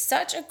create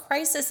such a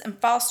crisis and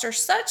foster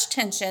such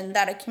tension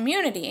that a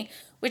community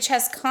which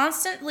has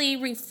constantly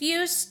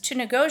refused to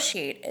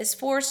negotiate is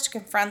forced to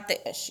confront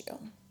the issue."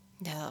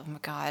 Oh my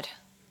God.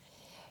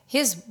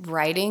 His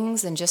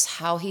writings and just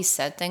how he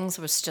said things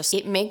was just,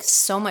 it makes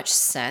so much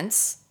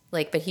sense.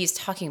 Like, but he's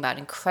talking about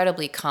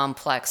incredibly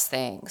complex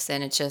things.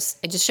 And it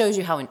just shows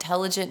you how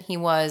intelligent he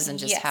was and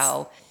just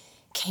how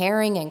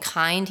caring and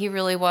kind he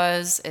really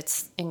was.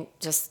 It's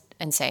just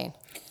insane.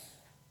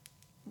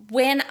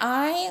 When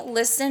I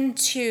listened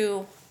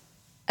to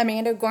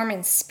Amanda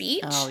Gorman's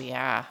speech, oh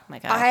yeah, my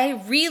God,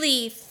 I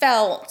really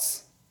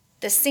felt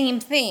the same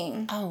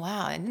thing. Oh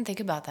wow, I didn't think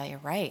about that. You're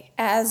right.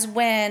 As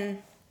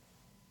when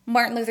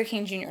Martin Luther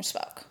King Jr.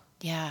 spoke.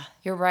 Yeah,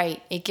 you're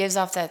right. It gives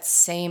off that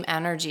same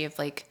energy of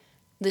like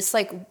this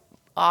like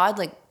odd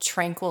like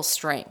tranquil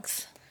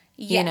strength.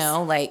 Yes. You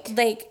know, like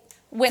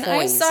when poised.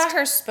 I saw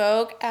her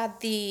spoke at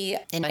the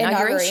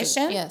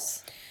inauguration,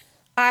 yes,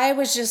 I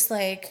was just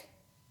like,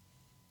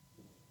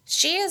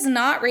 she is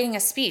not reading a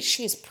speech,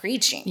 she's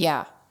preaching.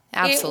 Yeah,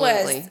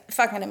 absolutely. It was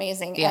fucking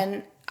amazing. Yeah.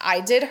 And I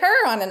did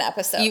her on an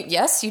episode.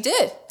 Yes, you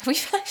did.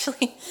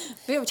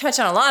 We've touched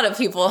on a lot of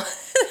people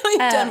we've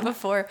done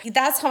before.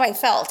 That's how I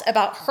felt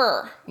about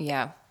her.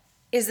 Yeah.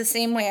 Is the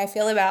same way I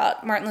feel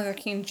about Martin Luther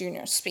King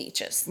Jr.'s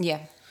speeches.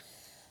 Yeah.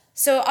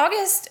 So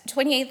August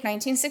 28th,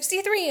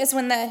 1963 is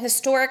when the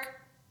historic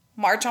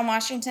March on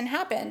Washington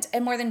happened,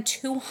 and more than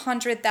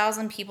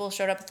 200,000 people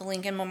showed up at the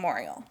Lincoln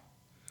Memorial.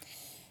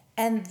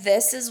 And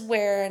this is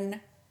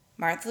when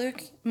Martin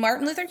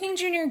Luther King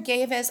Jr.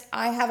 gave his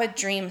 "I Have a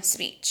Dream"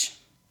 speech.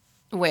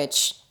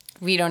 Which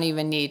we don't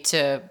even need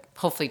to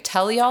hopefully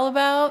tell y'all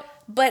about.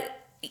 But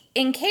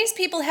in case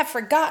people have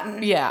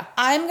forgotten, yeah,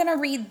 I'm going to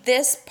read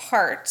this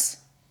part.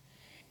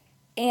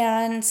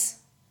 And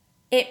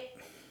I'm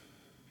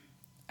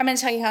going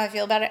to tell you how I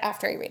feel about it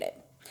after I read it.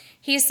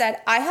 He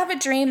said, "I have a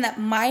dream that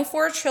my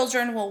 4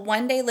 children will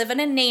one day live in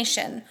a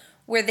nation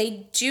where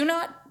they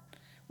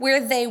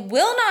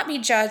will not be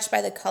judged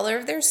by the color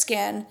of their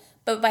skin,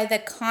 but by the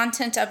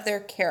content of their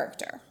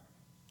character."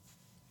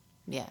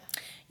 Yeah.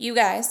 You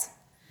guys,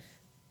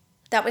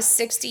 that was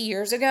 60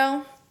 years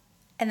ago,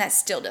 and that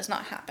still does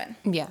not happen.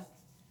 Yeah.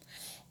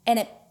 And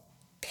it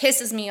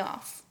pisses me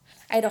off.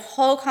 I had a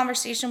whole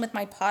conversation with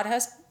my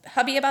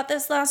hubby about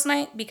this last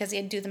night because he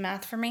had to do the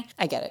math for me.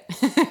 I get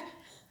it.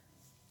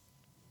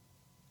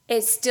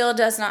 It still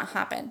does not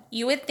happen.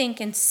 You would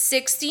think in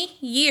 60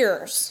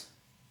 years,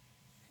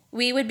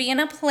 we would be in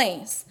a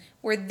place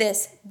where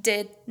this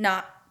does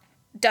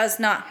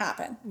not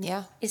happen.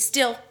 Yeah. It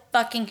still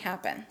fucking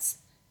happens.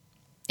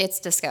 It's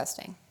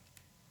disgusting.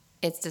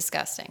 It's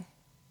disgusting.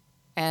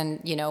 And,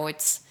 you know,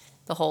 it's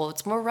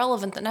more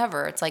relevant than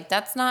ever. It's like,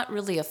 that's not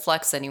really a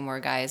flex anymore,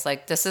 guys.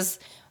 Like,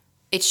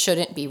 it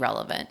shouldn't be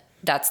relevant.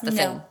 That's the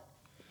thing.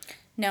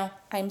 No,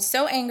 I'm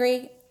so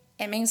angry.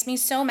 It makes me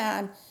so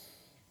mad.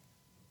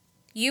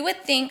 You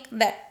would think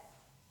that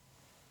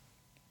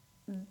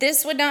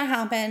this would not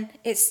happen.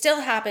 It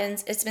still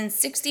happens. It's been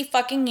 60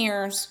 fucking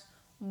years.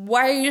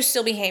 Why are you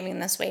still behaving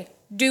this way?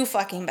 Do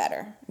fucking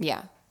better.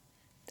 Yeah.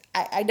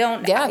 I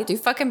don't... Yeah, do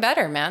fucking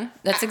better, man.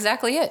 That's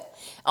exactly it.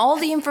 All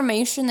the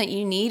information that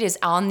you need is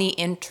on the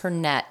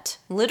internet.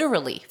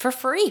 Literally, for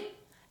free.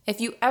 If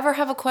you ever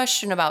have a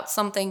question about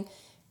something,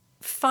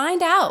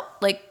 find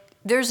out. Like,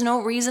 there's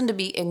no reason to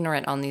be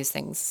ignorant on these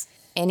things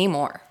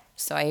anymore.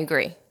 So I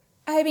agree.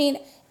 I mean,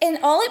 and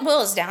all it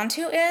boils down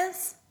to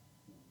is,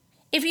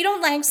 if you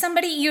don't like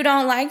somebody, you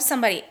don't like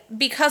somebody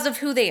because of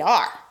who they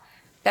are.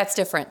 That's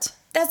different.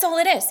 That's all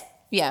it is.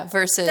 Yeah,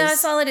 versus...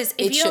 That's all it is.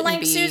 If you don't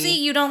like Susie,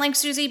 you don't like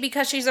Susie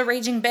because she's a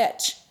raging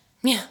bitch.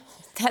 Yeah,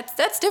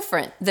 that's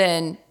different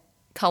than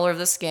color of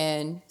the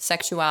skin,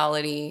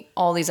 sexuality,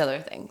 all these other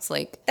things.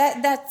 Like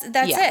that's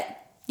yeah. it.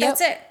 That's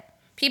it.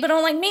 People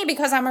don't like me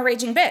because I'm a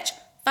raging bitch.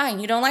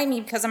 Fine, you don't like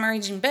me because I'm a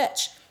raging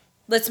bitch.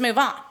 Let's move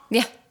on.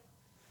 Yeah.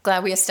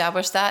 Glad we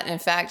established that. And in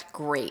fact,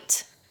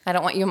 great. I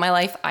don't want you in my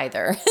life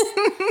either,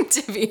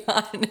 to be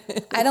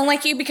honest. I don't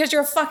like you because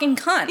you're a fucking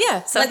cunt.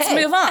 Yeah, so let's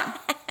move on.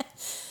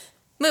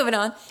 Moving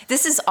on.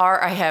 This is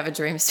our I Have a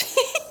Dream speech.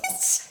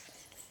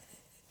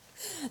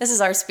 This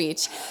is our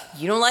speech.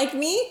 You don't like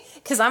me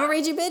because I'm a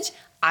raging bitch.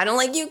 I don't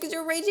like you because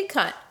you're a raging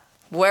cunt.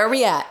 Where are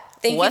we at?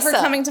 Thank you for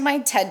coming to my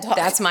TED Talk.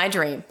 That's my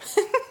dream.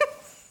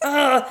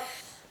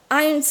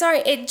 I'm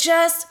sorry. It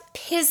just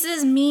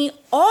pisses me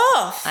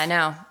off. I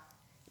know.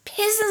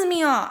 Pisses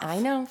me off. I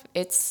know.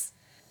 It's...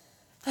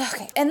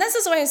 Okay. And this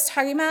is what I was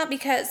talking about,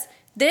 because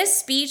this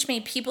speech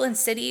made people in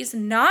cities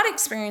not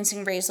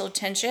experiencing racial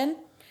tension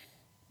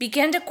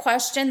begin to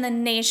question the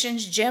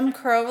nation's Jim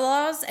Crow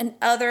laws and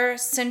other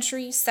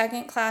century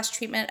second-class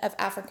treatment of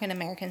African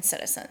American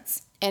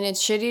citizens. And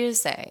it's shitty to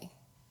say,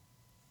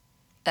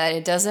 that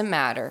it doesn't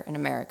matter in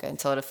America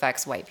until it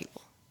affects white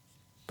people.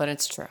 But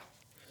it's true.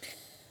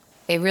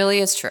 It really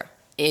is true.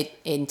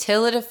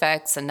 Until it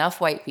affects enough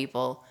white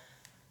people,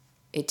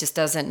 it just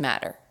doesn't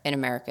matter in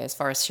America as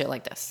far as shit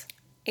like this.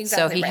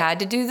 Exactly. So he had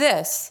to do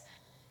this.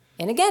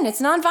 And again,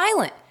 it's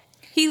nonviolent.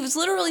 He was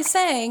literally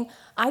saying,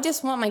 I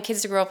just want my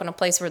kids to grow up in a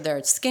place where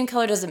their skin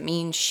color doesn't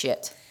mean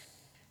shit.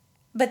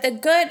 But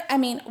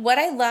what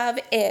I love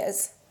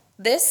is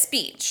this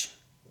speech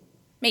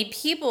made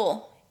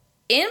people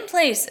in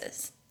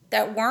places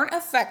that weren't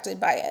affected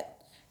by it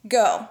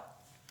go,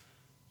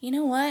 you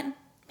know what?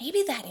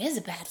 Maybe that is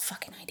a bad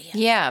fucking idea.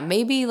 Yeah,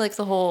 maybe like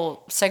the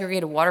whole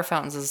segregated water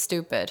fountains is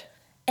stupid.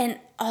 And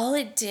all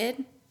it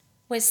did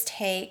was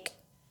take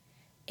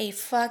a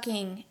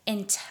fucking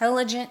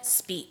intelligent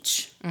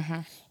speech. Mm-hmm.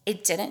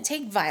 It didn't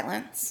take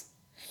violence.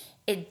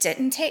 Wasn't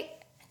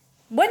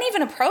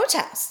even a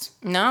protest.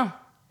 No.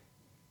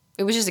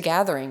 It was just a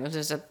gathering. It was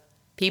just a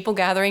people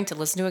gathering to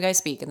listen to a guy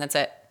speak, and that's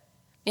it.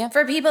 Yeah.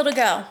 For people to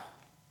go,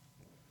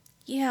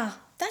 yeah,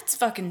 that's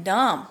fucking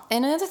dumb.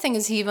 And another thing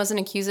is he wasn't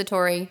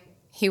accusatory.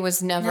 He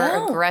was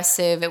never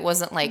aggressive. It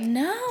wasn't like,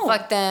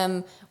 fuck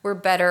them, we're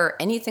better,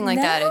 anything like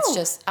that. It's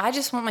just, I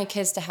just want my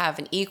kids to have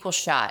an equal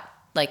shot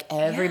like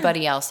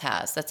everybody else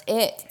has. That's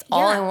it. That's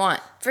all I want.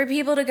 For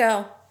people to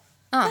go,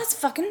 that's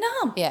fucking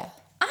dumb. Yeah.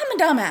 I'm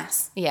a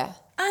dumbass. Yeah.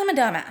 I'm a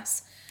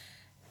dumbass.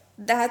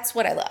 That's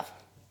what I love.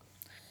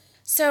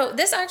 So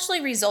this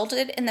actually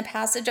resulted in the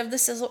passage of the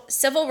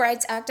Civil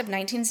Rights Act of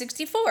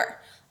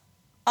 1964,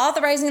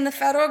 authorizing the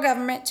federal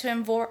government to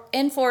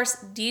enforce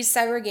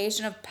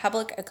desegregation of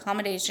public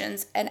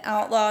accommodations and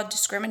outlaw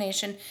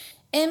discrimination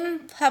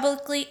in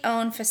publicly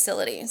owned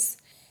facilities.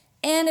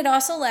 And it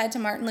also led to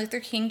Martin Luther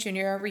King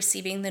Jr.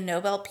 receiving the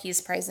Nobel Peace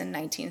Prize in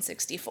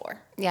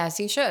 1964. Yes,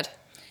 he should.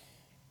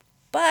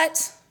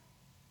 But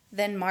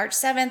then March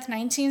 7th,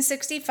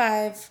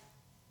 1965,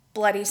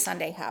 Bloody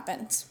Sunday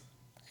happened.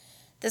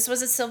 This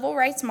was a civil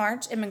rights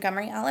march in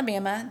Montgomery,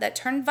 Alabama that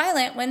turned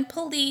violent when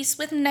police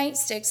with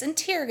nightsticks and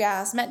tear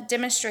gas met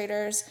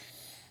demonstrators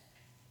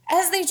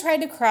as they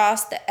tried to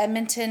cross the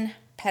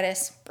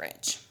Edmonton-Pettus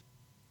Bridge.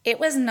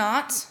 It was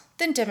not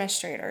the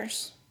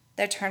demonstrators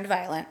that turned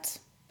violent.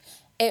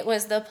 It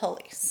was the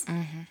police.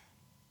 Mm-hmm.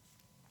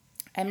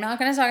 I'm not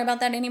going to talk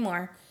about that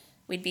anymore.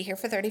 We'd be here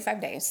for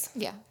 35 days.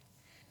 Yeah.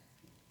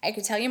 I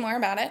could tell you more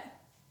about it.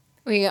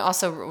 We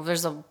also,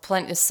 there's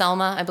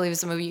Selma, I believe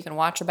is a movie you can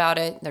watch about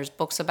it. There's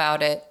books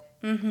about it.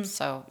 Mm-hmm.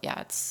 So,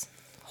 yeah, it's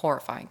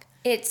horrifying.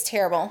 It's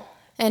terrible.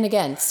 And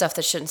again, stuff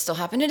that shouldn't still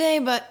happen today,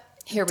 but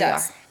here we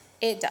are.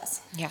 It does.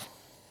 Yeah.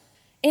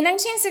 In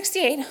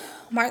 1968,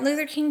 Martin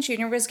Luther King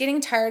Jr. was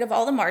getting tired of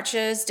all the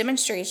marches,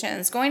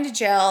 demonstrations, going to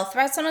jail,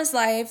 threats on his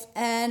life,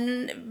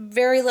 and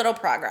very little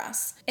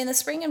progress. In the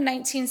spring of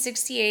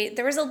 1968,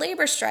 there was a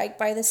labor strike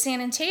by the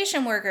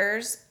sanitation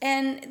workers,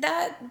 and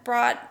that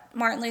brought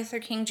Martin Luther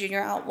King Jr.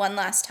 out one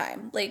last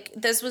time. Like,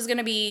 this was going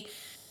to be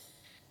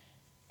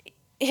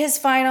his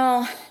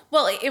final,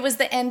 it was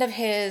the end of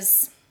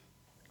his...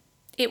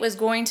 It was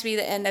going to be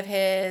the end of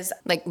his...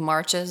 Like,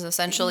 marches,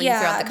 essentially,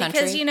 throughout the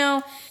country. Because,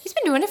 he's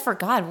been doing it for,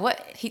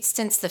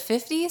 since the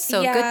 50s?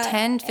 So a good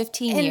 10,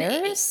 15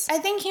 years? I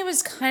think he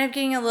was kind of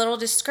getting a little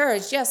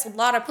discouraged. Yes, a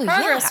lot of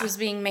progress was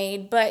being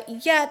made,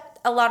 but yet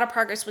a lot of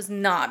progress was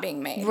not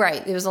being made.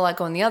 Right. There was a lot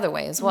going the other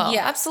way as well.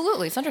 Yeah.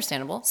 Absolutely. It's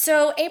understandable.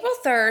 So, April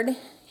 3rd,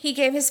 he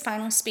gave his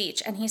final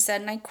speech, and he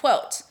said, and I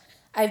quote,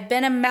 "I've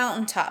been a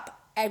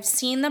mountaintop. I've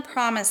seen the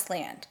promised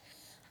land.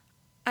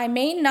 I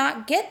may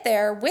not get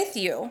there with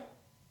you,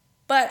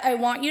 but I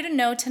want you to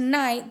know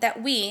tonight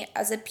that we,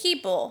 as a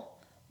people,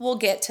 will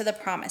get to the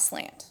promised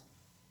land."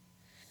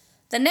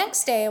 The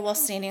next day, while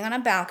standing on a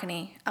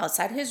balcony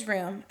outside his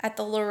room at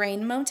the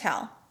Lorraine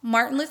Motel,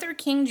 Martin Luther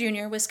King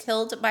Jr. was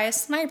killed by a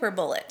sniper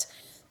bullet.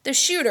 The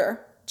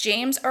shooter,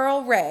 James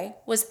Earl Ray,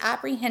 was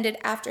apprehended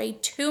after a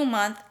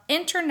 2-month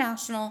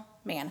international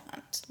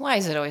manhunt. Why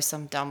is it always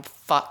some dumb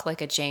fuck like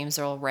a James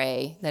Earl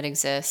Ray that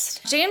exists?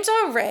 James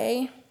Earl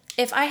Ray,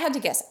 if I had to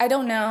guess, I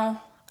don't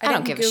know. I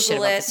don't give a shit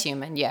about this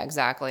human. Yeah,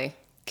 exactly.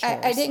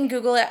 I didn't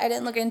Google it. I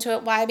didn't look into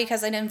it. Why?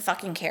 Because I didn't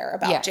fucking care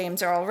about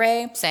James Earl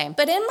Ray. Same.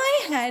 But in my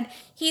head,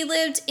 he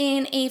lived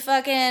in a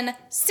fucking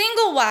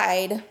single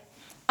wide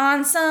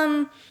on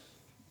some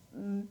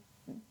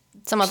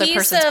other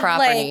person's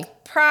property.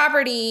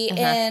 Property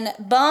in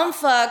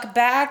bumfuck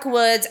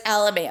backwoods,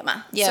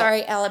 Alabama. Yep.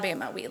 Sorry,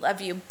 Alabama, we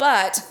love you,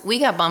 but we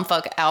got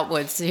bumfuck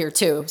outwoods here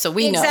too, so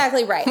we know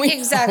exactly right.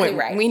 Exactly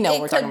right. We know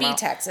we're talking about. It could be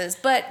Texas,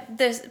 but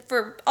this,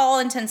 for all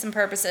intents and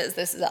purposes,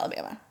 this is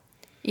Alabama.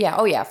 Yeah.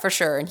 Oh yeah, for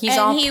sure. And he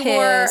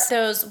wore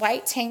those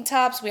white tank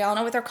tops. We all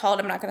know what they're called.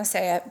 I'm not going to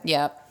say it.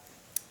 Yep.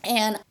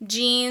 And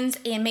jeans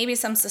and maybe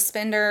some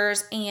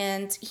suspenders,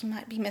 and he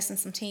might be missing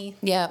some teeth.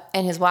 Yeah,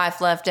 and his wife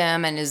left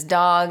him, and his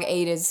dog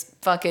ate his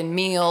fucking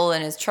meal,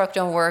 and his truck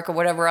don't work or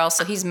whatever else,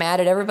 so he's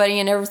mad at everybody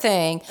and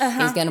everything.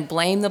 He's going to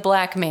blame the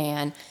black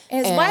man.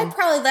 And his wife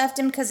probably left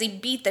him because he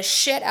beat the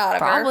shit out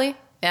of her. Probably,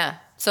 yeah.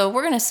 So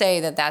we're going to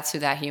say that that's who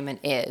that human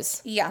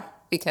is. Yeah.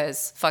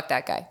 Because fuck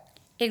that guy.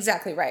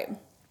 Exactly right.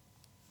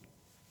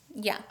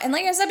 Yeah. And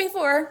like I said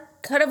before,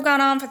 could have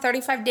gone on for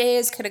 35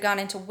 days, could have gone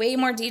into way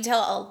more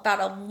detail about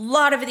a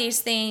lot of these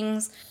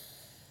things,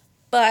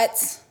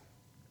 but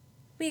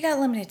we got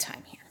limited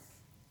time here.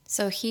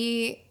 So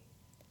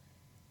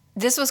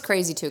this was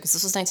crazy too, because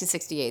this was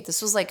 1968.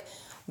 This was like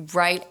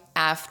right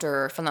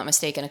after, if I'm not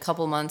mistaken, a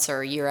couple months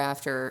or a year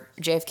after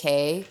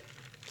JFK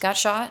got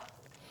shot.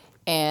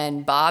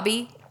 And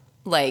Bobby,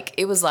 like,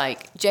 it was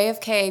like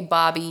JFK,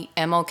 Bobby,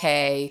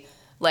 MLK,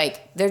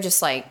 like, they're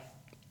just like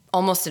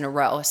almost in a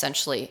row,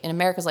 essentially. And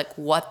America's like,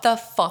 what the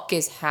fuck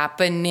is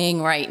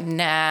happening right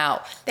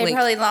now? They like,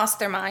 probably lost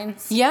their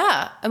minds.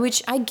 Yeah,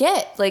 which I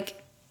get, like,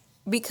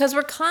 because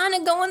we're kind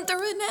of going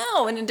through it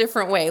now in a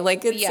different way.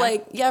 Like, it's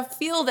like, I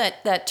feel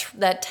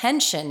that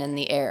tension in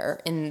the air,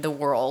 in the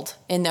world,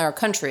 in our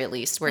country at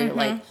least, where you're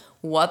like,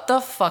 what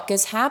the fuck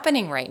is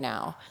happening right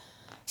now?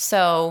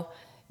 So,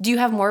 do you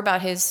have more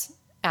about his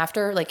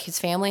after, like his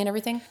family and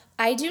everything?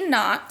 I do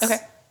not. Okay.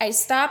 I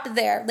stopped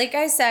there. Like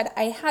I said,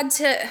 I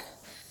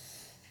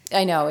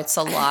know, it's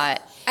a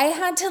lot. I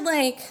had to,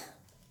 like,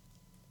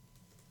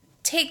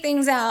 take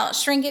things out,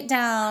 shrink it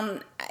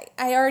down.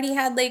 I already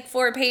had like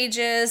 4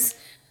 pages.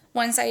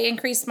 Once I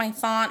increased my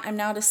font, I'm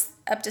now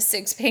up to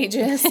 6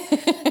 pages.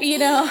 You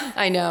know?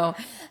 I know.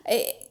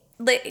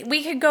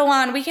 We could go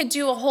on. We could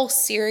do a whole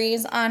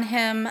series on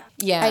him.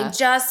 Yeah. I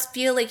just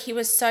feel like he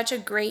was such a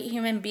great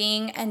human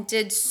being and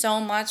did so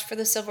much for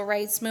the civil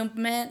rights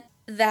movement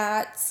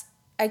that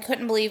I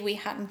couldn't believe we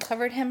hadn't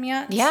covered him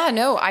yet. Yeah,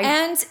 no.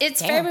 And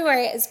it's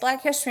February. It's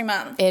Black History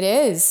Month. It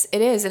is.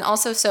 It is. And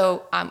also,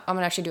 so I'm going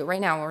to actually do it right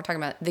now when we're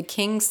talking about the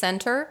King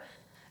Center.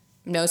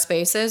 No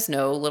spaces,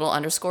 no little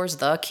underscores.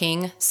 The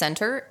King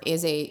Center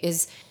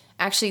is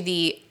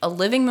actually a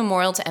living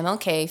memorial to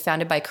MLK,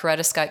 founded by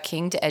Coretta Scott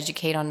King to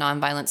educate on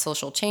nonviolent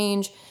social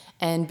change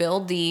and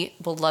build the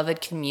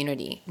beloved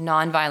community,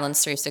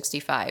 Nonviolence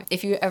 365.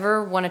 If you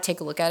ever want to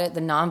take a look at it,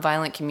 the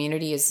nonviolent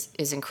community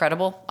is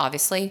incredible,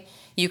 obviously.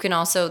 You can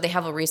also, they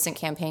have a recent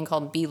campaign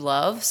called Be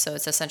Love, so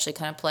it's essentially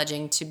kind of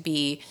pledging to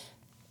be,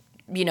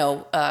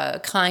 a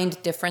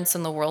kind difference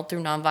in the world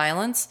through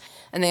nonviolence.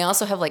 And they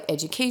also have like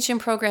education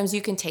programs.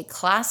 You can take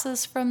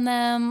classes from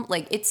them.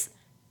 Like, it's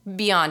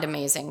beyond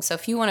amazing. So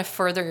if you want to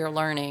further your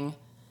learning,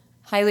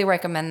 highly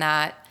recommend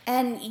that.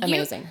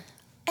 Amazing.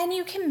 And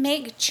you can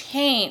make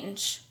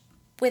change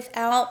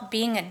without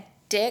being a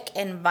dick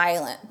and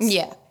violent.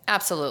 Yeah,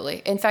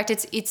 absolutely. In fact,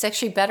 it's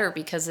actually better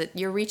because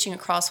you're reaching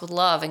across with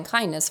love and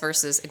kindness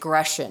versus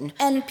aggression.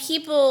 And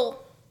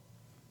people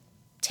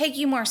take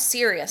you more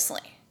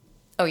seriously.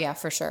 Oh, yeah,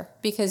 for sure.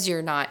 Because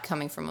you're not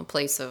coming from a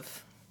place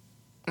of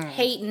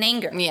hate and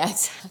anger. Yeah,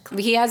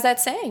 exactly. He has that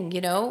saying,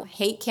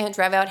 hate can't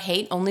drive out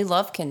hate, only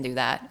love can do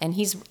that. And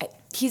he's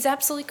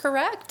absolutely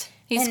correct.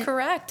 He's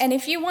correct. And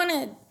if you want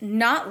to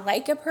not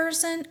like a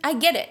person, I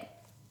get it.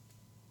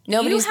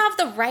 You have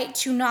the right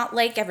to not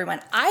like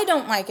everyone. I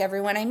don't like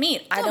everyone I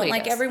meet. I don't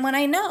like everyone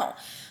I know.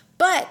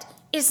 But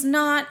it's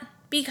not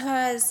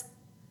because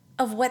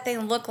of what they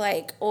look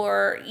like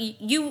or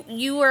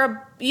you have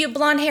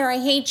blonde hair, I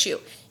hate you.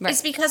 Right.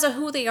 It's because of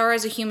who they are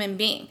as a human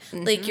being.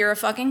 Mm-hmm. Like, you're a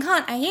fucking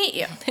cunt, I hate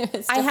you.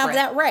 I have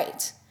that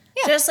right.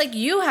 Yeah. Just like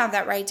you have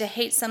that right to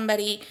hate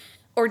somebody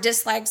or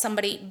dislike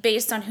somebody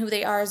based on who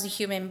they are as a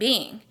human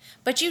being.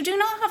 But you do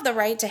not have the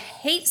right to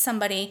hate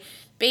somebody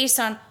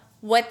based on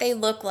what they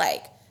look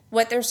like,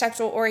 what their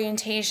sexual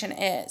orientation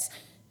is.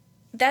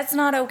 That's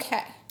not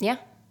okay. Yeah,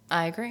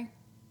 I agree.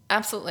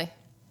 Absolutely.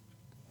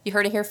 You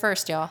heard it here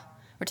first, y'all.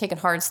 We're taking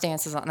hard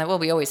stances on that. Well,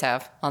 we always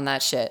have on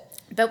that shit.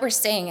 But we're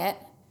saying it.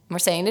 We're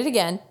saying it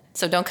again.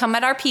 So don't come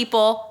at our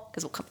people,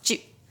 because we'll come at you.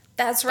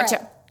 That's right.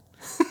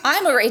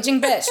 I'm a raging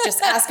bitch.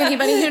 Just ask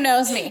anybody who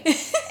knows me.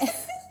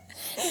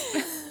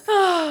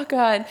 Oh,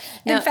 God.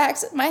 In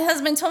fact, my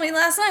husband told me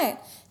last night,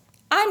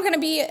 I'm going to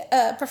be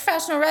a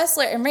professional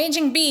wrestler and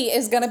Raging B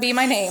is going to be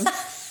my name.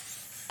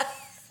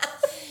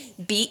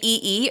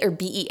 B-E-E or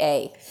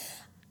B-E-A?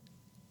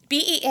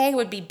 B-E-A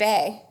would be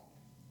bae.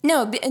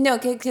 No,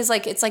 because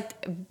like it's like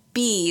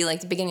B,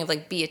 like the beginning of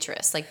like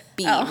Beatrice, like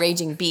B,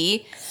 Raging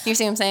B. You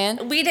see what I'm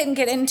saying? We didn't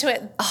get into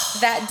it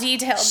that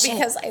detailed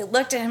because I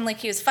looked at him like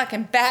he was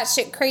fucking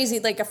batshit crazy,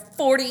 like a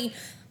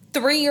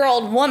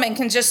 43-year-old woman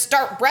can just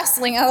start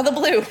wrestling out of the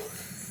blue.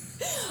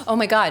 Oh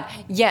my God.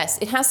 Yes,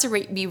 it has to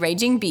be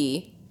Raging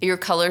B. Your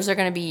colors are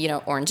going to be,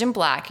 orange and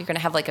black. You're going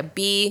to have like a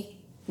bee,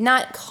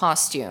 not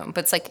costume,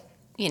 but it's like,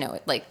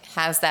 it like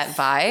has that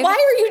vibe. Why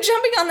are you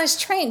jumping on this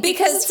train?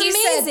 Because it's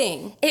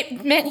amazing.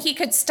 It meant he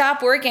could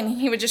stop working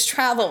and he would just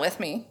travel with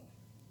me.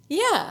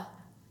 Yeah.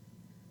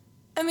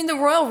 I mean, the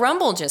Royal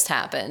Rumble just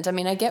happened. I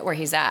mean, I get where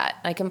he's at.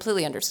 I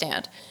completely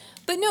understand.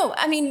 But no,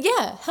 I mean,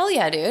 yeah, hell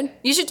yeah, dude.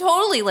 You should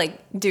totally,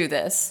 do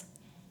this.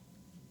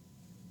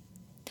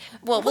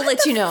 Well, we'll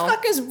let you know. What the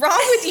fuck is wrong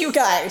with you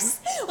guys?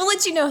 We'll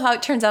let you know how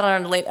it turns out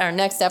on our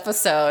next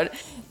episode.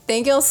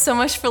 Thank you all so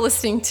much for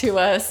listening to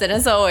us. And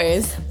as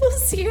always, we'll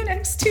see you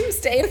next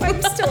Tuesday if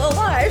I'm still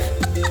alive.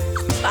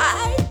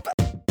 Bye.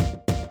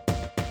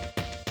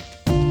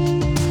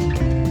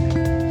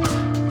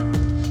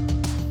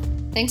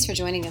 Thanks for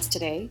joining us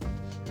today.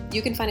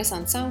 You can find us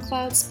on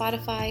SoundCloud,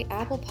 Spotify,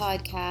 Apple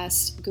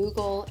Podcasts,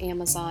 Google,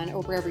 Amazon,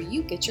 or wherever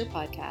you get your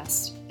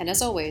podcast. And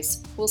as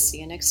always, we'll see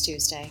you next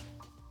Tuesday.